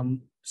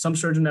 Some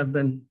sturgeon have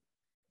been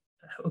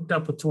hooked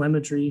up with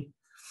telemetry.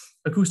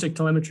 Acoustic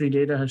telemetry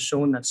data has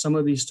shown that some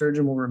of these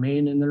sturgeon will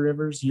remain in the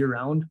rivers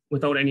year-round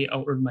without any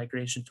outward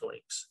migration to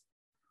lakes.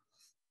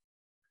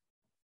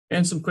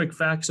 And some quick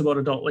facts about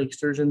adult lake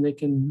sturgeon: they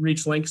can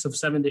reach lengths of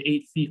 7 to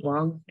 8 feet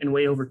long and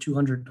weigh over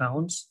 200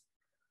 pounds.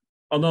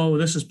 Although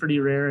this is pretty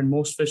rare, and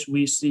most fish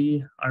we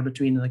see are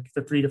between like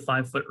the 3 to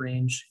 5 foot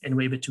range and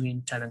weigh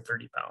between 10 and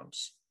 30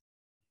 pounds.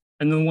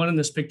 And the one in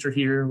this picture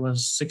here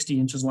was 60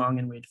 inches long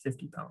and weighed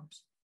 50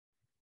 pounds.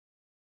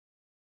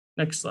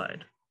 Next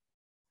slide.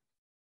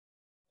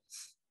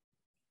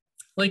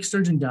 Lake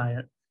sturgeon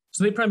diet.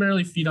 So they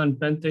primarily feed on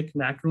benthic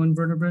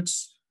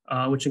macroinvertebrates,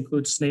 which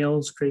include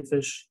snails,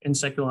 crayfish,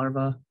 insect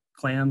larvae,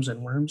 clams,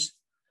 and worms.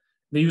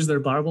 They use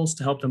their barbels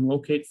to help them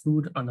locate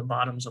food on the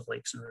bottoms of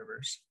lakes and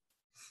rivers.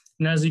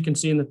 And as you can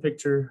see in the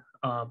picture,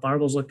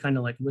 barbels look kind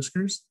of like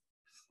whiskers,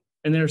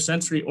 and they are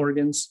sensory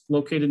organs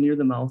located near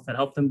the mouth that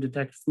help them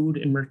detect food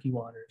in murky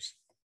waters.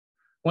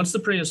 Once the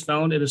prey is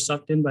found, it is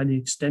sucked in by the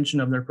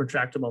extension of their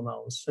protractable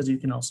mouths, as you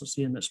can also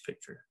see in this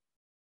picture.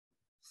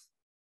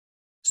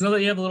 So now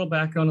that you have a little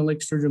background on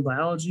lake sturgeon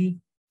biology,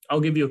 I'll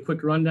give you a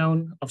quick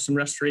rundown of some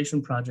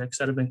restoration projects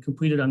that have been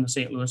completed on the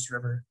St. Louis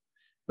River,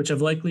 which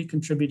have likely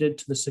contributed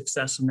to the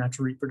success of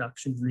natural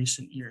reproduction in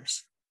recent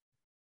years.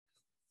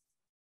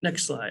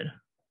 Next slide.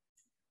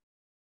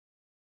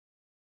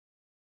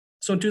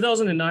 So in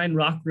 2009,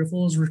 rock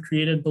riffles were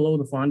created below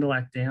the Fond du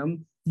Lac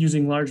Dam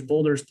using large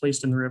boulders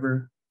placed in the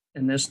river,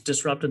 and this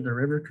disrupted the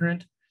river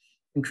current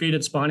and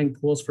created spawning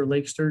pools for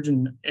lake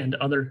sturgeon and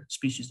other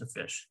species of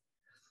fish.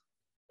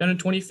 Then in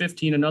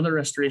 2015, another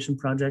restoration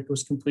project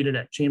was completed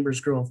at Chambers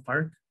Grove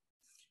Park.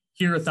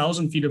 Here,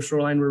 1,000 feet of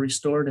shoreline were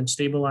restored and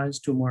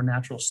stabilized to a more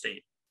natural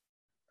state.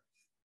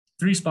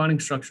 3 spawning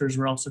structures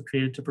were also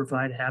created to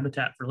provide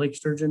habitat for lake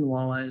sturgeon,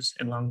 walleyes,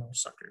 and longnose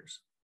suckers.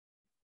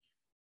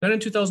 Then in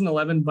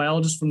 2011,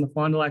 biologists from the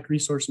Fond du Lac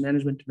Resource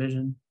Management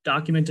Division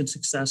documented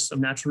success of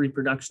natural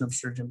reproduction of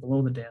sturgeon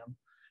below the dam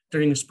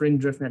during a spring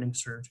drift netting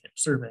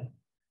survey.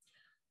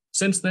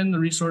 Since then, the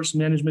resource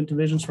management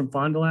divisions from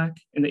Fond du Lac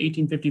and the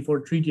 1854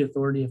 Treaty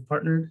Authority have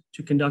partnered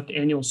to conduct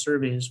annual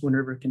surveys when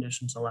river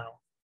conditions allow.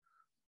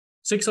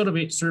 6 out of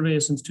 8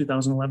 surveys since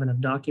 2011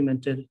 have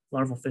documented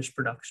larval fish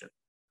production.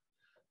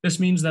 This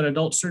means that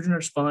adult sturgeon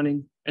are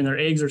spawning and their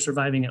eggs are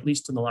surviving at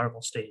least to the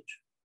larval stage.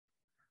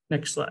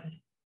 Next slide.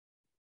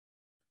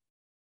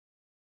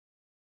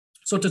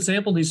 So to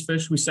sample these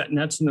fish, we set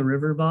nets in the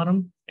river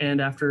bottom, and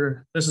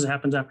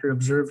happens after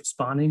observed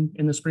spawning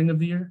in the spring of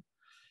the year.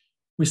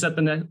 We set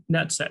the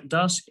nets at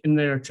dusk, and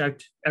they are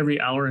checked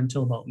every hour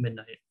until about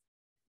midnight.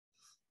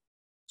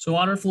 So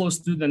water flows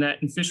through the net,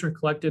 and fish are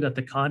collected at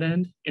the cod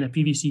end in a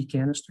PVC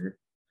canister.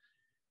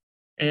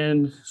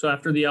 And so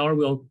after the hour,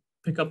 we'll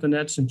pick up the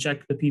nets and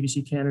check the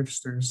PVC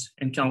canisters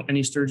and count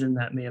any sturgeon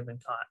that may have been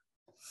caught.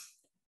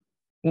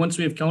 Once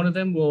we have counted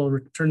them, we'll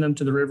return them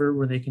to the river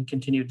where they can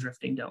continue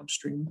drifting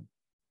downstream.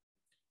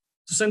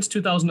 So since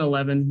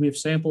 2011, we have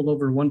sampled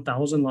over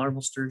 1,000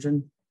 larval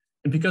sturgeon.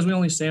 And because we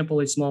only sample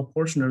a small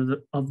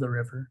portion of the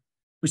river,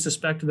 we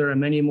suspect there are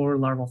many more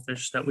larval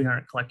fish that we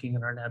aren't collecting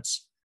in our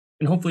nets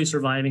and hopefully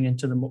surviving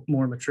into the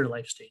more mature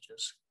life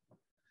stages.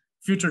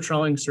 Future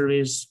trawling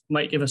surveys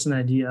might give us an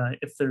idea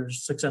if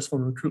there's successful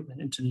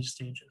recruitment into these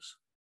stages.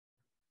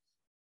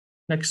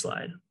 Next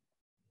slide.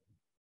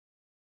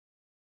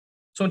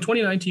 So in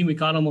 2019, we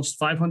caught almost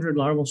 500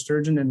 larval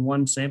sturgeon in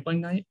one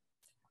sampling night.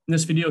 And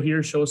this video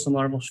here shows some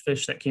larval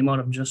fish that came out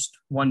of just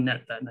one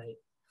net that night.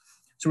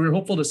 So we're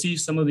hopeful to see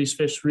some of these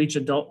fish reach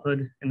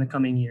adulthood in the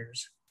coming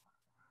years.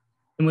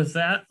 And with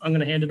that, I'm going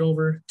to hand it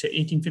over to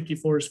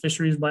 1854's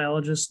fisheries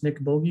biologist, Nick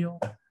Boggio.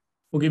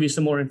 We'll give you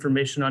some more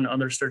information on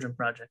other sturgeon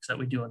projects that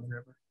we do on the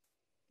river.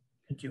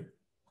 Thank you.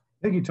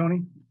 Thank you,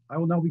 Tony. I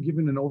will now be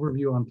giving an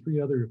overview on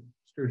 3 other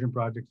sturgeon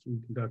projects we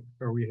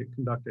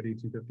conduct at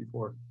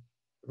 1854.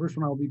 The first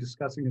one I'll be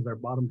discussing is our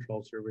bottom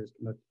trawl surveys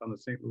conducted on the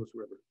St. Louis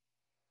River.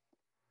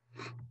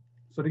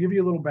 So to give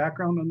you a little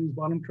background on these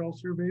bottom trawl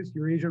surveys,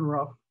 Eurasian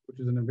ruff, which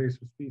is an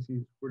invasive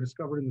species, were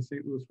discovered in the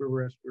St. Louis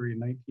River Estuary in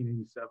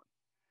 1987.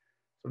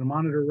 So to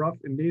monitor ruff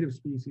and native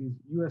species,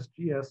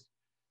 USGS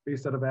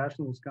based out of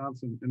Ashland,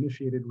 Wisconsin,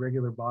 initiated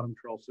regular bottom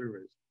trawl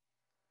surveys.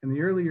 In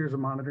the early years of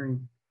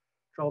monitoring,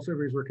 trawl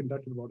surveys were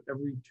conducted about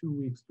every 2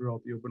 weeks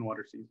throughout the open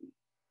water season.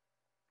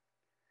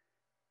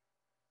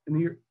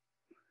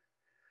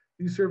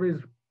 These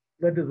surveys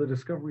led to the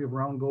discovery of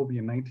round goby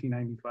in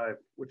 1995,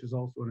 which is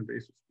also an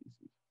invasive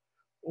species.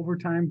 Over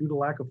time, due to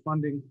lack of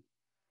funding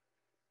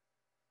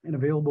and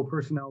available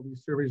personnel,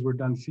 these surveys were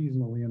done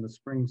seasonally in the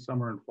spring,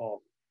 summer, and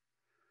fall.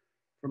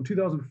 From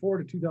 2004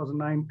 to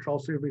 2009, trawl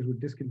surveys were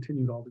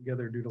discontinued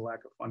altogether due to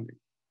lack of funding.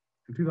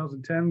 In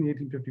 2010, the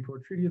 1854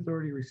 Treaty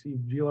Authority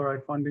received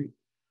GLRI funding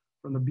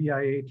from the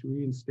BIA to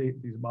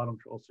reinstate these bottom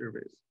trawl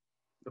surveys.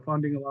 The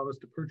funding allowed us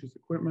to purchase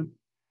equipment,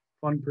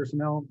 fund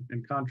personnel,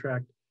 and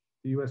contract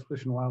the U.S.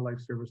 Fish and Wildlife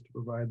Service to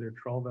provide their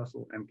trawl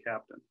vessel and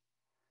captain.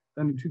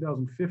 Then in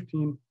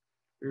 2015,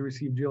 we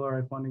received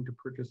GLRI funding to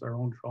purchase our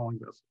own trawling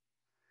vessel.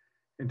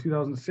 In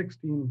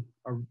 2016,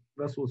 our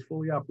vessel was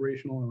fully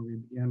operational and we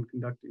began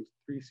conducting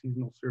 3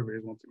 seasonal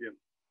surveys once again.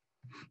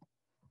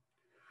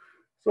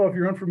 So if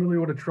you're unfamiliar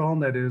what a trawl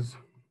net is,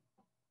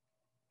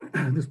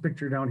 this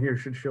picture down here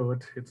should show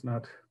it. It's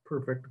not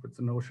perfect, it's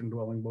an ocean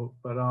dwelling boat,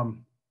 but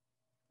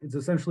it's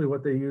essentially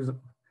what they use.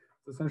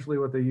 It's essentially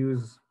what they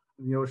use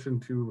in the ocean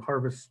to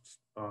harvest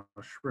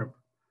shrimp.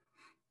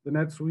 The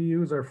nets we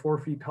use are 4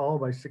 feet tall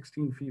by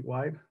 16 feet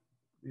wide.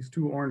 These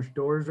 2 orange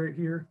doors right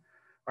here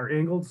are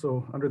angled,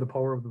 so under the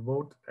power of the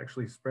boat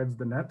actually spreads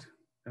the net.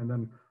 And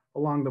then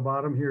along the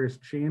bottom here is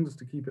chains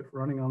to keep it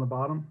running on the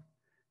bottom.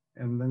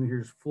 And then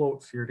here's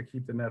floats here to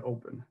keep the net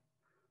open.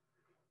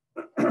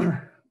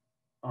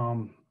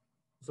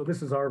 So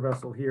this is our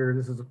vessel here.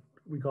 This is,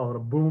 we call it a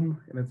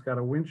boom, and it's got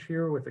a winch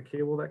here with a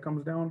cable that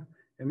comes down.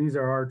 And these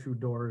are our 2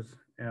 doors.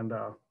 And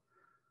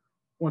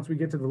once we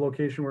get to the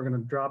location, we're gonna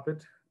drop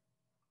it.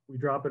 We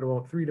drop it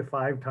about 3 to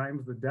 5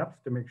 times the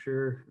depth to make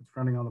sure it's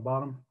running on the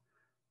bottom.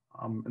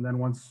 And then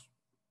once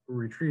we're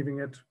retrieving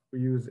it, we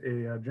use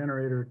a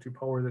generator to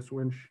power this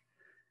winch.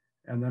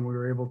 And then we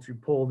were able to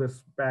pull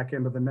this back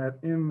into the net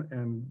in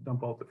and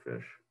dump out the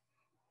fish.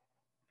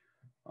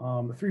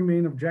 The 3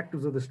 main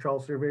objectives of this trawl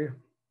survey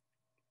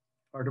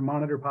are to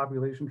monitor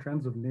population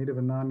trends of native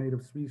and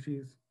non-native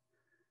species,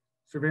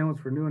 surveillance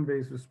for new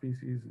invasive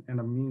species, and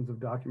a means of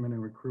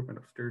documenting recruitment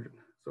of sturgeon.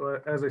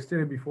 So as I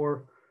stated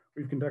before,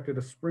 we've conducted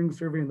a spring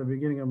survey in the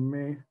beginning of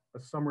May,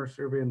 a summer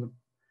survey in the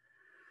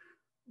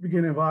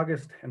beginning of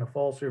August, and a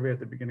fall survey at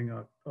the beginning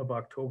of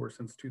October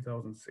since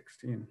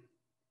 2016.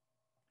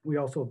 We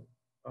also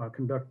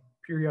conduct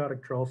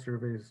periodic trawl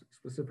surveys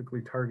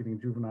specifically targeting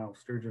juvenile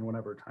sturgeon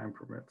whenever time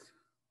permits.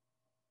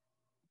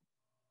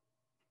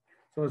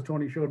 So as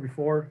Tony showed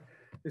before,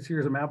 this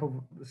here is a map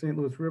of the St.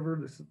 Louis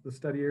River. The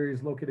study area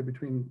is located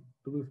between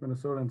Duluth,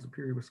 Minnesota and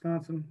Superior,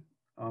 Wisconsin.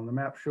 The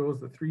map shows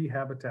the 3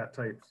 habitat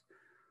types.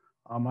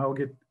 I'll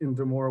get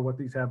into more of what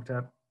these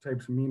habitat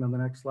types mean on the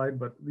next slide,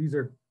 but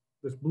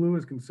this blue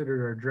is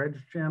considered our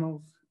dredged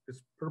channels.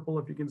 This purple,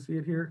 if you can see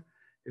it here,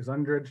 is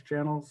undredged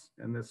channels,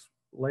 and this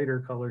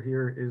lighter color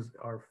here is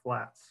our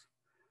flats.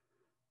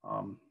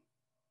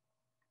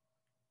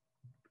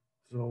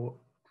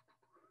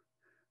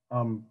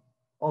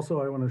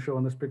 Also, I want to show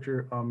in this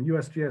picture,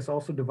 USGS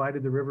also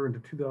divided the river into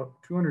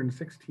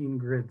 216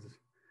 grids,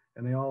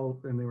 and they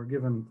were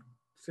given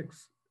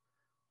 6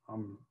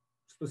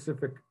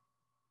 specific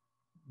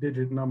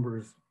digit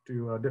numbers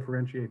to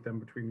differentiate them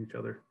between each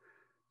other.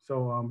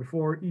 So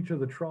before each of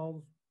the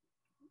trawls,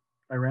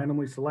 I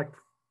randomly select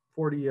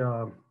 40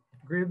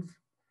 grids,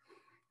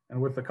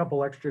 and with a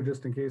couple extra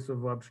just in case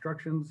of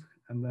obstructions,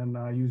 and then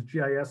use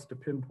GIS to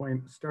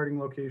pinpoint starting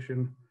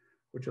location,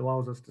 which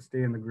allows us to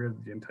stay in the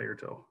grid the entire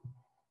tow.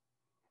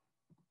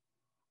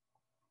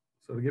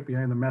 So to get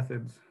behind the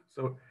methods,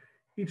 so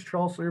each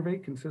trawl survey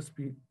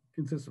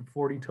consists of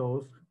 40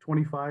 tows.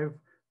 25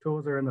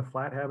 tows are in the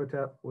flat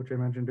habitat, which I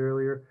mentioned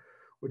earlier,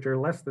 which are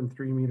less than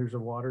 3 meters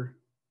of water.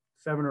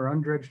 7 are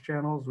undredged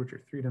channels, which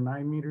are 3 to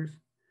 9 meters,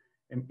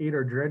 and 8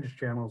 are dredged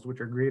channels,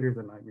 which are greater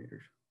than 9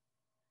 meters.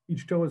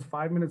 Each tow is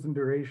 5 minutes in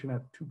duration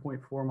at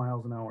 2.4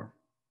 miles an hour.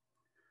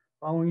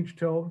 Following each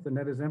tow, the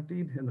net is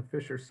emptied and the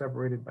fish are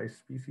separated by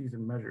species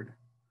and measured.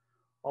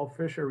 All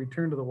fish are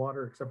returned to the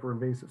water except for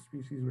invasive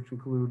species, which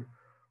include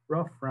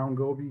rough, round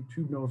goby,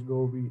 tube-nosed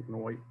goby, and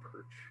white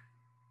perch.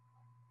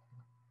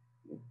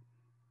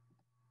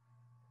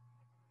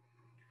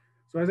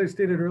 So as I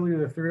stated earlier,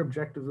 the 3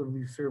 objectives of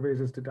these surveys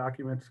is to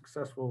document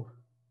successful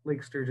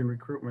lake sturgeon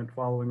recruitment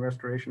following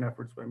restoration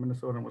efforts by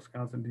Minnesota and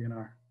Wisconsin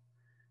DNR.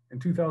 In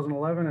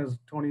 2011, as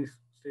Tony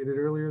stated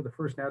earlier, the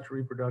first natural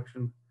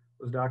reproduction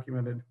was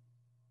documented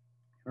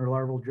in our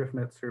larval drift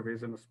net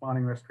surveys in the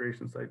spawning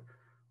restoration site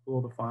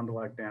below the Fond du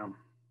Lac Dam.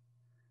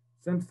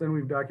 Since then,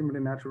 we've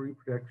documented natural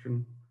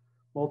reproduction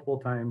multiple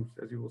times,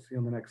 as you will see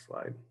on the next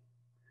slide.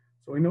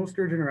 So we know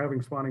sturgeon are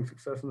having spawning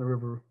success in the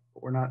river,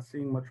 but we're not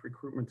seeing much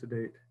recruitment to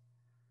date.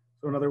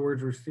 So in other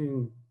words, we're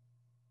seeing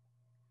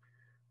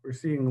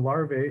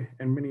larvae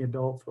and many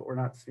adults, but we're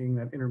not seeing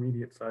that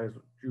intermediate size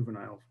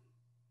juveniles.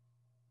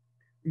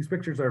 These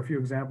pictures are a few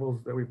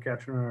examples that we've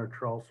captured in our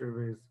trawl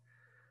surveys.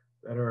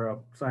 that are a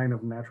sign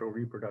of natural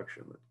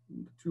reproduction.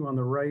 The two on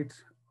the right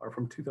are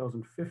from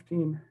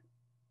 2015,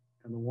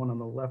 and the one on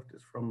the left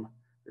is from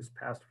this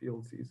past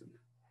field season.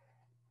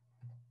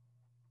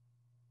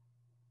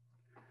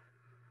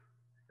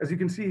 As you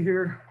can see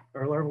here,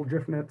 our larval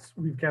drift nets,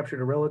 we've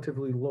captured a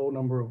relatively low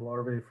number of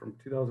larvae from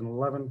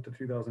 2011 to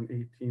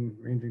 2018,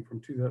 ranging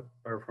from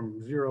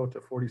 0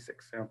 to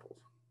 46 samples.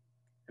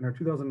 In our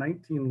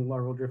 2019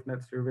 larval drift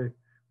net survey,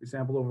 we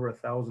sampled over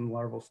 1,000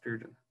 larval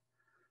sturgeon.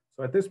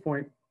 So at this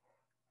point,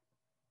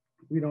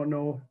 we don't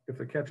know if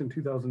the catch in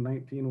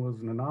 2019 was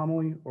an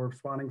anomaly or if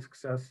spawning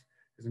success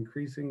is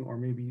increasing, or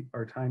maybe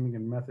our timing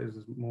and methods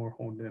is more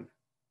honed in.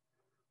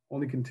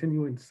 Only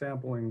continuing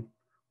sampling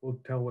will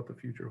tell what the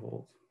future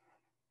holds.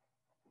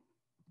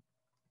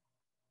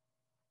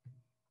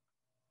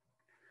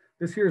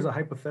 This here is a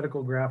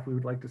hypothetical graph we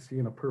would like to see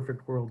in a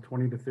perfect world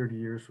 20 to 30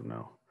 years from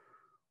now,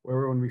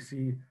 where when we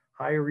see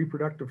higher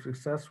reproductive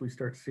success, we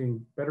start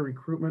seeing better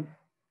recruitment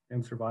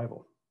and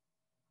survival.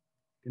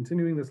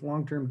 Continuing this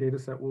long-term data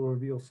set will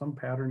reveal some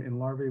pattern in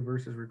larvae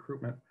versus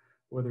recruitment,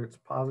 whether it's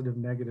positive,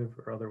 negative,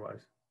 or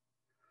otherwise.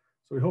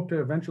 So we hope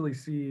to eventually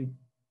see,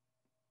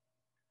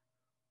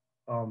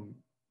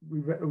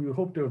 we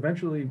hope to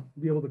eventually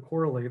be able to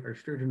correlate our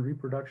sturgeon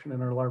reproduction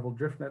in our larval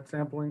drift net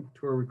sampling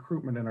to our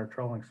recruitment in our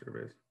trawling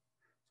surveys.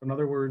 So in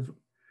other words,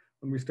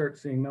 when we start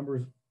seeing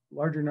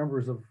larger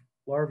numbers of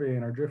larvae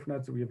in our drift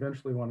nets, we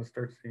eventually want to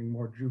start seeing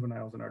more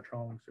juveniles in our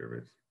trawling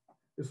surveys.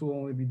 This will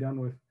only be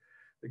done with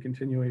the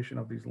continuation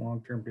of these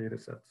long-term data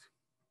sets.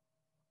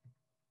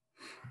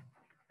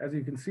 As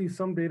you can see,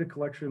 some data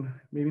collection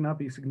may not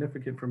be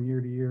significant from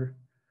year to year,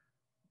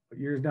 but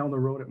years down the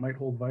road, it might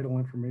hold vital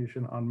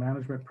information on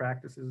management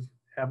practices,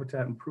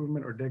 habitat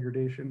improvement or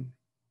degradation,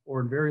 or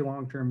in very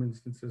long-term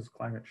instances,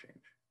 climate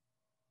change.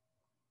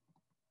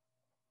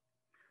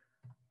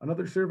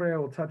 Another survey I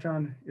will touch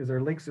on is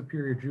our Lake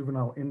Superior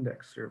Juvenile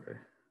Index survey.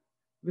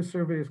 This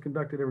survey is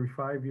conducted every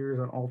 5 years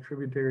on all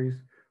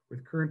tributaries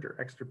with current or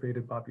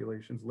extirpated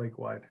populations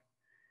lake-wide.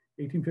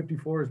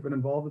 1854 has been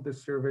involved with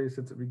this survey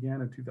since it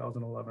began in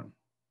 2011.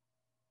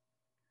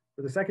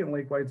 For the second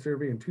lake-wide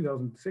survey in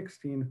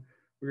 2016,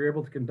 we were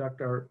able to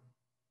conduct our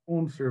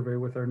own survey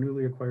with our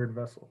newly acquired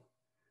vessel.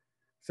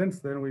 Since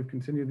then, we've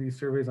continued these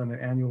surveys on an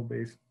annual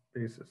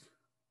basis.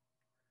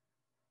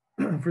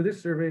 For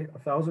this survey,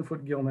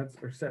 1,000-foot gill nets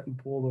are set and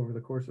pulled over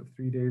the course of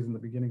 3 days in the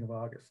beginning of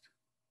August.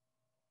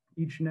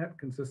 Each net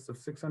consists of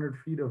 600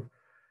 feet of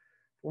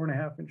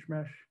 4.5-inch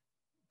mesh,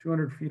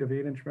 200 feet of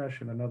 8-inch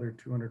mesh, and another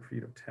 200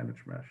 feet of 10-inch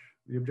mesh.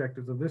 The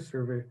objectives of this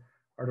survey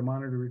are to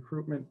monitor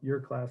recruitment, year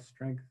class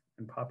strength,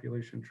 and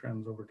population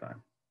trends over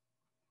time.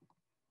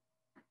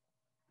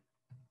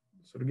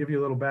 So to give you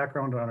a little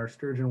background on our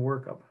sturgeon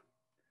workup.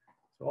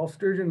 So all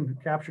sturgeon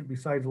captured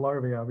besides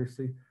larvae,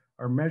 obviously,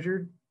 are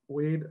measured,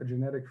 weighed, a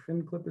genetic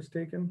fin clip is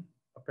taken,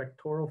 a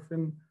pectoral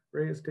fin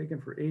ray is taken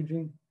for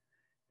aging,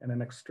 and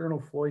an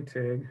external Floyd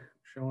tag,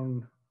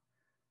 shown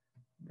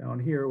down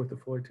here with the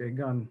Floyd tag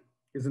gun,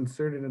 is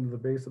inserted into the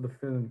base of the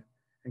fin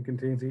and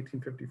contains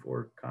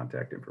 1854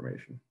 contact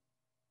information.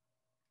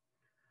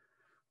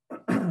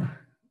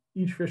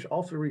 Each fish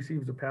also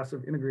receives a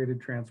passive integrated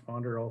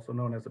transponder, also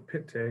known as a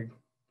pit tag,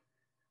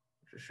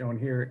 which is shown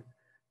here.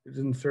 It is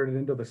inserted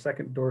into the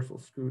second dorsal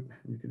scoot.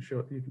 You can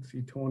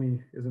see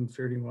Tony is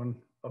inserting one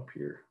up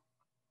here.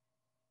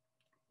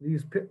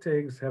 These pit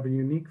tags have a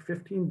unique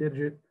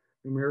 15-digit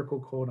numerical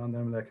code on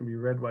them that can be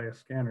read by a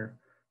scanner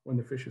when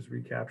the fish is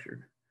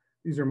recaptured.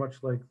 These are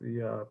much like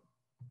the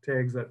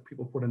tags that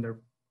people put in their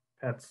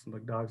pets,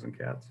 like dogs and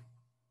cats.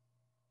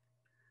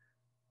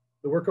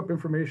 The workup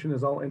information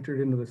is all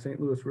entered into the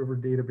St. Louis River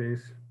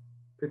database,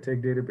 pit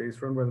tag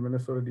database run by the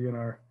Minnesota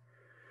DNR,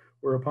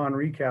 where upon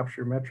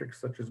recapture,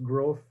 metrics such as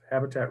growth,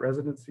 habitat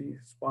residency,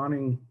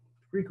 spawning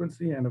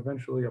frequency, and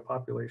eventually a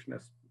population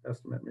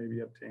estimate may be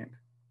obtained.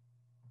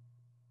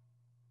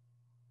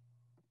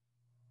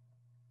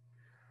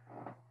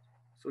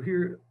 So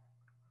here,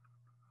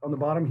 on the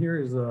bottom here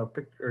is a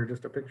picture, or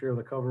just a picture of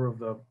the cover of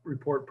the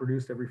report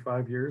produced every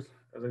 5 years.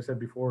 As I said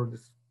before,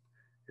 this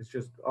is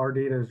just, our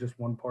data is just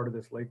one part of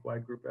this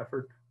lake-wide group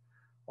effort.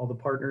 All the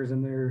partners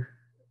in there,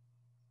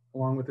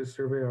 along with this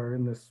survey, are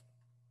in this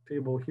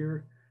table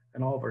here,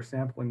 and all of our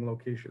sampling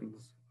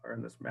locations are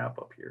in this map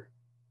up here.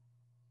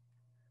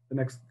 The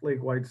next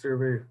lake-wide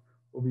survey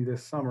will be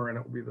this summer, and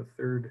it will be the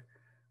third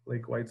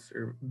lake-wide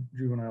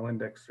juvenile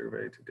index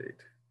survey to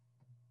date.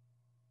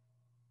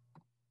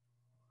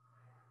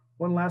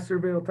 One last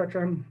survey I'll touch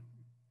on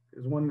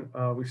is one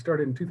we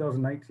started in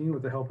 2019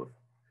 with the help of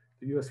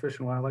the U.S. Fish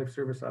and Wildlife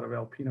Service out of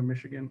Alpena,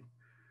 Michigan,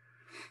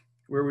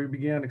 where we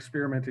began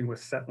experimenting with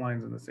set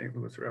lines in the St.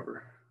 Louis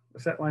River. The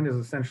set line is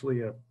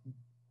essentially a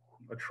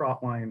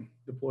trot line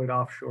deployed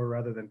offshore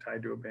rather than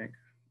tied to a bank.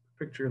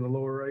 The picture in the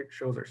lower right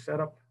shows our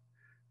setup.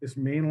 This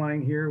main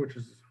line here, which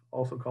is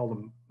also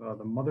called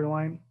the mother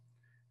line,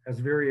 has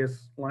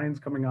various lines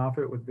coming off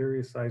it with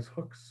various size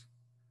hooks.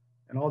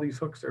 And all these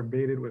hooks are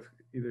baited with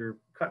either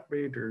cut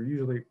bait or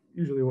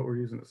usually what we're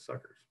using is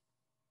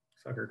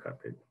sucker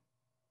cut bait.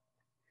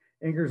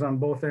 Anchors on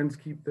both ends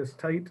keep this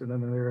tight, and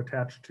then they're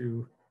attached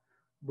to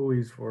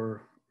buoys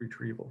for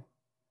retrieval.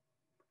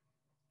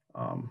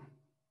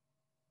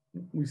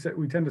 We've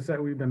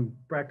been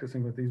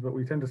practicing with these, but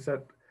we tend to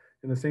set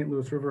in the St.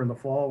 Louis River in the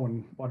fall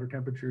when water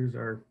temperatures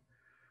are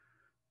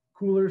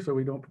cooler, so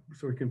we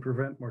can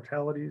prevent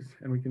mortalities,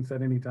 and we can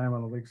set any time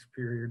on the Lake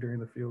Superior during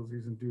the field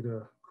season due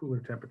to cooler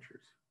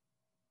temperatures.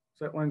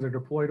 Set lines are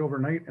deployed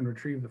overnight and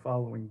retrieved the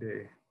following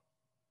day.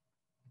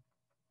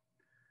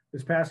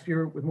 This past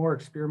year, with more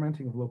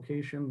experimenting of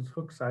locations,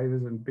 hook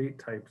sizes, and bait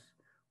types,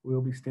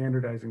 we'll be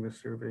standardizing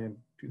this survey in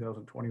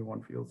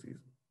 2021 field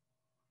season.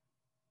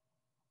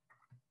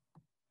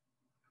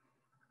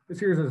 This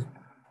here's a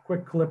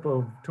quick clip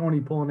of Tony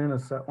pulling in a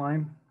set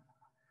line.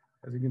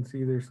 As you can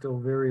see, they're still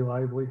very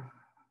lively.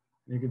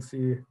 You can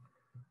see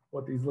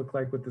what these look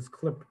like with this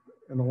clip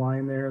and the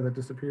line there that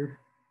disappeared.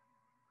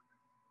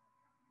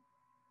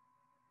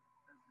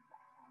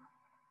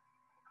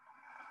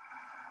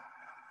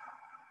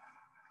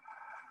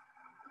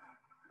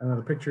 And then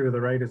the picture to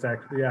the right is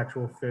the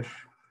actual fish.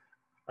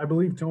 I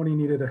believe Tony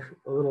needed a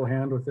little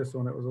hand with this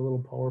one. It was a little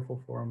powerful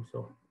for him,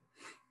 so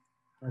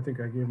I think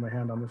I gave him a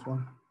hand on this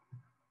one.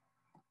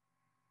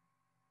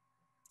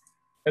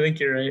 I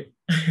think you're right.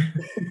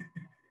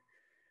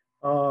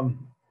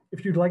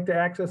 If you'd like to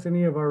access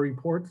any of our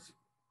reports,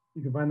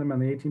 you can find them on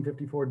the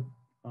 1854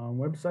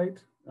 website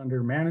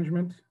under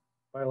Management,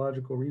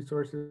 Biological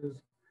Resources,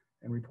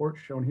 and Reports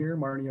shown here.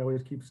 Marnie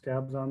always keeps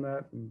tabs on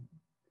that and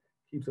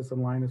keeps us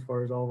in line as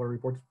far as all of our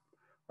reports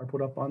are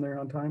put up on there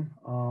on time.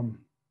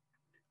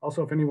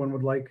 Also, if anyone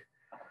would like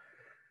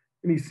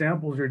any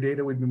samples or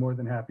data, we'd be more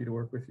than happy to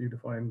work with you to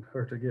find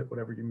or to get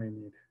whatever you may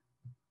need.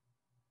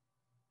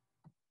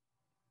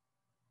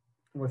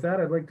 And with that,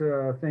 I'd like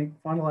to thank the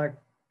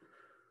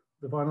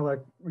Fond du Lac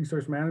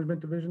Resource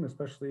Management Division,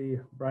 especially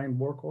Brian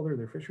Borkholder,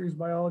 their fisheries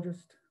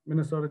biologist,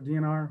 Minnesota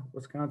DNR,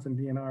 Wisconsin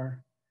DNR,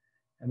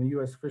 and the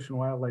U.S. Fish and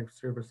Wildlife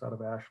Service out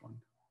of Ashland.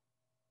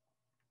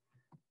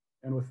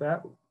 And with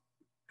that,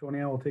 Tony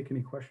and I will take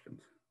any questions.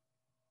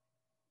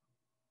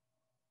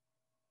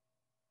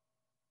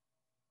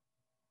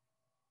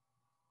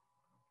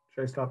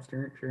 Should I stop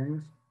sharing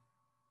this?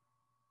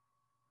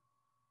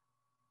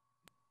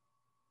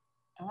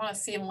 I want to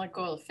see him let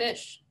go of the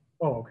fish.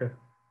 Oh, okay.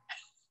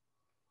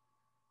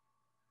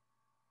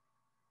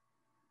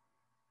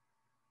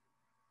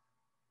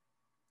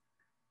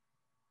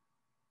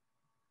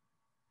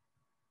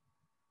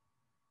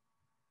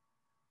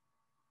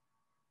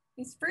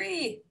 He's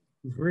free.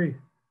 He's free.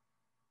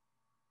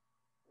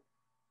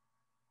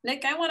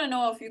 Nick, I want to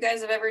know if you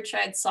guys have ever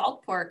tried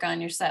salt pork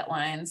on your set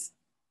lines.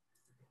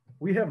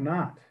 We have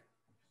not.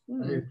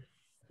 We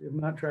have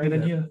not tried Good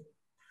that. idea.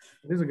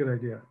 It is a good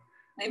idea.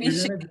 Maybe you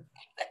should.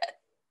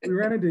 We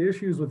ran into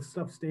issues with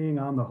stuff staying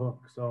on the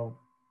hook. So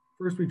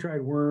first we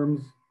tried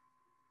worms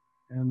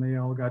and they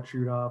all got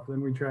chewed off.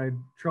 Then we tried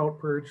trout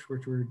perch,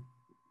 which we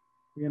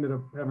ended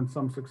up having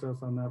some success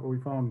on that, but we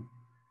found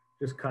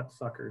just cut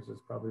suckers is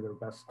probably their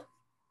best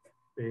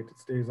bait. It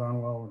stays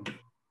on well and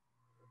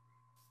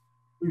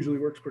usually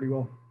works pretty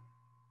well.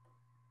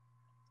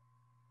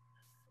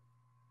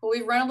 Well,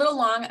 we've run a little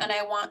long and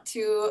I want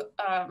to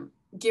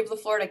give the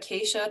floor to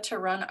Keisha to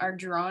run our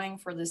drawing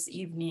for this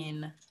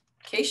evening.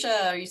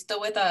 Keisha, are you still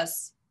with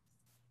us?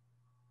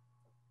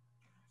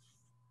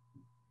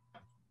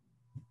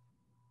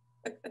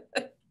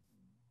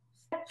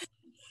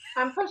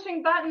 I'm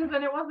pushing buttons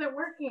and it wasn't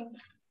working.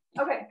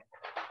 Okay.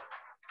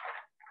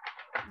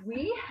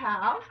 We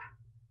have,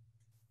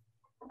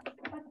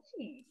 let's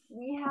see,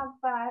 we have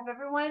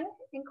everyone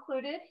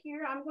included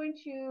here. I'm going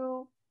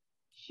to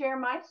share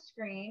my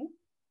screen.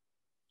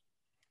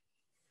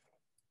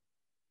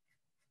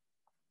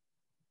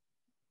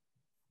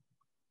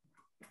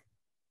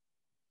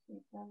 See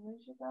if I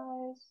lose you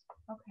guys.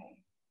 Okay.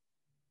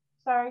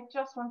 Sorry,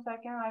 just one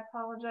second. I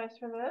apologize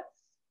for this.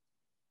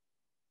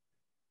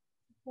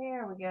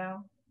 There we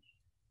go.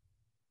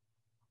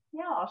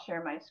 Yeah, I'll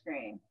share my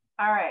screen.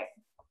 All right.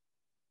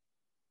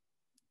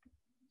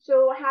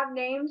 So we'll have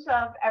names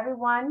of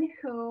everyone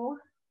who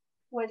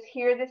was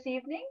here this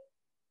evening.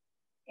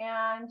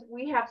 And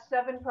we have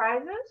 7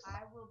 prizes.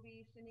 I will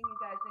be sending you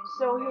guys in.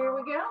 So here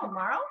we go,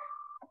 Marl.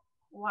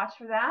 Watch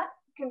for that.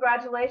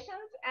 Congratulations.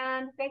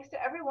 And thanks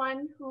to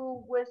everyone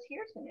who was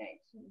here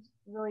tonight. It's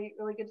really,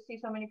 really good to see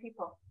so many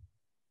people.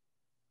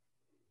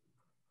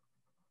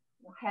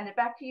 I'll hand it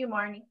back to you,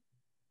 Marnie.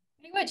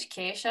 Pretty much,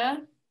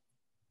 Keisha.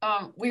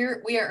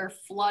 We are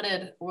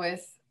flooded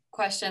with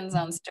questions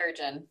on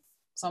sturgeon.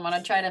 So I'm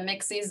gonna try to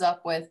mix these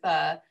up with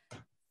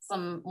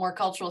some more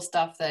cultural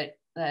stuff that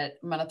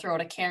I'm gonna throw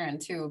to Karen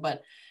too.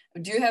 But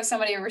we do have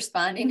somebody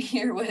responding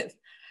here with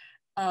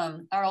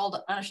our old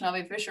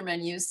Anishinaabe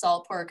fishermen use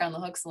salt pork on the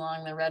hooks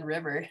along the Red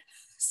River.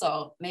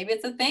 So maybe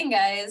it's a thing,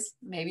 guys.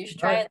 Maybe you should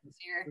try it this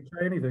year. We'll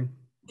try anything.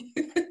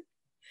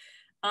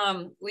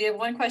 We have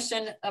one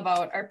question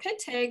about our pit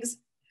tags.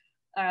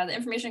 The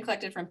information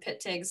collected from pit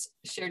tags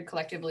shared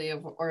collectively,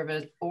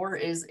 or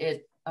is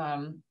it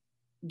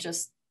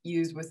just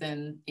used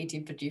within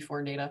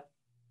 1854 data?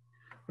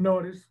 No,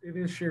 it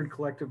is shared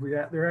collectively.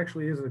 There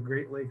actually is a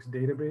Great Lakes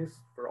database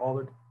for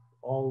all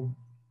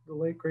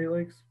the Great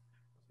Lakes.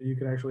 So you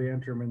can actually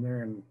enter them in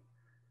there, and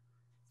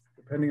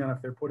depending on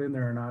if they're put in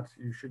there or not,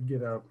 you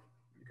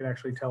can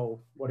actually tell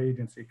what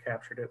agency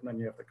captured it, and then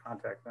you have to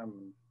contact them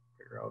and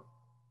figure out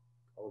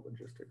all the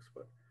logistics.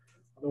 But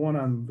the one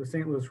on the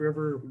St. Louis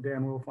River,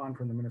 Dan Wilfon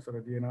from the Minnesota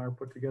DNR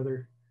put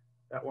together,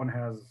 that one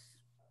has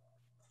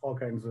all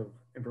kinds of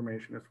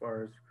information as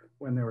far as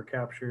when they were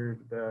captured,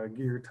 the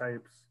gear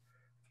types,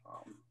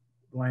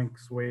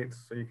 lengths, weights,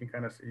 so you can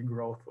kind of see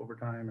growth over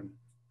time and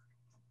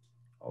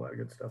all that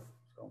good stuff.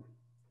 So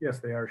yes,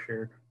 they are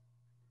shared.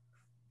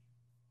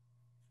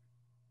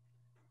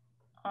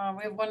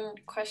 We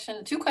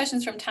have two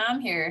questions from Tom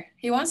here.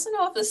 He wants to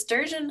know if the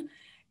sturgeon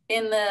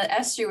in the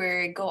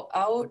estuary go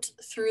out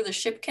through the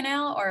ship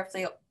canal or if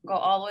they go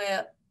all the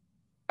way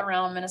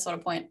around Minnesota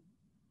Point.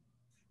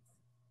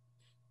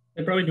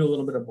 They probably do a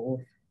little bit of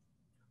both.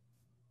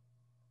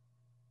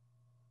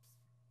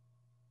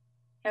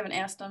 Haven't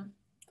asked him.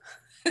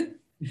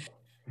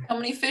 How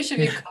many fish have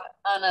you caught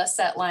on a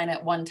set line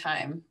at one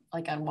time,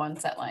 like on one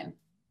set line?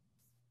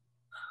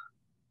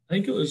 I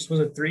think was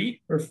it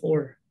 3 or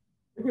 4?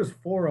 I think it was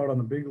 4 out on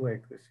the big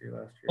lake last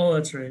year. Oh,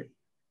 that's right.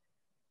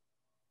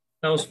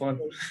 That was fun.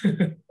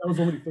 That was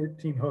only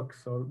 13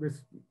 hooks. So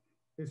this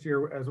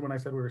year, as when I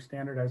said we were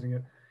standardizing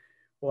it,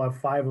 we'll have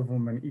 5 of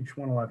them, and each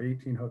one will have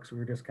 18 hooks. We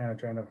were just kind of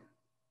trying to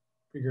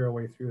figure our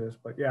way through this.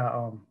 But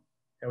yeah,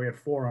 we had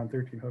 4 on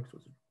 13 hooks,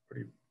 which was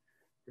pretty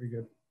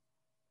good.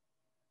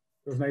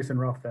 It was nice and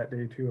rough that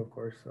day too, of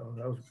course. So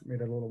that made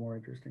it a little more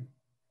interesting.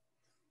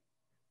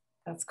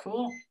 That's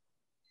cool.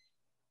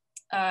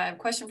 A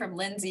question from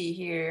Lindsay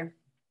here.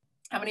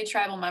 How many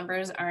tribal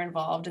members are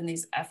involved in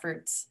these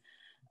efforts?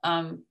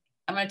 I'm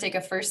going to take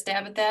a first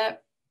stab at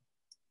that.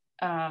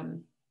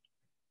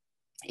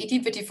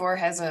 1854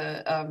 has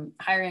a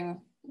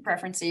hiring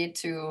preference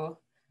to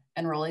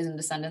enrollees and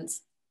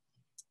descendants,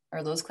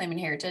 or those claiming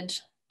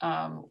heritage,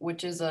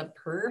 which is a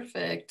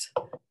perfect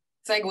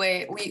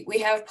segue. We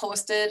have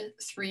posted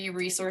 3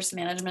 resource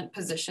management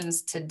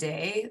positions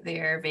today. They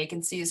are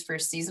vacancies for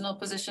seasonal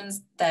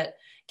positions that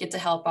get to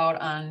help out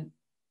on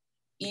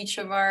each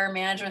of our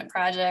management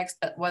projects,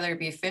 but whether it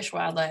be fish,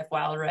 wildlife,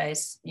 wild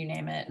rice, you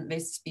name it,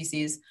 invasive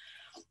species.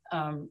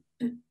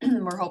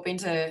 We're hoping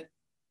to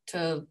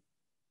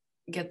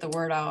get the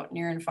word out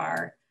near and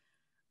far.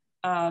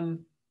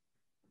 And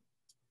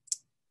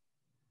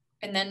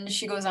then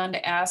she goes on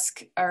to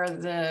ask, are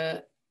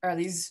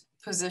these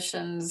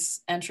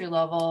positions entry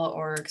level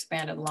or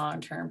expanded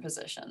long-term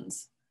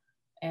positions?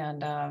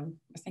 And I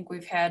think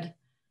we've had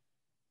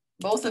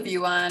both of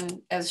you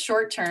on as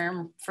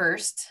short-term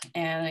first,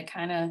 and it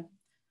kind of,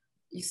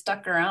 you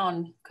stuck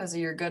around because of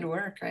your good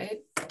work,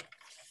 right? I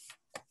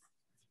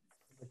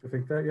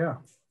think that, yeah.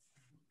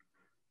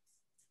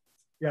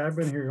 Yeah, I've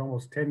been here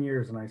almost 10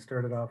 years, and I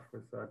started off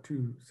with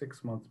 2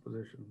 6-month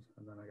positions,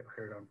 and then I got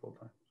hired on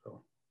full-time,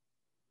 so.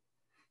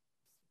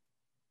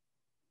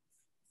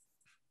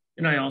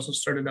 And I also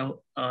started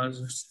out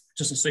as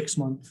just a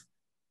 6-month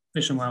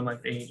fish and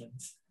wildlife aide, and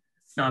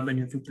now I've been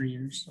here for 3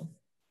 years. So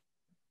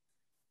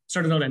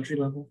started out entry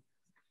level.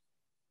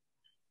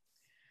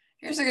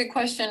 Here's a good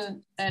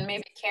question, and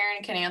maybe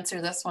Karen can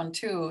answer this one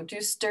too. Do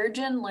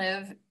sturgeon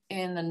live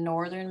in the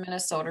northern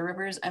Minnesota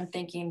rivers? I'm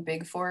thinking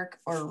Big Fork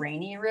or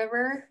Rainy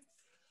River.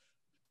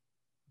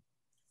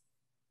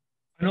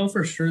 I know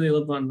for sure they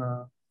live on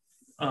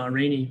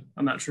Rainy.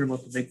 I'm not sure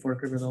about the Big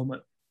Fork River though,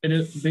 but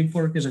Big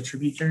Fork is a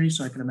tributary,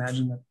 so I can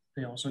imagine that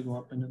they also go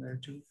up into there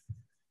too.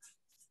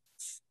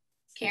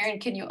 Karen,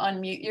 can you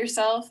unmute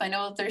yourself? I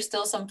know that there's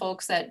still some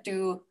folks that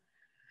do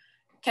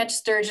catch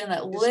sturgeon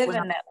that live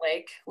in that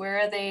lake.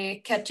 Where are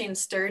they catching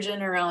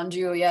sturgeon around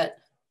you yet?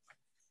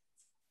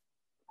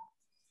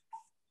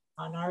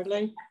 On our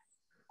lake?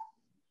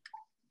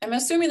 I'm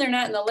assuming they're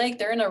not in the lake,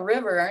 they're in a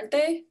river, aren't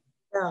they?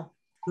 Yeah,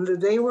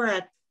 they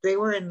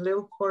were in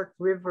Little Fork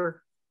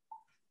River,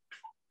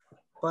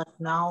 but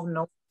now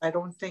no, I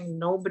don't think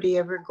nobody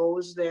ever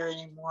goes there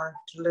anymore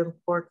to Little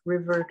Fork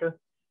River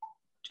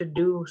to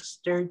do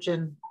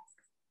sturgeon.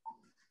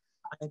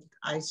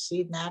 I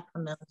seen that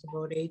when I was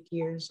about 8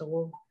 years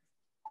old,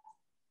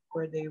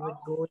 where they would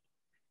go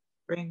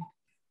spring,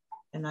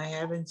 and I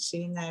haven't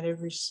seen that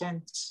ever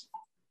since.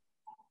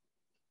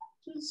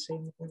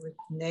 Same with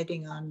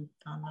netting on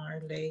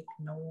our lake.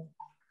 No,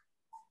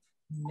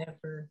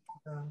 never.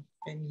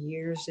 Been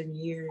years and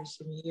years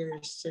and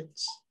years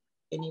since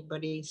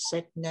anybody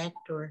set net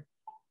or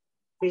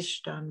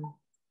fished on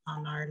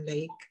our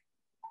lake.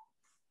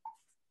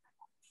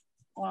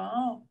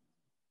 Wow.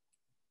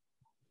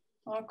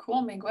 Oh,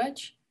 cool,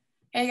 Miigwech.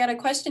 Hey, I got a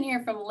question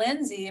here from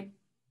Lindsay.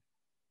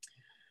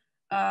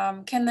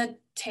 Can the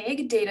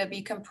tag data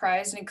be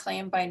comprised and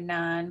claimed by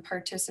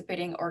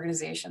non-participating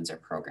organizations or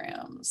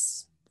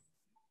programs?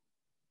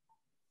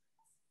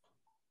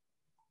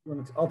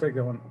 I'll take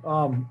that one.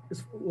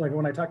 It's like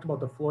when I talked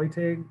about the Floyd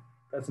tag,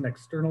 that's an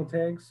external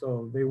tag,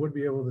 so they would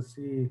be able to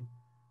see,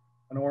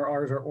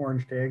 ours are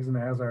orange tags, and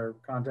it has our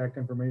contact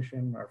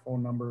information, our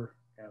phone number,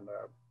 and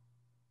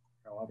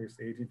know,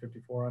 obviously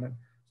 1854 on it.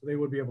 So they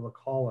would be able to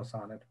call us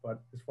on it.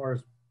 But as far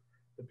as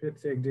the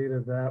pit tag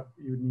data, that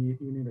you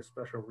need a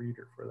special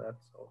reader for that.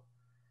 So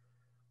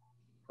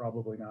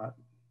probably not.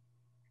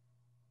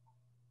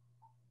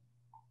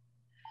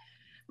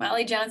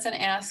 Molly Johnson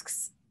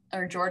asks,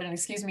 or Jordan,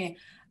 excuse me,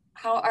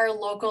 how are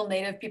local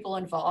Native people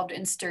involved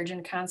in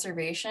sturgeon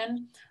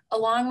conservation?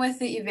 Along with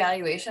the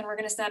evaluation, we're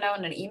going to send out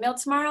in an email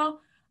tomorrow.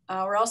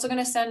 We're also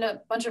going to send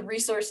a bunch of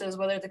resources,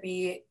 whether it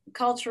be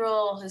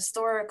cultural,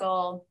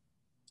 historical,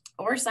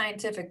 or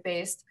scientific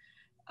based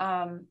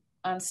on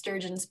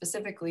sturgeon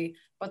specifically.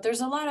 But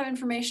there's a lot of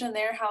information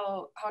there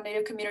how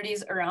Native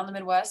communities around the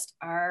Midwest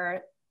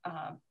are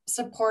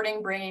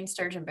supporting bringing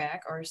sturgeon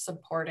back, or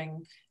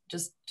supporting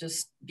just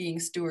being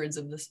stewards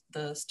of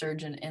the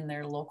sturgeon in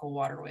their local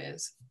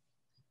waterways.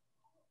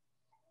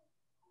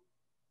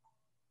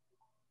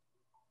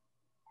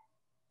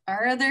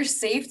 Are there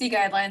safety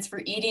guidelines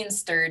for eating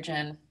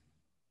sturgeon?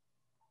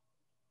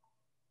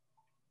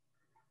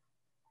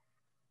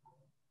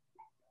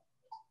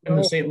 In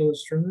the St.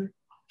 Louis River?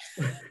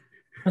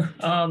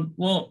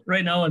 Well,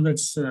 right now, and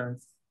that's to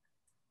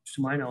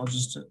my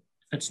knowledge,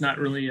 it's not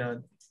really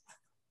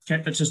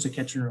it's just a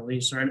catch and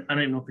release. Or I don't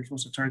even know if you're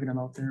supposed to target them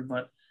out there,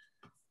 but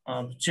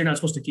so you're not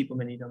supposed to keep them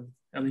and eat them,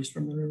 at least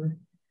from the river,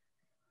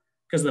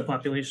 because the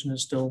population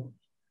is still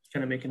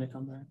kind of making a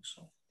comeback.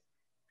 So,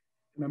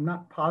 and I'm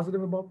not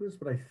positive about this,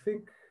 but I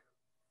think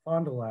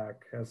Fond du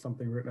Lac has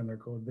something written in their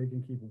code. They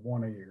can keep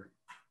one a year.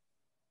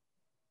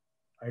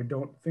 I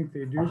don't think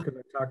they do, because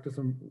I talked to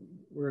some,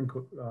 we're in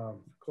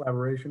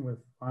collaboration with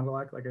Fond du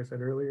Lac, like I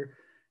said earlier.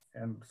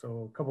 And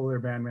so a couple of their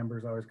band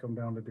members always come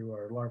down to do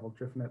our larval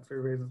drift net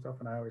surveys and stuff.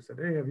 And I always said,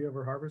 hey, have you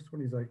ever harvested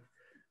one? He's like,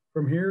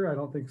 from here, I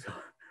don't think so.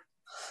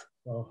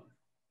 So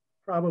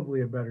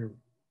probably better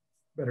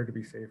to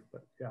be safe,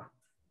 but yeah.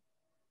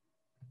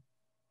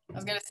 I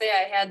was gonna say,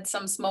 I had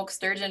some smoked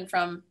sturgeon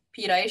from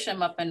Pete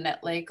Isham up in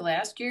Net Lake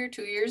last year,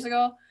 2 years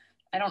ago.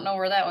 I don't know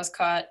where that was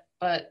caught,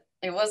 but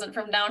it wasn't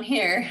from down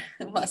here.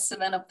 It must have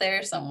been up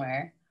there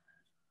somewhere.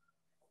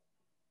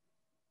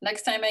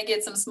 Next time I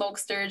get some smoked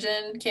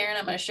sturgeon, Karen,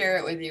 I'm gonna share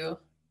it with you.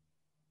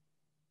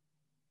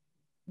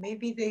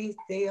 Maybe they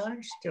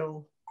are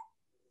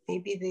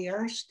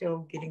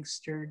still getting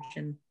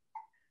sturgeon.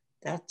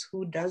 That's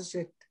who does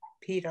it,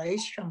 Pete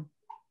Isham.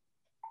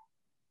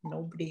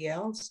 Nobody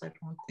else, I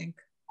don't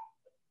think.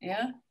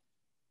 Yeah.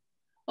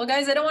 Well,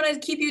 guys, I don't want to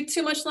keep you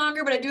too much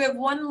longer, but I do have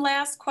one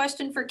last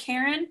question for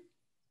Karen.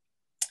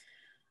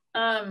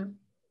 Oh,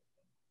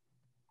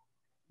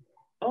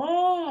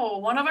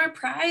 one of our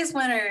prize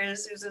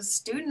winners, who's a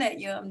student at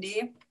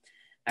UMD,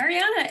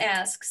 Ariana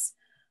asks,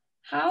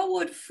 how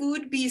would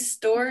food be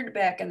stored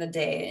back in the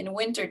day in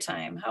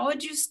wintertime? How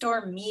would you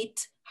store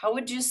meat? How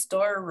would you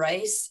store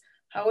rice?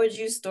 How would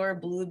you store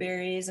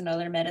blueberries and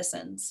other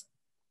medicines?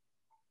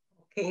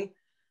 Okay.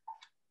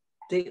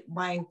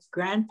 My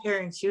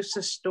grandparents used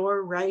to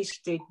store rice.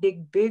 They'd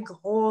dig big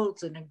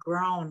holes in the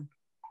ground.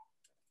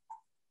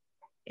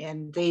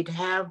 And they'd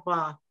have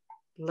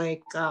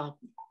they'd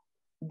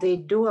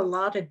do a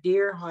lot of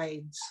deer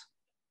hides.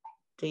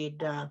 They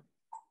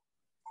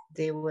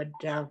would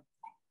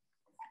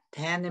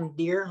tan them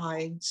deer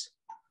hides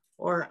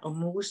or a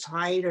moose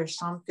hide or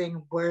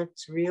something where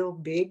it's real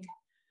big.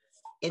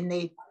 And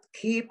they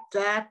keep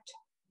that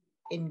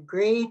in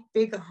great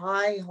big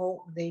high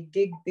hole. They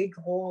dig big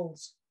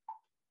holes.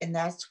 And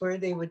that's where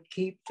they would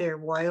keep their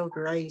wild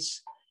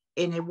rice.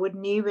 And it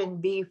wouldn't even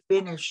be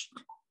finished.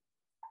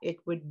 It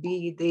would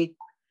be,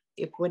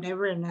 if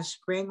whenever in the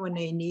spring when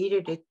they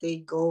needed it,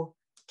 they'd go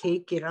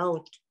take it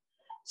out.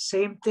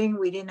 Same thing,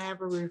 we didn't have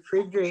a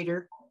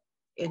refrigerator.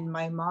 And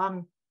my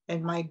mom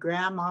and my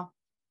grandma,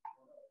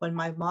 when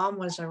my mom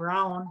was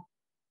around,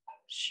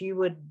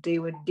 they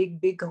would dig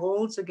big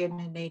holes again,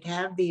 and they'd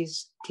have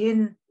these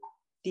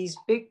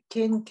big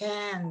tin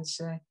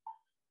cans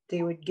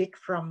they would get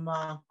from,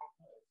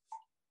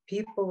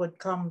 people would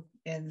come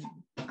and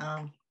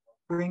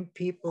bring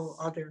people,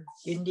 other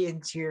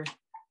Indians here,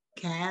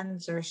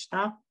 cans or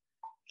stuff,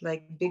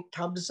 like big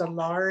tubs of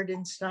lard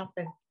and stuff.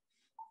 And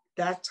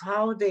that's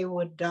how they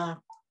would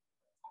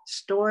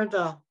store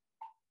the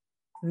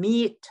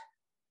meat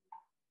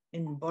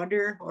in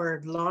butter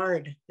or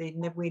lard.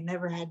 We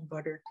never had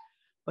butter,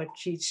 but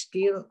she'd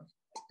still,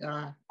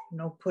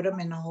 put them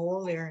in a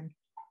hole there and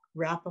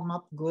wrap them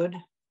up good.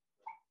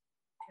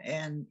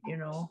 And,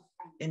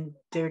 and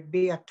there'd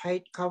be a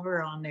tight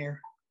cover on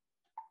there.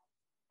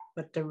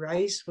 But the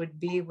rice would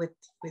be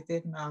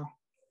within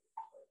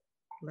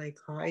like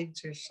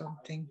hides or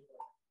something.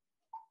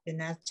 And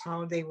that's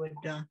how they would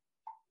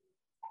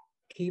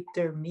keep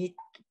their meat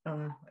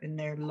in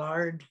their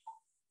lard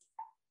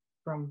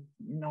from,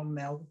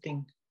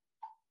 melting.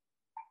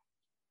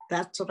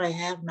 That's what I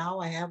have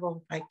now.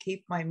 I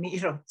keep my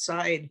meat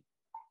outside,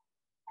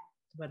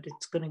 but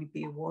it's going to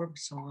be warm,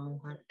 so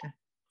I'll have to.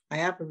 I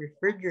have a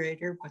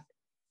refrigerator, but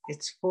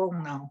it's full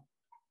now.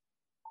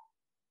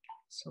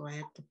 So I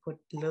had to put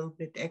a little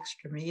bit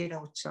extra meat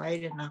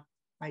outside, and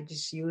I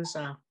just use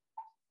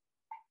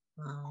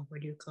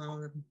what do you call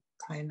them?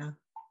 Kind of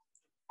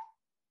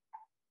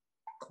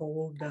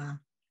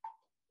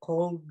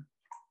cold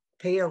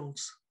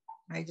pails.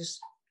 I just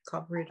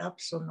cover it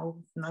up so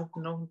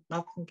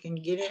nothing can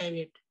get at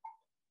it.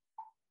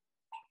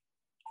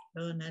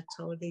 And that's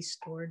how they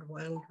stored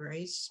wild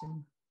rice.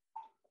 And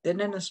then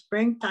in the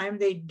springtime,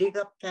 they dig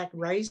up that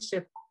rice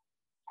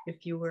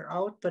if you were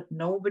out, but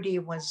nobody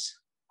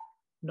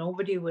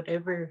would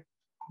ever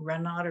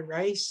run out of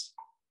rice.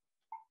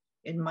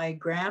 And my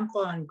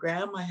grandpa and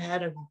grandma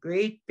had a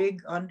great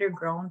big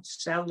underground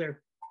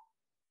cellar.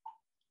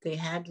 They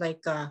had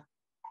like a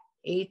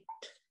 8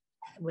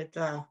 with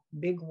a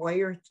big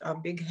wire, a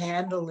big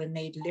handle, and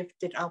they'd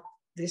lift it up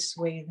this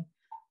way.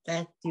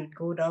 That you'd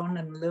go down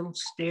in little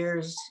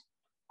stairs,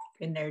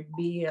 and there'd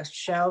be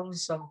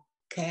shelves of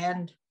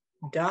canned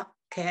duck,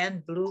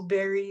 canned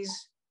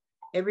blueberries,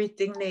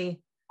 everything they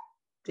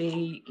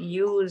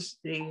used,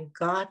 they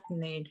got,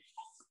 and they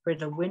for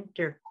the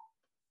winter,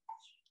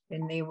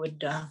 and they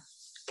would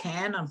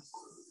can them.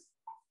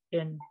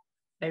 And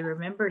I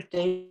remember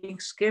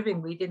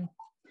Thanksgiving, we didn't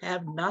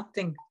have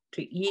nothing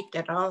to eat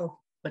at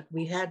all, but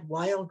we had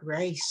wild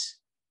rice.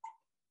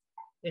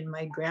 And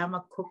my grandma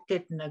cooked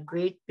it in a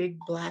great big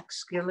black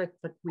skillet,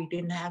 but we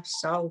didn't have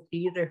salt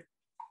either.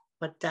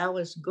 But that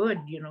was good,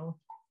 you know,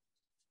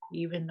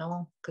 even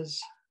though, because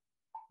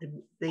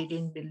they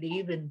didn't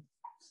believe in,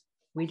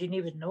 we didn't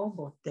even know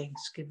about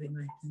Thanksgiving,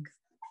 I think.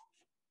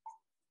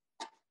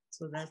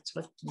 So that's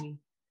what we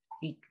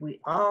eat. We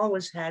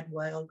always had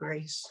wild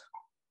rice.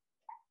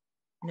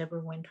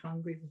 Never went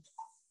hungry,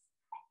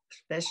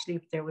 especially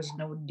if there was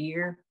no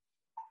deer.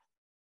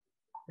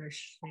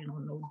 There's, you know,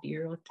 no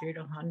deer out there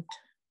to hunt.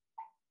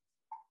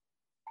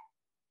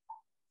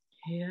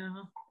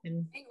 Yeah.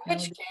 And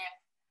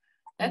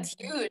that's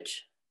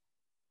huge.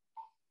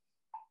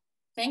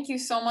 Thank you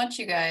so much,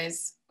 you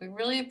guys. We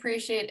really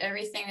appreciate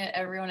everything that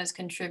everyone has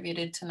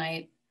contributed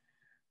tonight.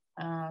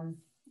 I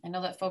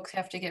know that folks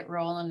have to get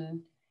rolling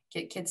and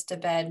get kids to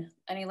bed.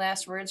 Any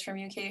last words from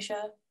you,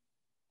 Keisha?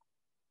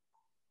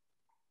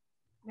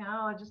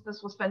 No,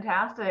 this was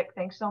fantastic.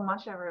 Thanks so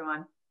much,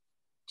 everyone.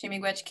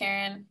 Jimmy Gwetch,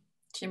 Karen,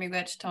 Jimmy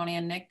Gwetch, Tony,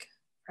 and Nick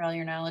for all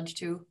your knowledge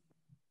too.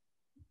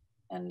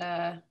 And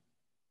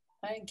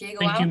thank you,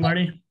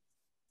 Marty.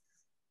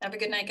 Have a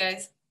good night,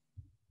 guys.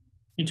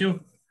 You too.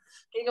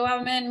 Giga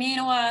Wabaman,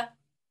 Meenawa.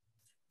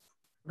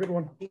 Good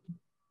one.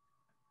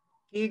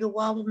 Giga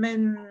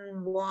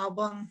Wabaman,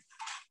 Wabang.